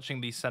 just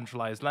watching these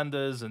centralized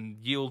lenders and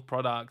yield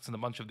products and a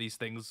bunch of these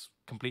things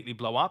completely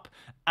blow up,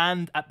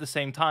 and at the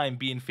same time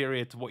be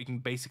inferior to what you can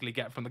basically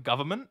get from the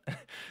government.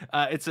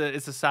 It's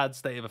a sad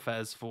state of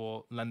affairs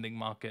for lending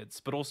markets,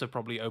 but also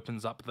probably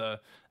opens up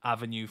the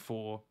avenue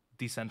for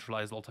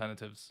decentralized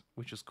alternatives,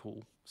 which is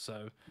cool.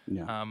 So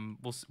yeah,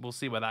 we'll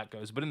see where that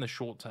goes. But in the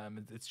short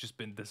term, it's just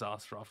been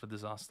disaster after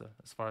disaster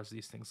as far as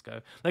these things go.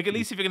 Like, at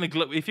least if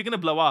you're gonna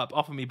blow up,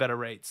 offer me better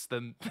rates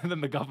than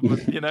the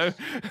government. You know,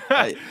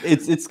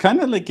 it's kind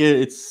of like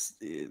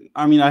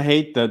I mean, I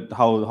hate that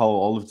how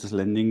all of this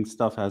lending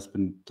stuff has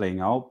been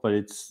playing out, but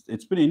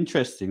it's been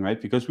interesting,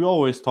 right? Because we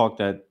always talk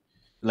that,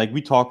 like,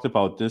 we talked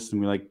about this and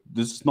we're like,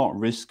 this is not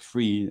risk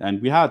free,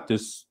 and we had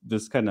this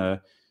kind of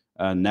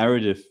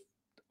narrative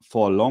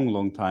for a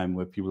long time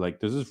where people like,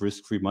 this is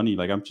risk free money.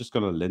 Like, I'm just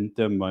gonna lend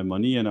them my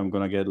money and I'm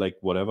gonna get like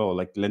whatever, or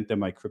like lend them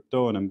my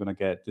crypto and I'm gonna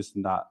get this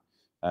and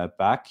that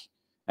back.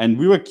 And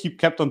we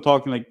kept on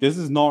talking like, this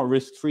is not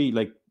risk free.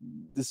 Like,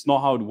 this is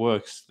not how it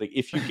works. Like,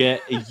 if you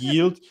get a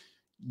yield,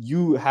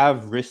 you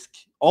have risk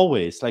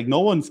always. Like, no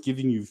one's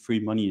giving you free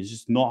money. It's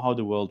just not how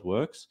the world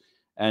works.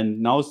 And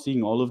now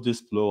seeing all of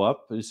this blow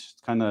up is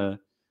kind of.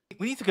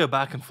 We need to go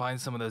back and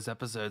find some of those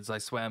episodes, I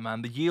swear,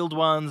 man. The yield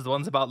ones, the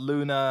ones about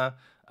Luna,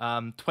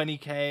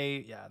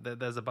 20K. Yeah,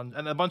 there's a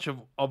bunch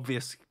of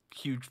obvious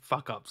huge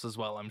fuck ups as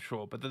well, I'm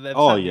sure. But there've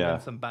certainly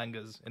been some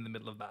bangers in the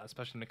middle of that,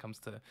 especially when it comes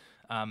to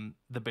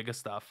the bigger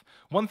stuff.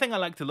 One thing I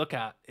like to look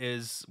at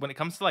is when it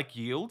comes to like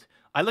yield,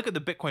 I look at the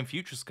Bitcoin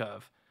futures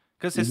curve.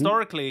 Because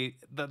historically,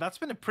 that's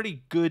been a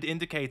pretty good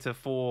indicator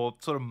for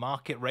sort of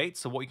market rates,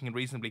 so what you can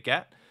reasonably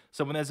get.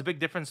 So when there's a big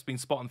difference between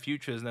spot and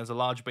futures and there's a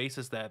large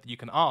basis there that you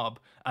can arb,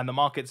 and the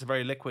market's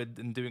very liquid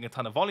and doing a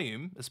ton of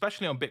volume,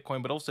 especially on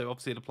Bitcoin, but also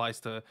obviously it applies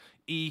to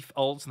ETH,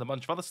 alts, and a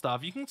bunch of other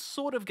stuff, you can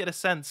sort of get a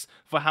sense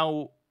for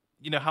how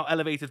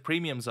elevated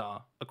premiums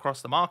are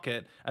across the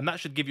market, and that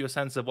should give you a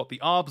sense of what the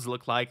arbs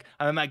look like,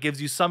 and then that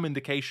gives you some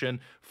indication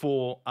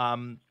for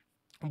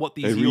what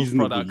these yield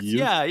products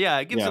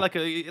it gives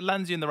it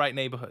lands you in the right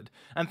neighborhood.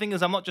 And thing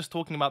is, I'm not just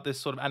talking about this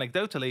sort of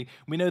anecdotally.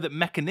 We know that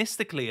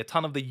mechanistically a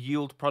ton of the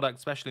yield products,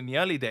 especially in the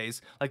early days,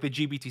 like the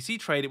GBTC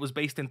trade, it was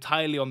based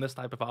entirely on this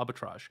type of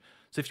arbitrage.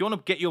 So if you want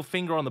to get your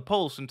finger on the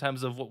pulse in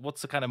terms of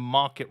what's the kind of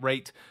market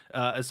rate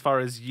as far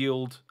as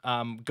yield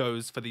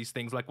goes for these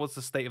things, like what's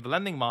the state of the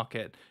lending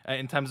market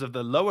in terms of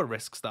the lower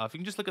risk stuff, you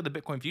can just look at the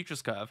Bitcoin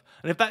futures curve,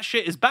 and if that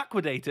shit is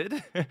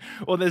backwardated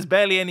or there's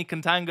barely any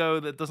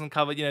contango that doesn't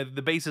cover,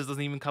 the basis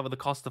doesn't even cover the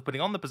cost of putting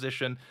on the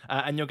position,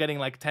 and you're getting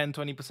like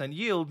 10-20%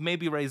 yield,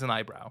 maybe raise an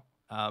eyebrow.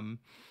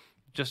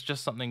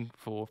 Just something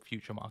for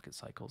future market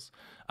cycles.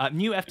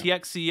 New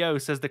FTX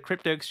CEO says the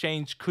crypto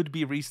exchange could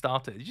be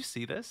restarted. Did you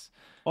see this?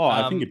 Oh,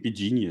 I think it'd be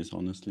genius,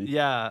 honestly.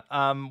 Yeah.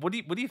 What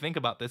do you think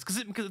about this? Because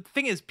the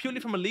thing is,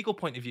 purely from a legal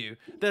point of view,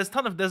 there's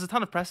a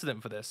ton of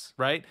precedent for this,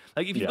 right?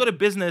 Like, if you've got a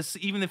business,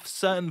 even if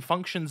certain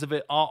functions of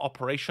it are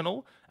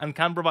operational and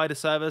can provide a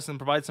service and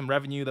provide some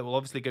revenue that will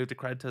obviously go to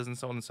creditors and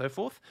so on and so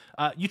forth,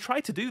 you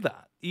try to do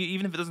that,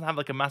 even if it doesn't have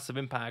like a massive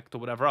impact or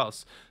whatever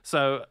else.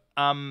 So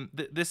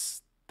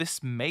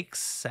this makes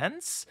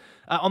sense.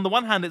 On the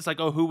one hand, it's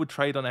like, oh, who would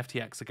trade on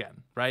FTX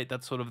again, right?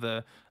 That's sort of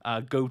the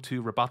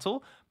go-to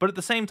rebuttal. But at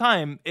the same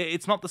time,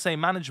 it's not the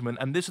same management,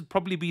 and this would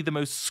probably be the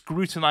most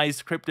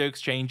scrutinized crypto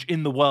exchange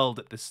in the world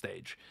at this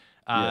stage,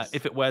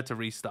 if it were to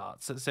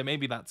restart. So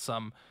maybe that's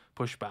some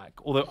pushback.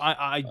 Although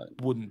I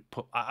wouldn't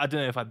put, I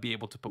don't know if I'd be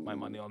able to put my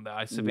money on there.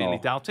 I severely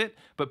doubt it.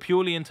 But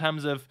purely in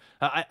terms of,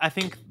 I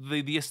think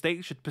the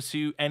estate should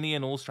pursue any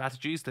and all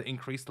strategies to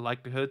increase the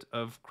likelihood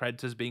of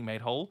creditors being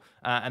made whole.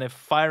 And if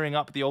firing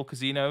up the old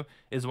casino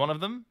is one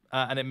of them,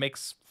 and it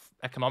makes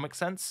economic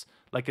sense,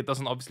 like it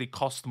doesn't obviously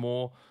cost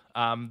more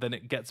than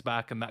it gets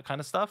back and that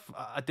kind of stuff,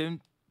 I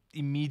don't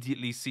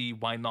immediately see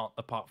why not,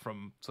 apart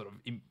from sort of,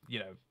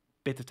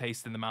 bitter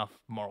taste in the mouth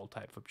moral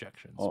type of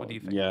objections. What do you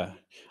think? Yeah,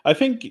 I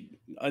think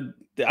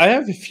I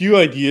have a few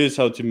ideas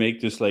how to make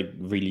this like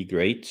really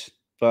great,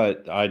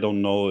 but I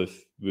don't know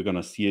if we're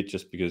gonna see it,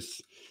 just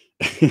because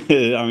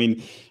I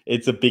mean,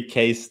 it's a big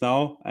case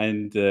now,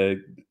 and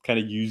kind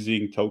of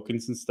using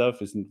tokens and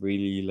stuff isn't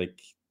really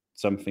like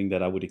something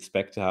that I would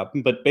expect to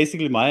happen. But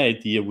basically, my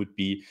idea would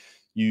be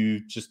you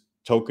just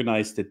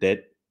tokenize the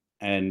debt,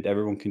 and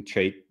everyone can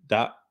trade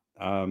that,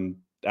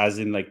 as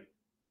in like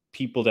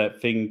people that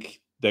think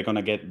they're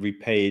gonna get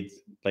repaid,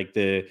 like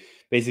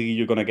basically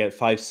you're gonna get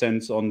 5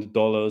 cents on the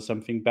dollar or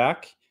something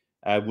back,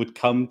 would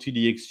come to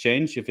the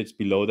exchange. If it's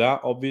below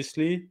that,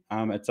 obviously,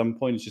 at some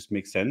point it just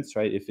makes sense,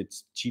 right? If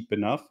it's cheap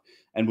enough,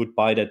 and would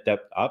buy that debt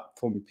up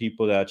from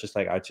people that are just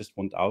like, I just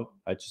want out,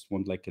 I just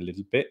want like a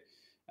little bit.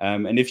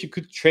 And if you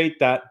could trade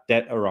that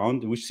debt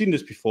around, we've seen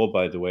this before,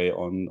 by the way,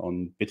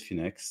 on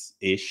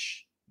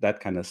Bitfinex-ish, that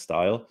kind of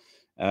style.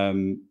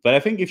 But I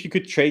think if you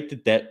could trade the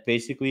debt,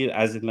 basically,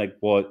 as in like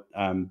what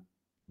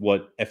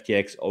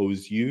FTX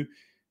owes you,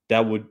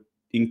 that would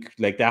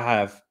like that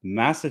have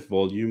massive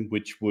volume,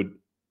 which would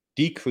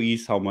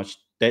decrease how much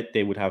debt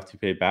they would have to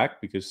pay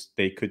back, because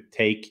they could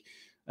take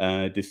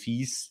the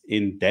fees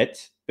in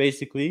debt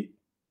basically,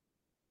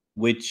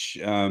 which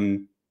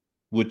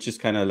would just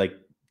kind of like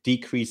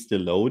decrease the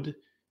load,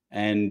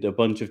 and a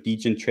bunch of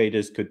degen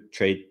traders could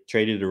trade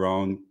it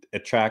around,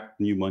 attract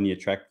new money,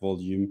 attract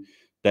volume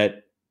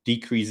that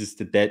decreases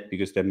the debt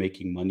because they're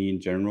making money in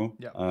general.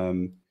 Yeah.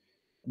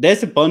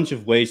 There's a bunch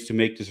of ways to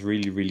make this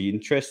really, really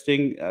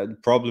interesting. The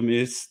problem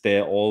is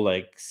they're all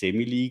like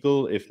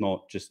semi-legal, if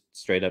not just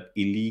straight up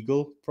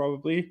illegal,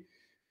 probably,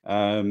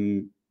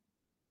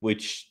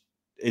 which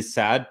is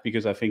sad,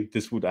 because I think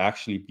this would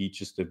actually be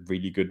just a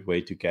really good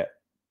way to get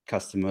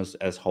customers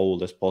as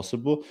whole as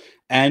possible,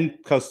 and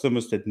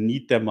customers that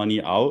need their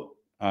money out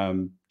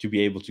to be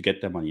able to get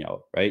their money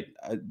out, right?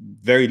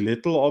 Very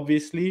little,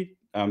 obviously,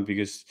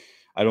 because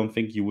I don't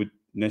think you would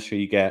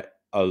necessarily get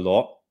a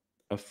lot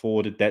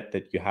for the debt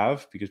that you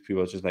have, because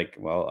people are just like,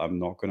 well, I'm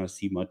not going to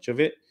see much of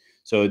it.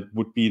 So it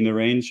would be in the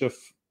range of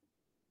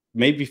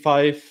maybe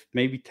 5,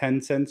 maybe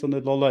 10 cents on the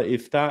dollar,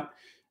 if that.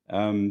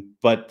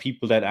 But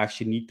people that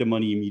actually need the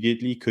money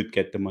immediately could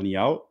get the money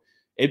out.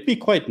 It'd be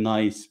quite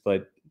nice,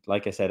 but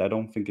like I said, I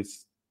don't think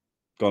it's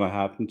gonna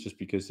happen, just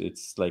because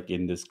it's like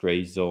in this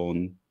gray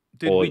zone.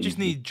 Dude, we just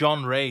need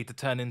John Ray to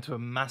turn into a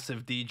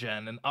massive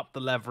degen and up the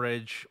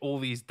leverage, all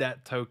these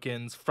debt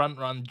tokens, front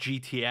run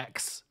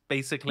GTX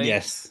basically.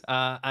 Yes.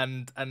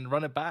 And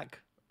run it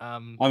back. I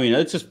mean,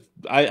 it's just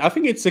I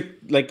think it's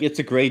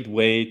a great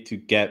way to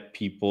get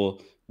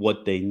people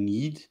what they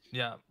need.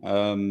 Yeah.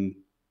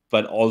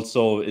 But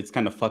also it's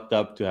kind of fucked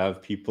up to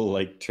have people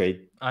like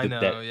trade the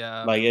debt.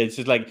 Yeah. Like it's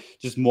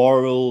just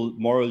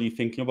morally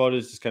thinking about it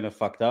is just kind of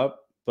fucked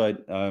up.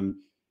 But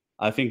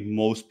I think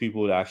most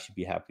people would actually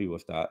be happy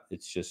with that.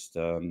 It's just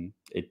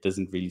it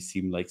doesn't really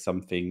seem like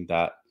something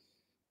that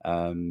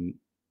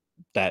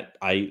that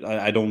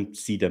I don't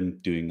see them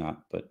doing that,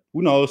 but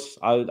who knows?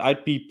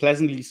 I'd be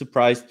pleasantly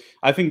surprised.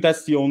 I think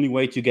that's the only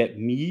way to get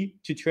me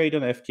to trade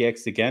on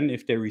FTX again,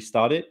 if they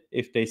restart it,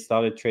 if they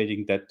started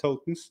trading debt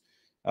tokens,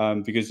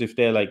 because if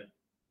they're like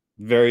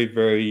very,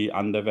 very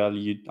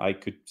undervalued, I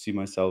could see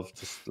myself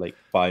just like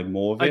buy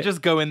more of it. I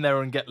just go in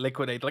there and get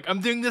liquidated. Like,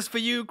 I'm doing this for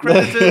you,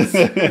 creditors.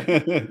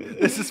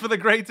 This is for the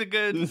greater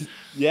good.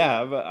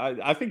 Yeah, but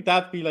I think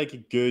that'd be like a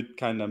good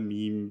kind of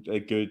meme, a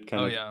good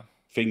kind of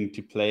thing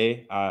to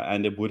play,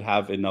 and it would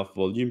have enough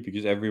volume,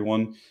 because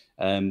everyone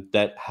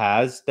that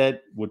has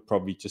that would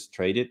probably just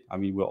trade it. I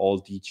mean, we're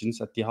all degens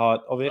at the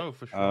heart of it. Oh,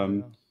 for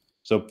sure.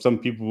 So some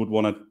people would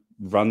want to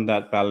run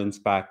that balance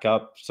back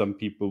up. Some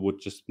people would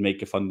just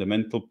make a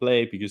fundamental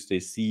play because they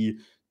see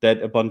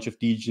that a bunch of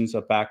degens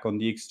are back on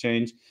the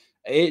exchange.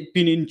 It'd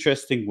be an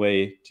interesting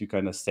way to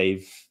kind of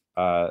save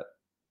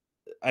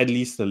at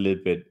least a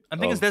little bit. And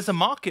the thing is, there's a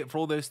market for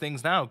all those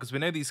things now, because we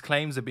know these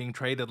claims are being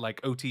traded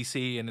like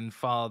OTC and in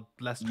far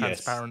less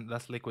transparent,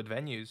 less liquid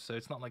venues. So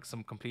it's not like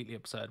some completely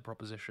absurd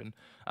proposition.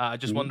 I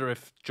just wonder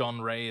if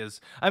John Ray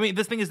is... I mean,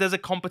 this thing is, there's a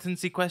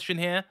competency question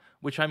here,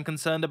 which I'm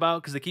concerned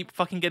about, because they keep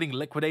fucking getting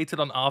liquidated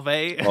on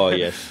Aave. Oh,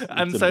 yes.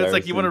 And so it's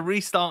like, you want to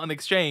restart an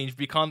exchange,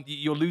 but you can't...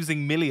 You're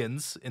losing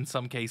millions in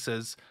some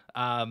cases.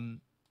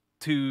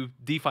 To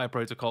DeFi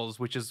protocols,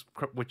 which is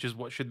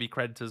what should be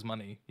creditors'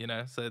 money, you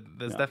know. So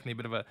there's definitely a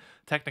bit of a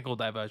technical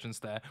divergence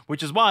there,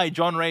 which is why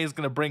John Ray is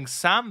going to bring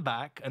Sam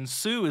back, and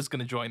Sue is going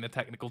to join the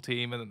technical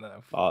team. And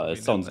that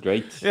sounds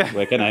great. Yeah.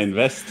 Where can I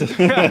invest?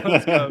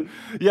 Let's go.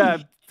 Yeah,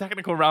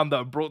 Technical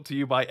Roundup brought to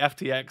you by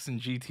FTX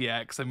and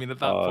GTX. I mean, at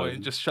that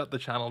point, just shut the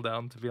channel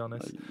down, to be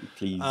honest.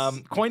 Please.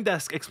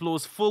 CoinDesk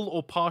explores full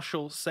or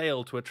partial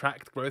sale to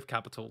attract growth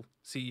capital,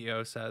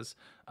 CEO says.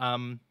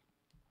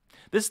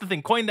 This is the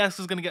thing. CoinDesk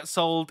is going to get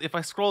sold. If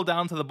I scroll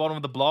down to the bottom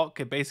of the block,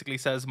 it basically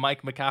says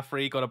Mike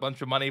McCaffrey got a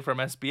bunch of money from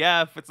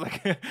SBF. It's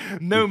like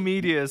no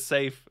media is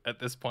safe at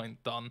this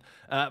point, Don.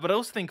 But I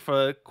also think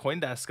for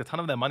CoinDesk, a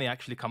ton of their money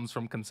actually comes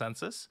from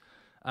consensus,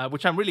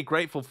 which I'm really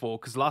grateful for,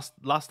 because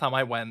last time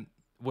I went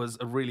was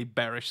a really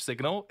bearish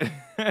signal.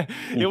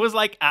 It was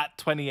like at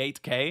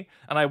 28K,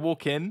 and I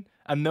walk in,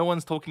 and no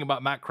one's talking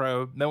about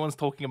macro, no one's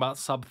talking about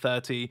sub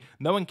 30,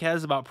 no one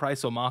cares about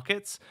price or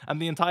markets,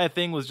 and the entire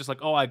thing was just like,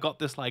 oh, I got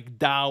this like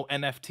DAO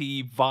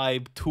NFT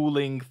vibe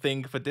tooling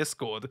thing for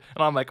Discord,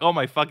 and I'm like, oh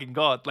my fucking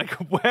god, like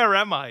where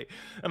am I?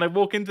 And I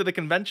walk into the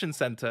convention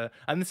center,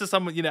 and this is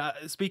someone, you know,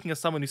 speaking as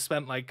someone who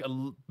spent like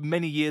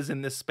many years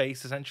in this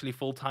space, essentially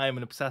full time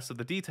and obsessed with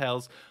the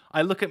details,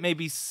 I look at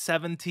maybe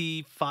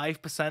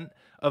 75%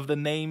 of the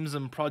names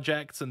and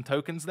projects and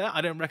tokens there.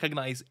 I don't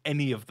recognize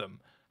any of them.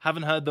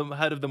 Haven't heard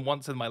of them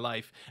once in my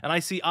life. And I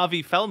see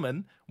Avi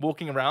Fellman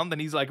walking around, and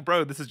he's like,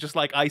 bro, this is just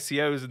like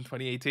ICOs in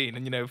 2018.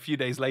 And, you know, a few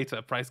days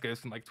later, price goes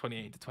from like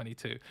 28 to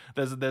 22.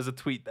 There's a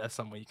tweet there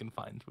somewhere you can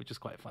find, which is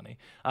quite funny.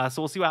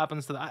 So we'll see what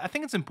happens to that. I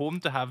think it's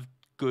important to have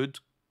good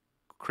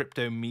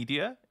crypto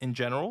media in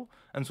general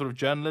and sort of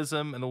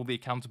journalism and all the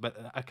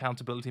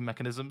accountability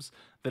mechanisms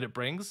that it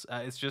brings.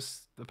 It's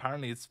just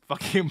apparently it's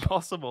fucking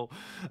impossible.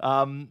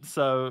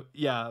 So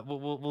yeah,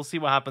 we'll see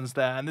what happens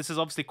there. And this is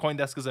obviously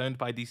CoinDesk is owned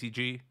by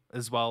DCG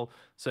as well.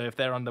 So if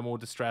they're under more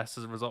distress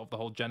as a result of the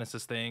whole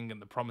Genesis thing and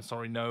the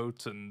promissory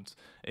note, and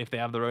if they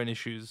have their own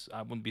issues,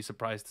 I wouldn't be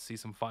surprised to see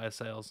some fire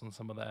sales on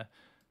some of their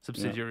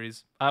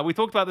subsidiaries. Yeah. We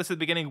talked about this at the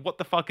beginning. What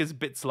the fuck is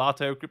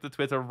Bitzlato? Crypto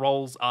Twitter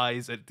rolls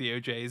eyes at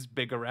DOJ's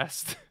big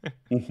arrest.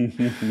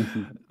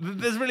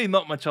 There's really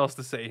not much else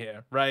to say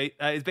here, right?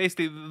 It's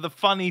basically, the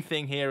funny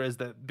thing here is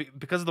that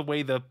because of the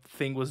way the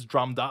thing was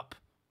drummed up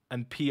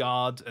and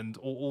PR'd and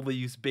all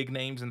these big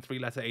names and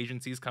three-letter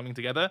agencies coming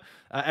together,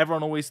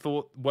 everyone always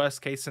thought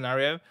worst case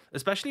scenario,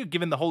 especially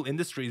given the whole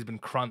industry has been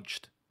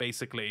crunched,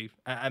 basically,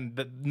 and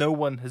that no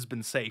one has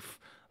been safe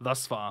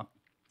thus far.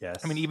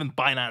 Yes. I mean, even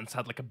Binance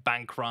had like a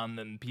bank run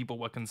and people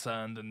were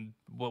concerned and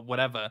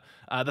whatever.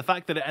 The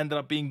fact that it ended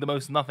up being the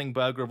most nothing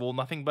burger of all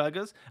nothing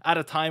burgers at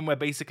a time where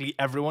basically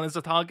everyone is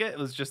a target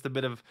was just a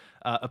bit of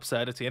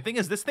absurdity. And the thing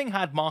is, this thing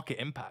had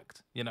market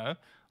impact, you know?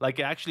 Like,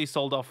 it actually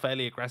sold off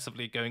fairly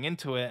aggressively going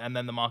into it, and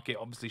then the market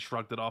obviously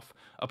shrugged it off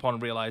upon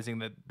realizing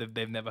that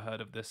they've never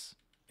heard of this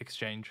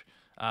exchange.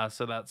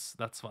 So that's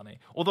funny.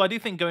 Although I do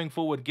think going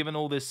forward, given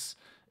all this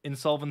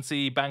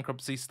insolvency,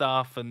 bankruptcy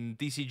stuff, and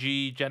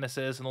DCG,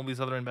 Genesis, and all these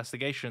other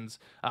investigations,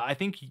 I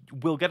think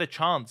we'll get a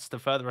chance to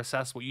further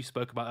assess what you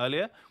spoke about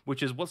earlier,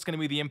 which is what's going to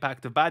be the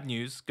impact of bad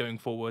news going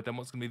forward and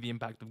what's going to be the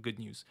impact of good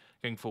news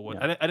going forward.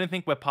 Yeah. I don't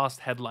think we're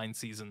past headline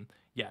season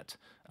yet,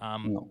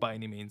 no, by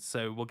any means.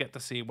 So we'll get to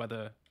see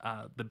whether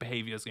the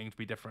behavior is going to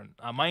be different.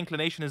 My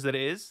inclination is that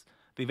it is.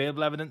 The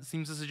available evidence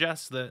seems to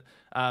suggest that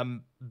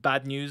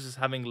bad news is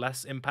having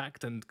less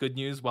impact, and good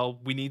news, well,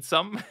 we need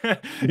some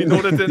in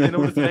order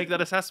to make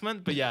that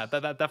assessment. But yeah,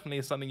 that definitely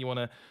is something you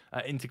want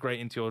to integrate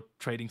into your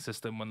trading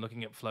system when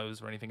looking at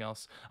flows or anything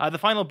else. The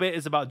final bit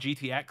is about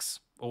GTX,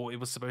 or it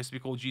was supposed to be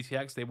called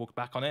GTX. They walked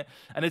back on it,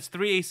 and it's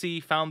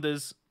 3AC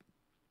founders,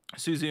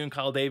 Suzu and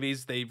Kyle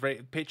Davies. They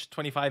pitched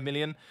 25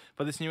 million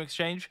for this new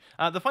exchange.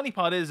 The funny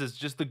part is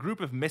just the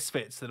group of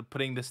misfits that are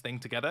putting this thing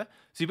together.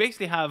 So you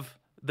basically have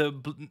the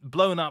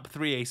blown up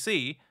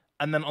 3AC,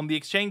 and then on the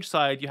exchange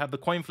side, you have the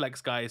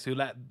CoinFlex guys who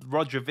let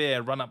Roger Ver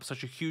run up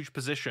such a huge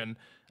position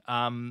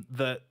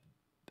that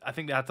I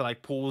think they had to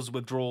like pause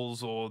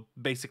withdrawals or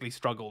basically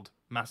struggled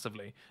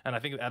massively. And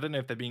I don't know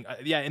if they're being,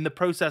 in the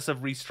process of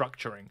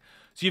restructuring.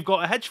 So you've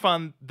got a hedge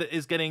fund that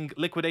is getting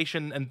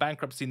liquidation and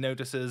bankruptcy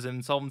notices and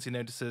insolvency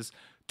notices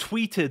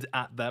tweeted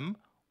at them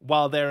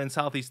while they're in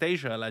Southeast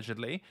Asia,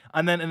 allegedly.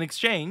 And then an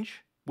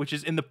exchange which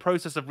is in the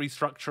process of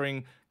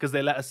restructuring because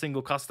they let a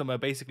single customer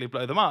basically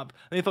blow them up.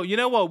 And they thought, you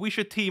know what, we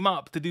should team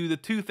up to do the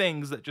two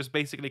things that just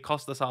basically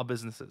cost us our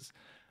businesses,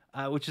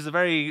 which is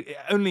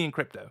only in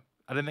crypto.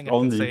 I don't think I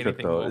can say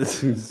anything more.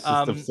 It's just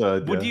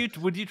absurd, would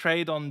you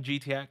trade on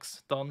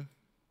GTX, Don?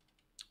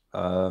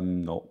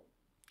 No.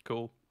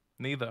 Cool.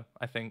 Neither,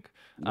 I think.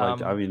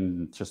 I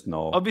mean, just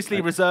no.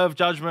 Obviously, reserve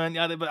judgment.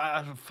 Yeah, but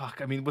fuck.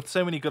 I mean, with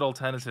so many good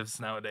alternatives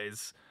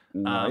nowadays.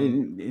 No,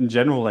 in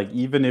general, like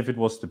even if it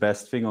was the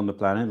best thing on the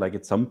planet, like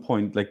at some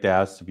point, like there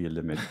has to be a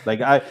limit.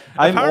 Like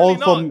I'm all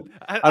for.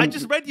 I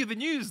just read you the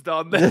news,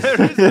 Don.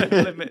 There is no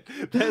limit.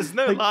 There's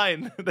no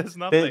line. There's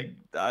nothing.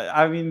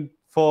 I mean,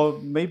 for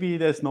maybe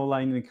there's no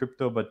line in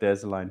crypto, but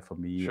there's a line for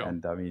me. Sure.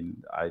 And I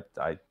mean,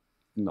 I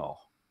no.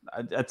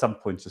 At some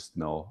point, just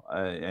no.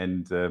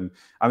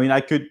 I mean, I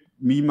could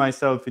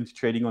myself into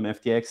trading on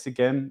FTX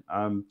again,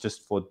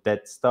 just for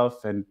that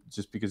stuff, and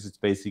just because it's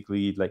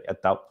basically like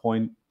at that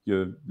point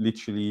you're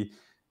literally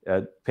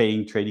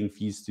paying trading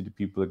fees to the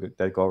people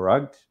that got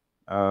rugged.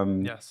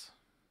 Yes,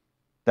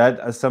 that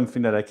is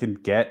something that I can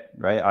get,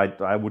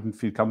 right. I wouldn't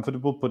feel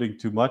comfortable putting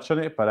too much on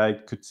it, but I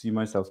could see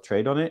myself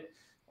trade on it.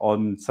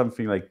 On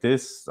something like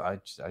this, I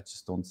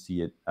just don't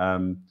see it.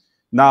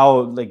 Now,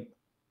 like,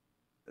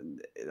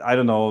 I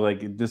don't know,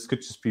 like this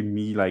could just be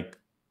me like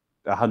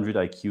 100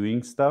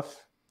 IQing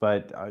stuff,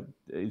 but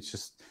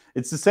it's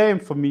the same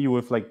for me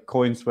with like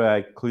coins where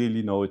I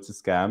clearly know it's a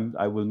scam.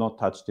 I will not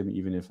touch them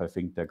even if I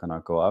think they're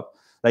gonna go up.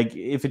 Like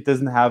if it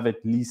doesn't have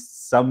at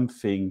least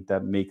something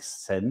that makes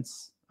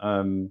sense,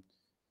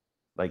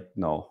 like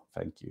no,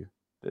 thank you.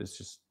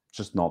 It's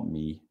just not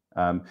me.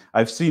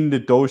 I've seen the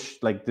Doge,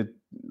 like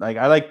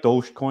I like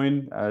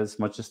Dogecoin as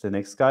much as the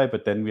next guy,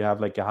 but then we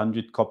have like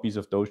 100 copies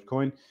of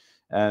Dogecoin.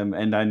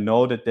 And I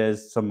know that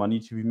there's some money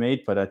to be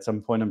made, but at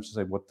some point I'm just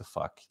like, what the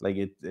fuck? Like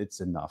it's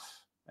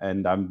enough.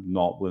 And I'm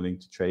not willing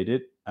to trade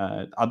it.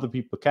 Other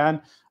people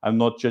can. I'm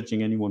not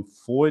judging anyone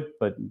for it,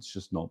 but it's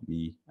just not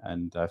me.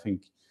 And I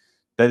think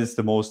that is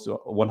the most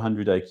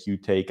 100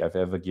 IQ take I've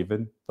ever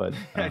given. But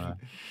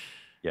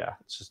yeah,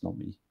 it's just not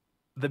me.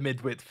 The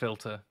mid-wit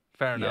filter.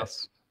 Fair enough.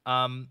 Yes.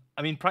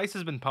 I mean, price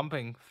has been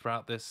pumping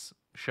throughout this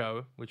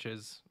show, which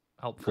is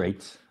helpful.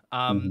 Great.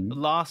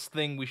 Last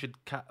thing we should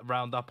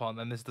round up on,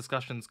 and this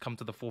discussion's come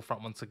to the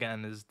forefront once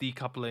again, is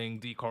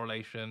decoupling,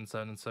 decorrelation, so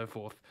on and so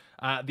forth.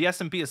 The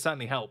S&P has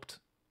certainly helped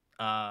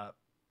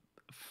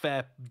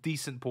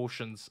decent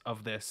portions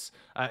of this.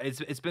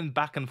 It's been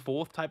back and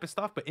forth type of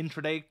stuff, but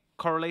intraday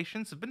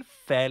correlations have been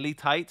fairly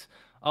tight,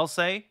 I'll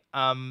say.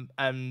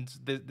 And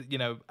you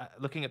know,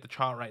 looking at the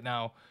chart right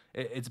now,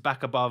 it's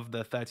back above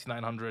the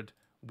 3,900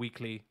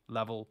 weekly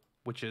level,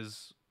 which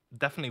is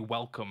definitely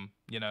welcome.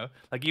 You know,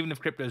 like even if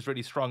crypto is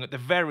really strong, at the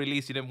very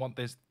least, you don't want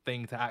this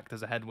thing to act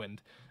as a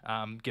headwind,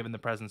 given the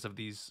presence of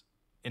these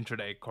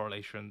intraday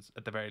correlations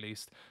at the very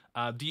least.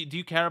 Do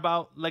you care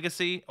about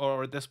legacy,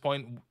 or at this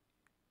point,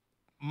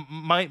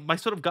 my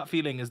sort of gut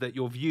feeling is that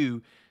your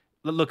view,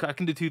 look, I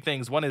can do two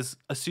things. One is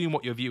assume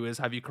what your view is,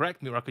 have you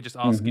correct me, or I could just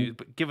ask you.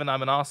 But given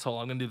I'm an asshole,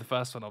 I'm going to do the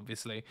first one,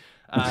 obviously.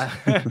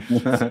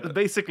 So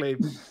basically,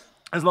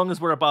 as long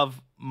as we're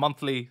above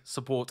monthly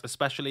support,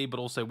 especially, but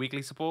also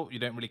weekly support, you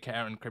don't really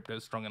care, and crypto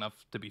is strong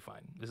enough to be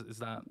fine. Is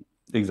that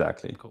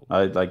exactly cool?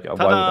 I like. Why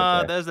would I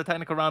care? There's the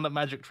technical roundup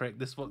magic trick.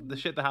 The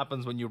shit that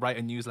happens when you write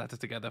a newsletter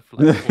together for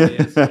like 4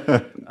 years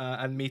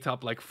and meet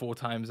up like 4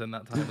 times in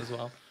that time as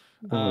well.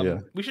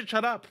 We should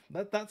shut up.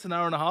 That's an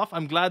hour and a half.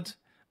 I'm glad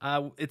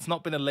it's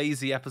not been a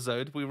lazy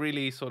episode. We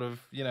really sort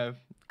of, you know,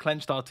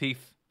 clenched our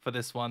teeth for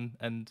this one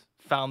and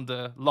found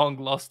a long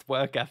lost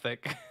work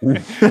ethic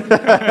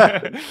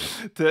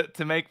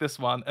to make this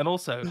one. And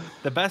also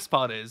the best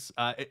part is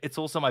it's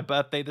also my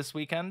birthday this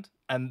weekend,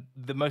 and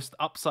the most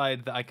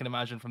upside that I can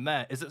imagine from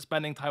there is it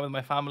spending time with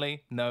my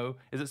family? No.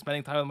 Is it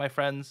spending time with my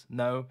friends?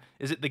 No.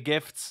 Is it the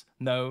gifts?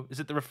 No.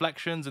 Is it the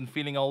reflections and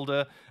feeling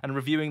older and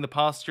reviewing the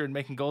past year and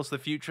making goals for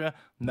the future?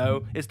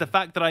 No. It's the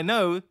fact that I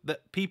know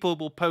that people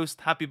will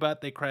post happy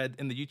birthday cred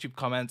in the YouTube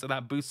comments, and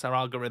that boosts our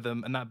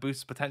algorithm, and that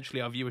boosts potentially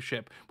our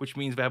viewership, which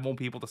means we have more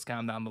people to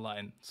scam down the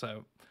line.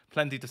 So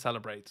plenty to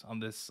celebrate on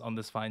this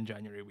fine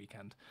January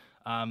weekend.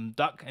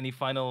 Duck, any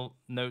final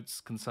notes,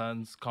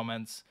 concerns,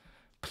 comments,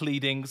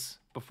 pleadings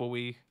before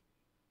we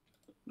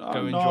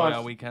go enjoy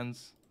our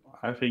weekends?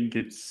 I think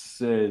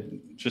it's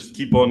just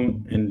keep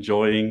on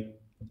enjoying,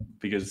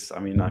 because I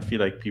mean, I feel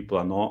like people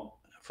are not,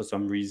 for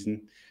some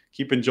reason.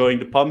 Keep enjoying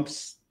the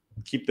pumps,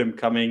 keep them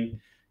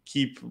coming.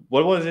 Keep,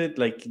 what was it,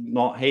 like,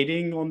 not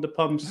hating on the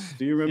pumps?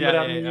 Do you remember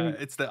that meme? Yeah,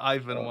 it's the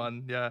Ivan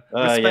one. Yeah,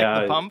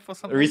 respect the pump or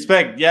something.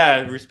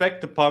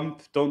 Respect the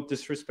pump. Don't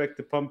disrespect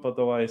the pump,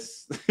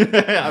 otherwise.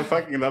 I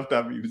fucking love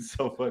that meme. It's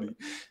so funny.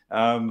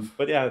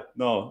 But yeah,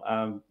 no.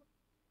 I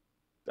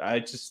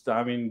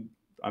mean,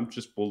 I'm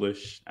just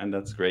bullish, and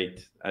that's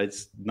great.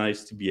 It's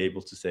nice to be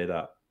able to say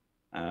that.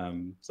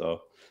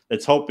 So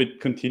let's hope it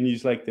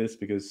continues like this,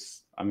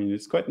 because I mean,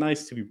 it's quite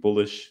nice to be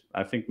bullish.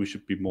 I think we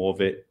should be more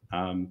of it.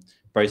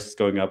 Prices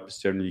going up is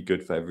generally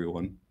good for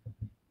everyone.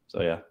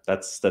 So yeah,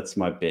 that's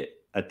my bit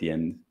at the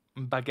end.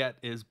 Baguette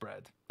is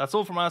bread. That's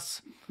all from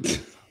us.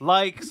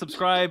 Like,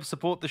 subscribe,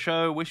 support the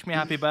show. Wish me a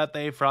happy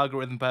birthday for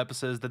algorithm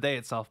purposes. The day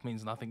itself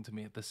means nothing to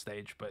me at this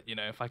stage, but you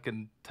know, if I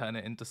can turn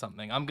it into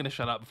something, I'm gonna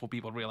shut up before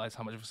people realize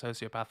how much of a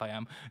sociopath I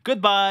am.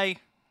 Goodbye.